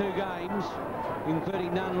previous 2 games,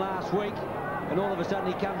 including none last week, and all of a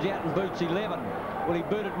sudden he comes out and boots 11. Well, he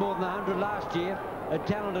booted more than 100 last year, a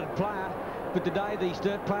talented player, but today the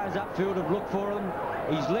Sturt players upfield have looked for him.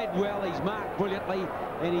 He's led well, he's marked brilliantly,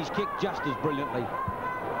 and he's kicked just as brilliantly.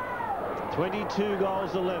 22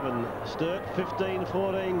 goals, 11. Sturt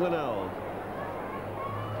 15-14 Glenelg.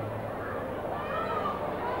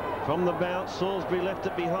 From the bounce, Salisbury left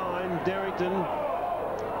it behind. Derrington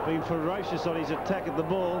being ferocious on his attack at the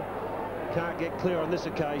ball. Can't get clear on this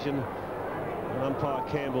occasion. And umpire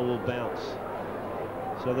Campbell will bounce.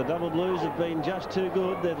 So the Double Blues have been just too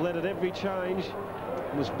good. They've led at every change.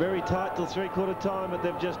 It was very tight till 3/4 time, but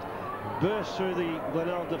they've just burst through the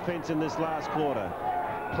Glenelg defence in this last quarter.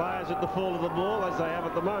 Players at the fall of the ball, as they have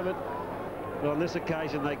at the moment, but on this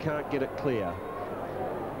occasion they can't get it clear.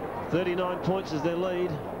 39 points is their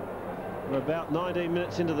lead. We're about 19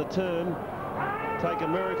 minutes into the term. Take a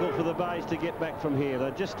miracle for the Bays to get back from here.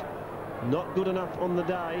 They're just not good enough on the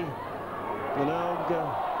day. Glenelg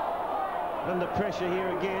under pressure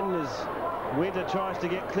here again as Winter tries to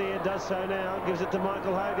get clear, does so now, gives it to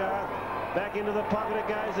Michael Hogarth. Back into the pocket it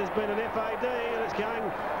goes. There's been an FAD and it's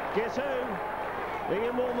going, guess who?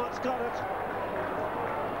 Ian Wilmott's got it.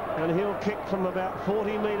 And he'll kick from about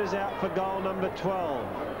 40 metres out for goal number 12.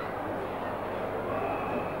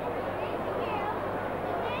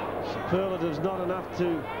 Superlatives not enough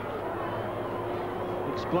to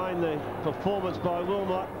explain the performance by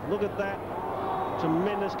Wilmott. Look at that.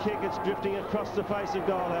 Tremendous kick. It's drifting across the face of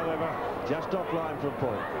goal, however. Just offline for a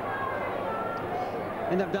point.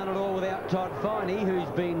 And they've done it all without Todd Finey, who's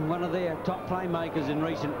been one of their top playmakers in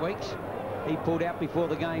recent weeks. He pulled out before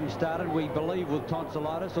the game started, we believe, with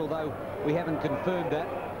tonsillitis, although we haven't confirmed that.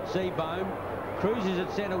 Seabohm cruises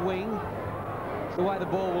at centre wing. It's the way the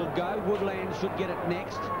ball will go. Woodland should get it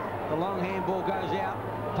next. The long handball goes out.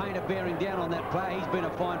 Painter bearing down on that play. He's been a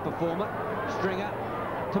fine performer. Stringer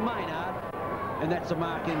to Maynard, and that's a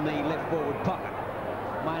mark in the left forward pocket.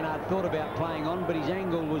 Maynard thought about playing on, but his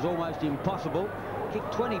angle was almost impossible. Kick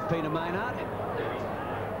 20, Peter Maynard.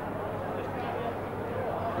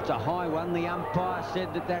 It's a high one. The umpire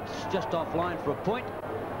said that that's just offline for a point.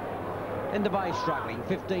 And the Bay struggling,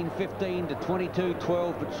 15-15 to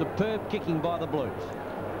 22-12, but superb kicking by the Blues.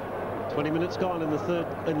 20 minutes gone in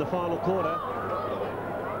the final quarter.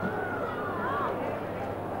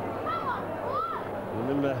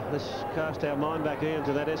 Remember, let's cast our mind back here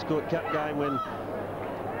to that Escort Cup game when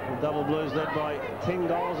the Double Blues led by 10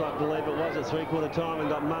 goals, I believe it was, at 3/4 time and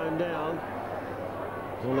got mown down.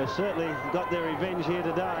 Well, they've certainly got their revenge here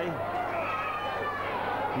today.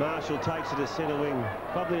 Marshall takes it to centre wing.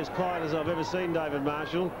 Probably as quiet as I've ever seen David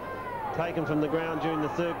Marshall. Taken from the ground during the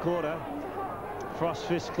 3rd quarter. Frost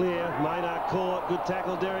fist clear. Maynard caught. Good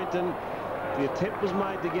tackle, Derrington. The attempt was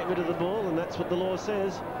made to get rid of the ball, and that's what the law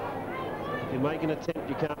says. If you make an attempt,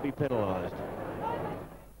 you can't be penalised.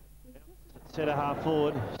 Centre half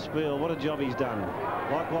forward. Spiel, what a job he's done.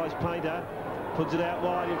 Likewise, Painter puts it out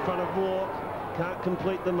wide in front of Walk. Can't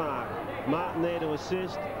complete the mark. Martin there to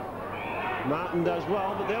assist. Martin does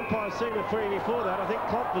well, but the umpire's seen a free before that. I think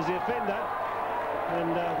Klopp was the offender,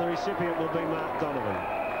 and the recipient will be Mark Donovan.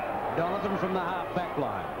 Donovan from the half-back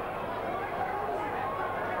line.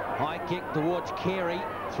 High kick towards Carey.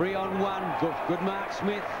 3-on-1. Good Mark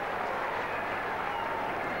Smith.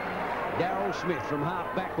 Darryl Smith from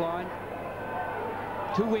half-back line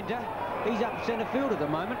to Winter. He's up centre field at the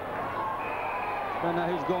moment. Don't know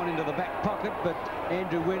who's gone into the back pocket, but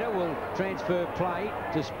Andrew Winter will transfer play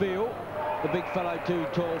to Spiel. The big fellow too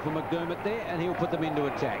tall for McDermott there, and he'll put them into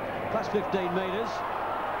attack. Plus 15 metres.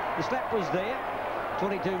 The slap was there.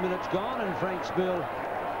 22 minutes gone, and Frank Spiel,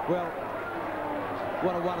 well,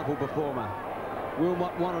 what a wonderful performer.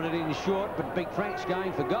 Wilmott wanted it in short, but Big Frank's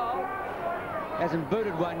going for goal. Hasn't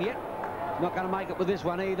booted one yet. Not going to make it with this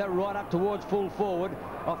one either. Right up towards full forward.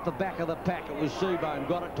 Off the back of the pack, it was Seabohm.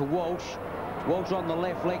 Got it to Walsh. Walsh on the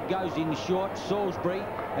left leg, goes in short. Salisbury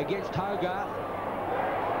against Hogarth.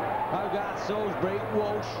 Hogarth, Salisbury,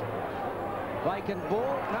 Walsh. Vacant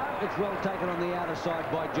ball. No, it's well taken on the outer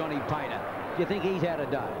side by Johnny Painter. Do you think he's had a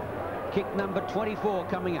day? Kick number 24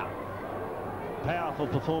 coming up. Powerful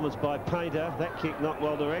performance by Painter. That kick not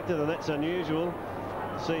well directed, and that's unusual.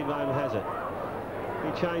 Seabohm has it.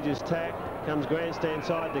 He changes tack. Comes grandstand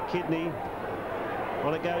side to Kidney.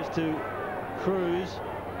 On it goes to Cruz.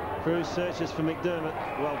 Cruz searches for McDermott.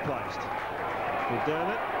 Well placed.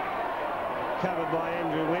 McDermott covered by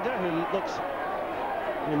Andrew Winter, who looks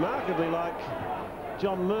remarkably like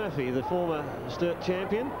John Murphy, the former Sturt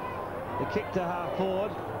champion. The kick to half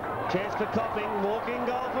forward. Chance for Copping. Walking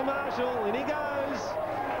goal for Marshall. In he goes.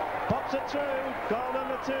 Pops it through. Goal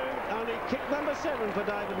number 2. Only kick number 7 for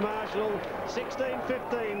David Marshall.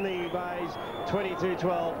 16-15 the Bays.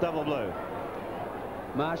 22-12 double blue.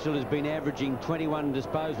 Marshall has been averaging 21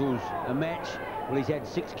 disposals a match. Well, he's had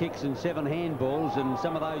 6 kicks and 7 handballs, and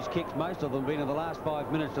some of those kicks, most of them, have been in the last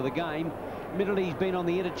 5 minutes of the game. Admittedly, he's been on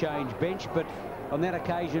the interchange bench, but on that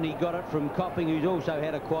occasion he got it from Copping, who's also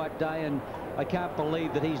had a quiet day, and I can't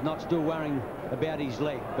believe that he's not still worrying about his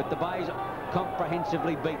leg. But the Bays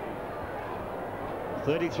comprehensively beat.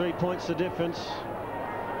 33 points the difference.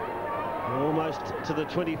 Almost to the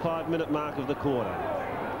 25-minute mark of the quarter.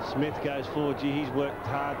 Smith goes forward. Gee, he's worked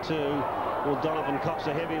hard too. Well, Donovan cops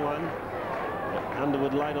a heavy one.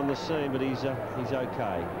 Underwood late on the seam, but he's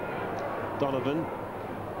okay. Donovan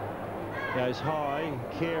goes high.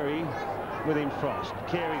 Carey with him. Frost.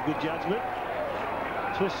 Carey, good judgment.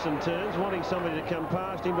 Twists and turns, wanting somebody to come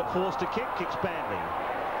past him, but forced to kick. Kicks badly.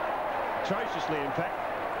 Atrociously, in fact.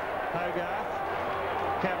 Hogarth.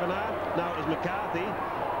 Kavanagh. No, it was McCarthy.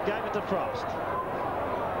 Gave it to Frost.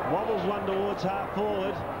 Wobbles one towards half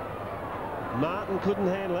forward. Martin couldn't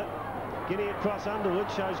handle it. Getting across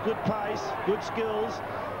Underwood, shows good pace, good skills.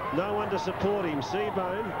 No one to support him.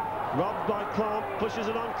 Seabohm, robbed by Klomp, pushes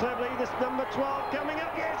it on cleverly. This number 12 coming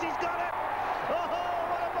up. Yes, he's got it. Oh,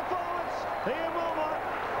 what a performance here in Wilmott.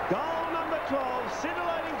 Goal number 12,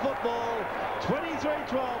 scintillating football.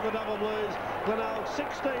 23-12 the Double Blues. Glenelg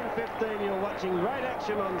 16-15. You're watching great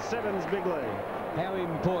action on 7's Big League. How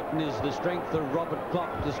important is the strength of Robert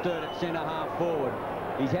Klopp to Sturt at centre half forward?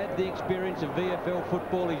 He's had the experience of VFL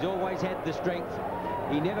football. He's always had the strength.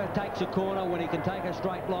 He never takes a corner when he can take a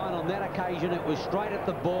straight line. On that occasion, it was straight at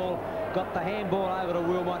the ball. Got the handball over to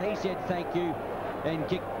Wilmott. He said thank you and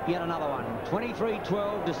kicked yet another one.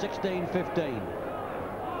 23-12 to 16-15.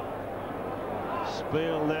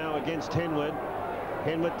 Spiel now against Henwood.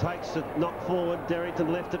 Henwood takes it, knock forward.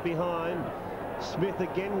 Derrington left it behind. Smith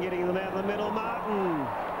again getting them out of the middle. Martin.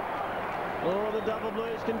 Oh, the Double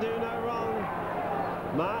Blues can do no wrong.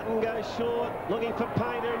 Martin goes short, looking for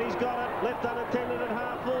Painter, and he's got it. Left unattended at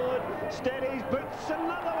half forward. Steadies, boots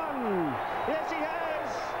another one. Yes, he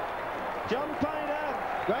has. John Painter,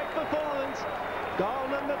 great performance. Goal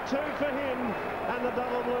number 2 for him, and the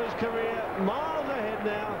Double Blues career miles ahead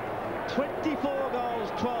now. 24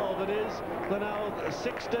 goals, 12 it is. Glenelg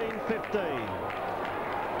 16-15.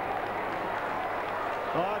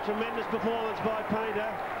 Oh, tremendous performance by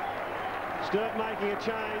Painter. Sturt making a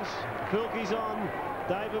change. Filkey's on.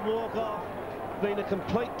 David Walkoff. Been a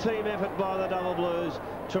complete team effort by the Double Blues.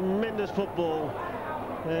 Tremendous football.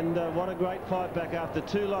 And what a great fight back after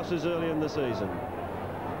 2 losses early in the season.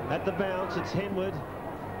 At the bounce, it's Henwood.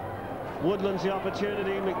 Woodland's the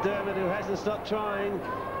opportunity. McDermott, who hasn't stopped trying,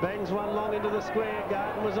 bangs one long into the square.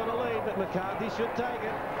 Garden was on a lead, but McCarthy should take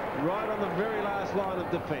it. Right on the very last line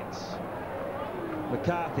of defence.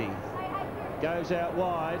 McCarthy goes out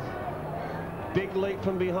wide. Big leap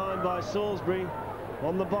from behind by Salisbury.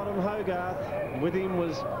 On the bottom, Hogarth. With him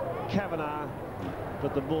was Kavanagh,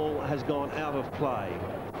 but the ball has gone out of play.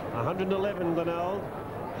 111 Glenelg,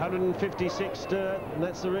 156 Sturt, and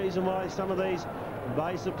that's the reason why some of these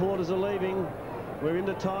Bay supporters are leaving. We're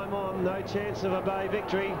into time on, no chance of a Bay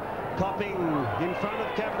victory. Copping in front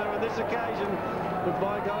of Kavanagh on this occasion, but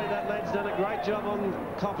by golly, that lad's done a great job on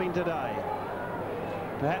Copping today.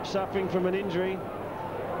 Perhaps suffering from an injury.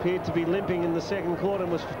 Appeared to be limping in the second quarter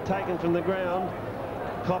and was taken from the ground.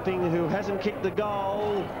 Copping, who hasn't kicked the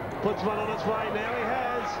goal, puts one on its way. Now he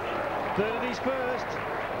has. Third at his first.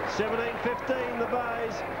 17-15 the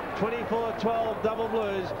Bays. 24-12 Double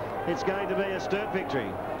Blues. It's going to be a Sturt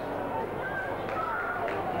victory.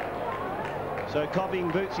 So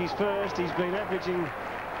Copping boots his first. He's been averaging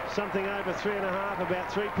something over 3.5, about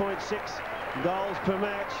 3.6 goals per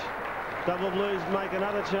match. Double Blues make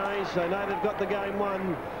another change. They know they've got the game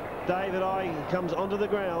won. David I comes onto the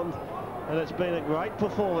ground, and it's been a great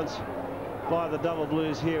performance by the Double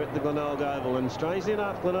Blues here at the Glenelg Oval. And strangely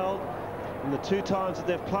enough, Glenelg, in the 2 times that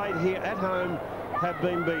they've played here at home, have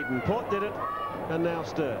been beaten. Port did it, and now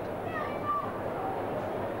Sturt.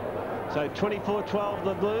 So 24-12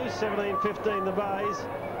 the Blues, 17-15 the Bays.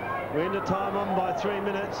 We're into time on by 3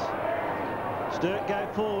 minutes. Sturt go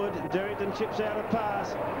forward. Derrington chips out a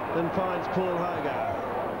pass and finds Paul Hogarth.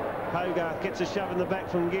 Hogarth gets a shove in the back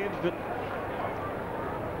from Gibbs, but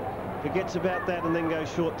forgets about that and then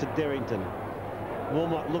goes short to Derrington.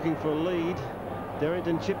 Wilmott looking for a lead.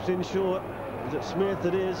 Derrington chips in short. Is it Smith?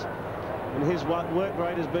 It is. And his work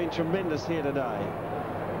rate has been tremendous here today.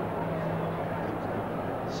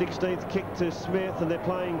 16th kick to Smith, and they're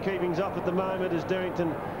playing keepings off at the moment as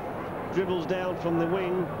Derrington dribbles down from the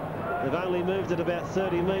wing. They've only moved it about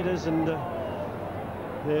 30 metres, and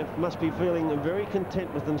they must be feeling very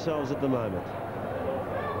content with themselves at the moment.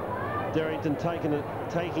 Derrington taking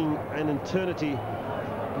an eternity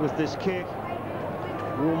with this kick.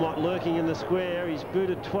 Wilmott lurking in the square. He's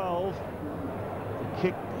booted 12. The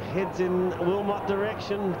kick heads in Wilmott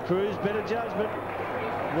direction. Cruz better judgment.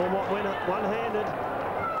 Wilmott went up one-handed.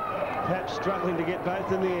 Perhaps struggling to get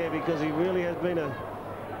both in the air because he really has been a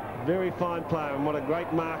very fine player, and what a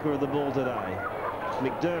great marker of the ball today.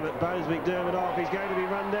 McDermott bows McDermott off. He's going to be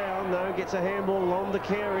run down. No, gets a handball on to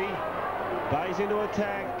Carey. Bays into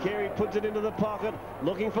attack. Carey puts it into the pocket.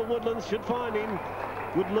 Looking for Woodlands. Should find him.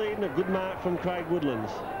 Good lead and a good mark from Craig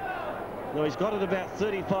Woodlands. Now he's got it about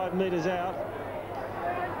 35 metres out.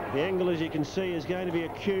 The angle, as you can see, is going to be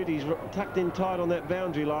acute. He's tucked in tight on that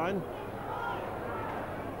boundary line.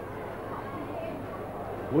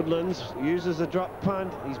 Woodlands uses a drop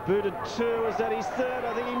punt. He's booted 2. Is that his 3rd?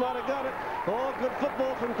 I think he might have got it. Oh, good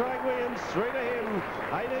football from Craig Williams. 3 to him.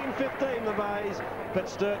 18-15 the Bays. But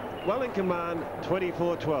Sturt well in command.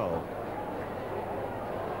 24-12.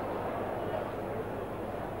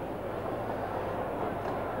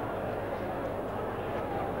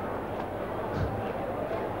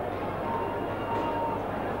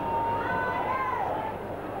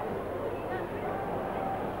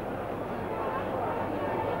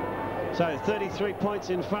 So 33 points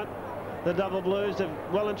in front. The Double Blues have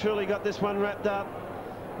well and truly got this one wrapped up.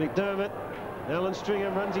 McDermott, Alan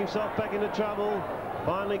Stringham runs himself back into trouble.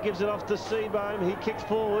 Finally gives it off to Seabohm. He kicks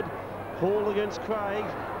forward. Hall against Craig.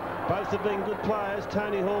 Both have been good players.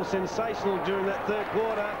 Tony Hall sensational during that 3rd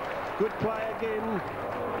quarter. Good play again.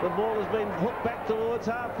 The ball has been hooked back towards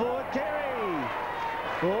half forward. Carey.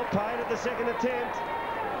 Ball paid at the 2nd attempt.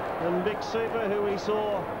 And Big Super, who we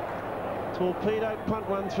saw torpedo punt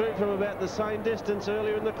one through from about the same distance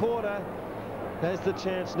earlier in the quarter, has the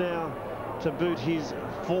chance now to boot his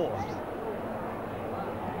 4th.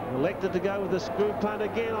 Elected to go with the screw punt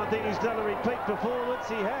again. I think he's done a repeat performance.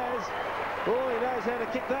 He has. Oh, he knows how to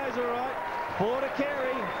kick those all right. 4 to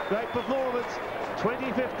Carey. Great performance.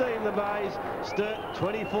 20-15 the Bays. Sturt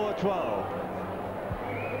 24-12.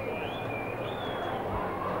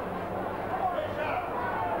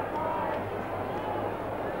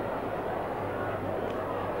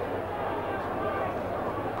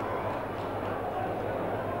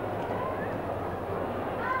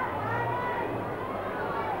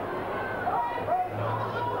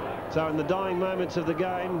 So in the dying moments of the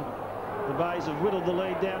game, the Bays have whittled the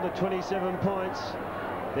lead down to 27 points.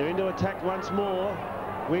 They're into attack once more.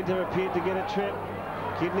 Winter appeared to get a trip.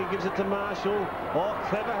 Kidney gives it to Marshall. Oh,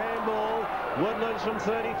 clever handball. Woodlands from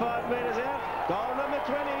 35 metres out. Goal number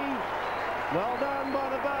 20. Well done by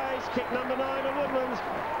the Bays. Kick number 9 to Woodlands.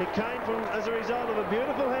 It came from as a result of a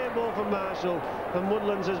beautiful handball from Marshall. And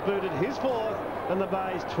Woodlands has booted his 4th. And the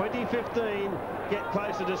Bays 20-15 get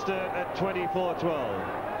closer to Sturt at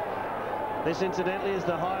 24-12. This, incidentally, is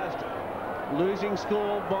the highest losing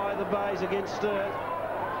score by the Bays against Sturt.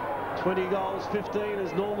 20 goals, 15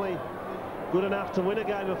 is normally good enough to win a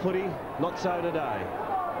game of footy. Not so today.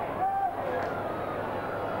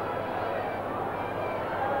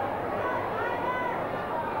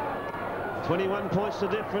 "21 points the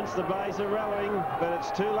difference. The Bays are rallying, but it's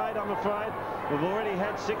too late, I'm afraid. We've already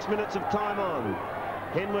had 6 minutes of time on.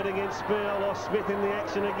 Henwood against Spiel, or Smith in the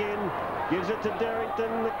action again. Gives it to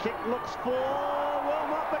Derrington. The kick looks for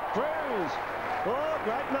Wilmott, but Cruz. Oh,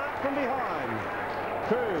 great mark from behind.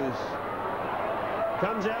 Cruz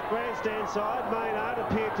comes out grandstand side. Maynard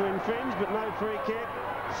appeared to infringe, but no free kick.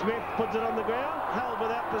 Smith puts it on the ground, held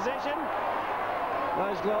without possession.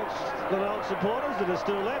 Those Glenelg supporters that are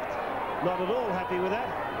still left, not at all happy with that.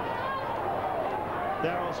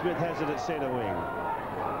 Darryl Smith has it at centre wing.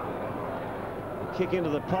 Kick into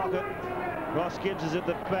the pocket. Ross Gibbs is at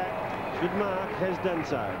the back. Good mark, has done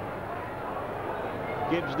so.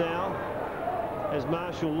 Gibbs now has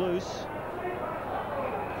Marshall loose.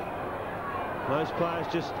 Most players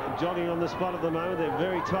just jogging on the spot at the moment. They're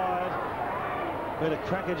very tired. Been a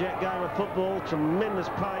crackerjack game of football. Tremendous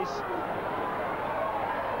pace.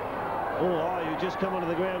 Oh, you just come onto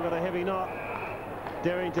the ground, got a heavy knock.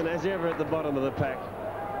 Derrington, as ever, at the bottom of the pack.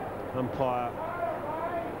 Umpire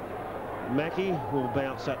Mackey will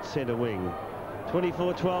bounce at centre wing.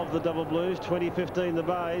 24-12 the Double Blues, 20-15 the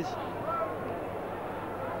Bays.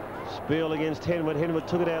 Spiel against Henwood. Henwood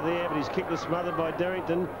took it out of the air, but his kick was smothered by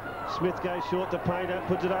Derrington. Smith goes short to Painter,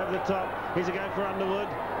 puts it over the top. Here's a go for Underwood.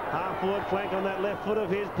 Half-forward flank on that left foot of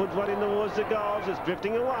his, puts one in towards the goals. It's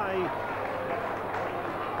drifting away.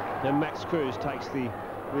 And Max Cruz takes the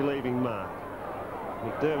relieving mark.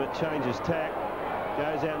 McDermott changes tack,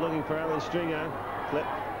 goes out looking for Alan Stringer.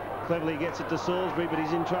 Cleverly gets it to Salisbury, but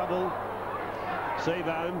he's in trouble.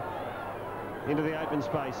 Seabohm into the open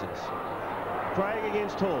spaces. Craig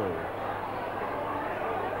against Hall.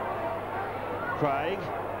 Craig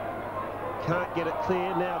can't get it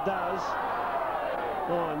clear, now does.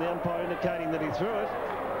 Oh, and the umpire indicating that he threw it.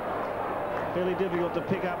 Fairly difficult to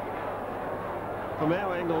pick up from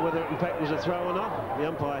our angle whether it in fact was a throw or not. The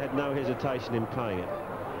umpire had no hesitation in playing it.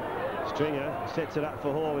 Stringer sets it up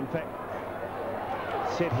for Hall. In fact,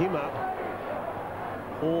 set him up.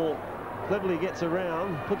 Hall cleverly gets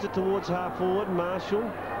around, puts it towards half forward. Marshall,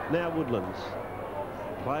 now Woodlands.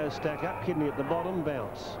 Players stack up, Kidney at the bottom,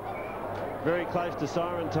 bounce. Very close to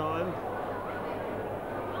siren time.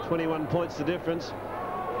 21 points the difference.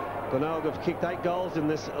 Glenelg have kicked 8 goals in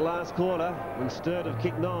this last quarter, and Sturt have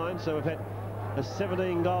kicked 9, so we've had a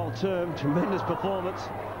 17-goal term. Tremendous performance.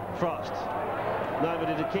 Frost,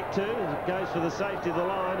 nobody to kick to. It goes for the safety of the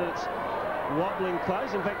line, and it's wobbling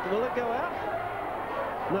close. In fact, will it go out?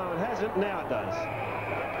 No, it hasn't. Now it does.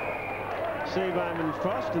 Seabohm and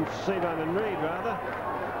Frost, and Seabohm and Reid, rather,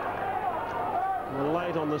 were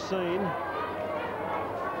late on the scene.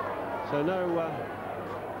 So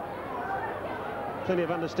plenty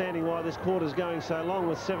of understanding why this quarter's going so long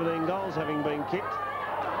with 17 goals having been kicked.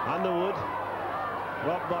 Underwood,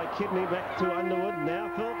 robbed by Kidney, back to Underwood.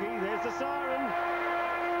 Now Filkey, there's the siren.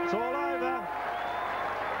 It's all over.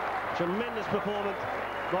 Tremendous performance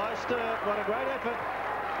by Sturt. What a great effort.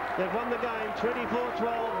 They've won the game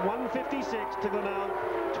 24-12, 156 to Glenelg,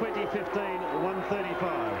 20-15,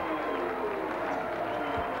 135.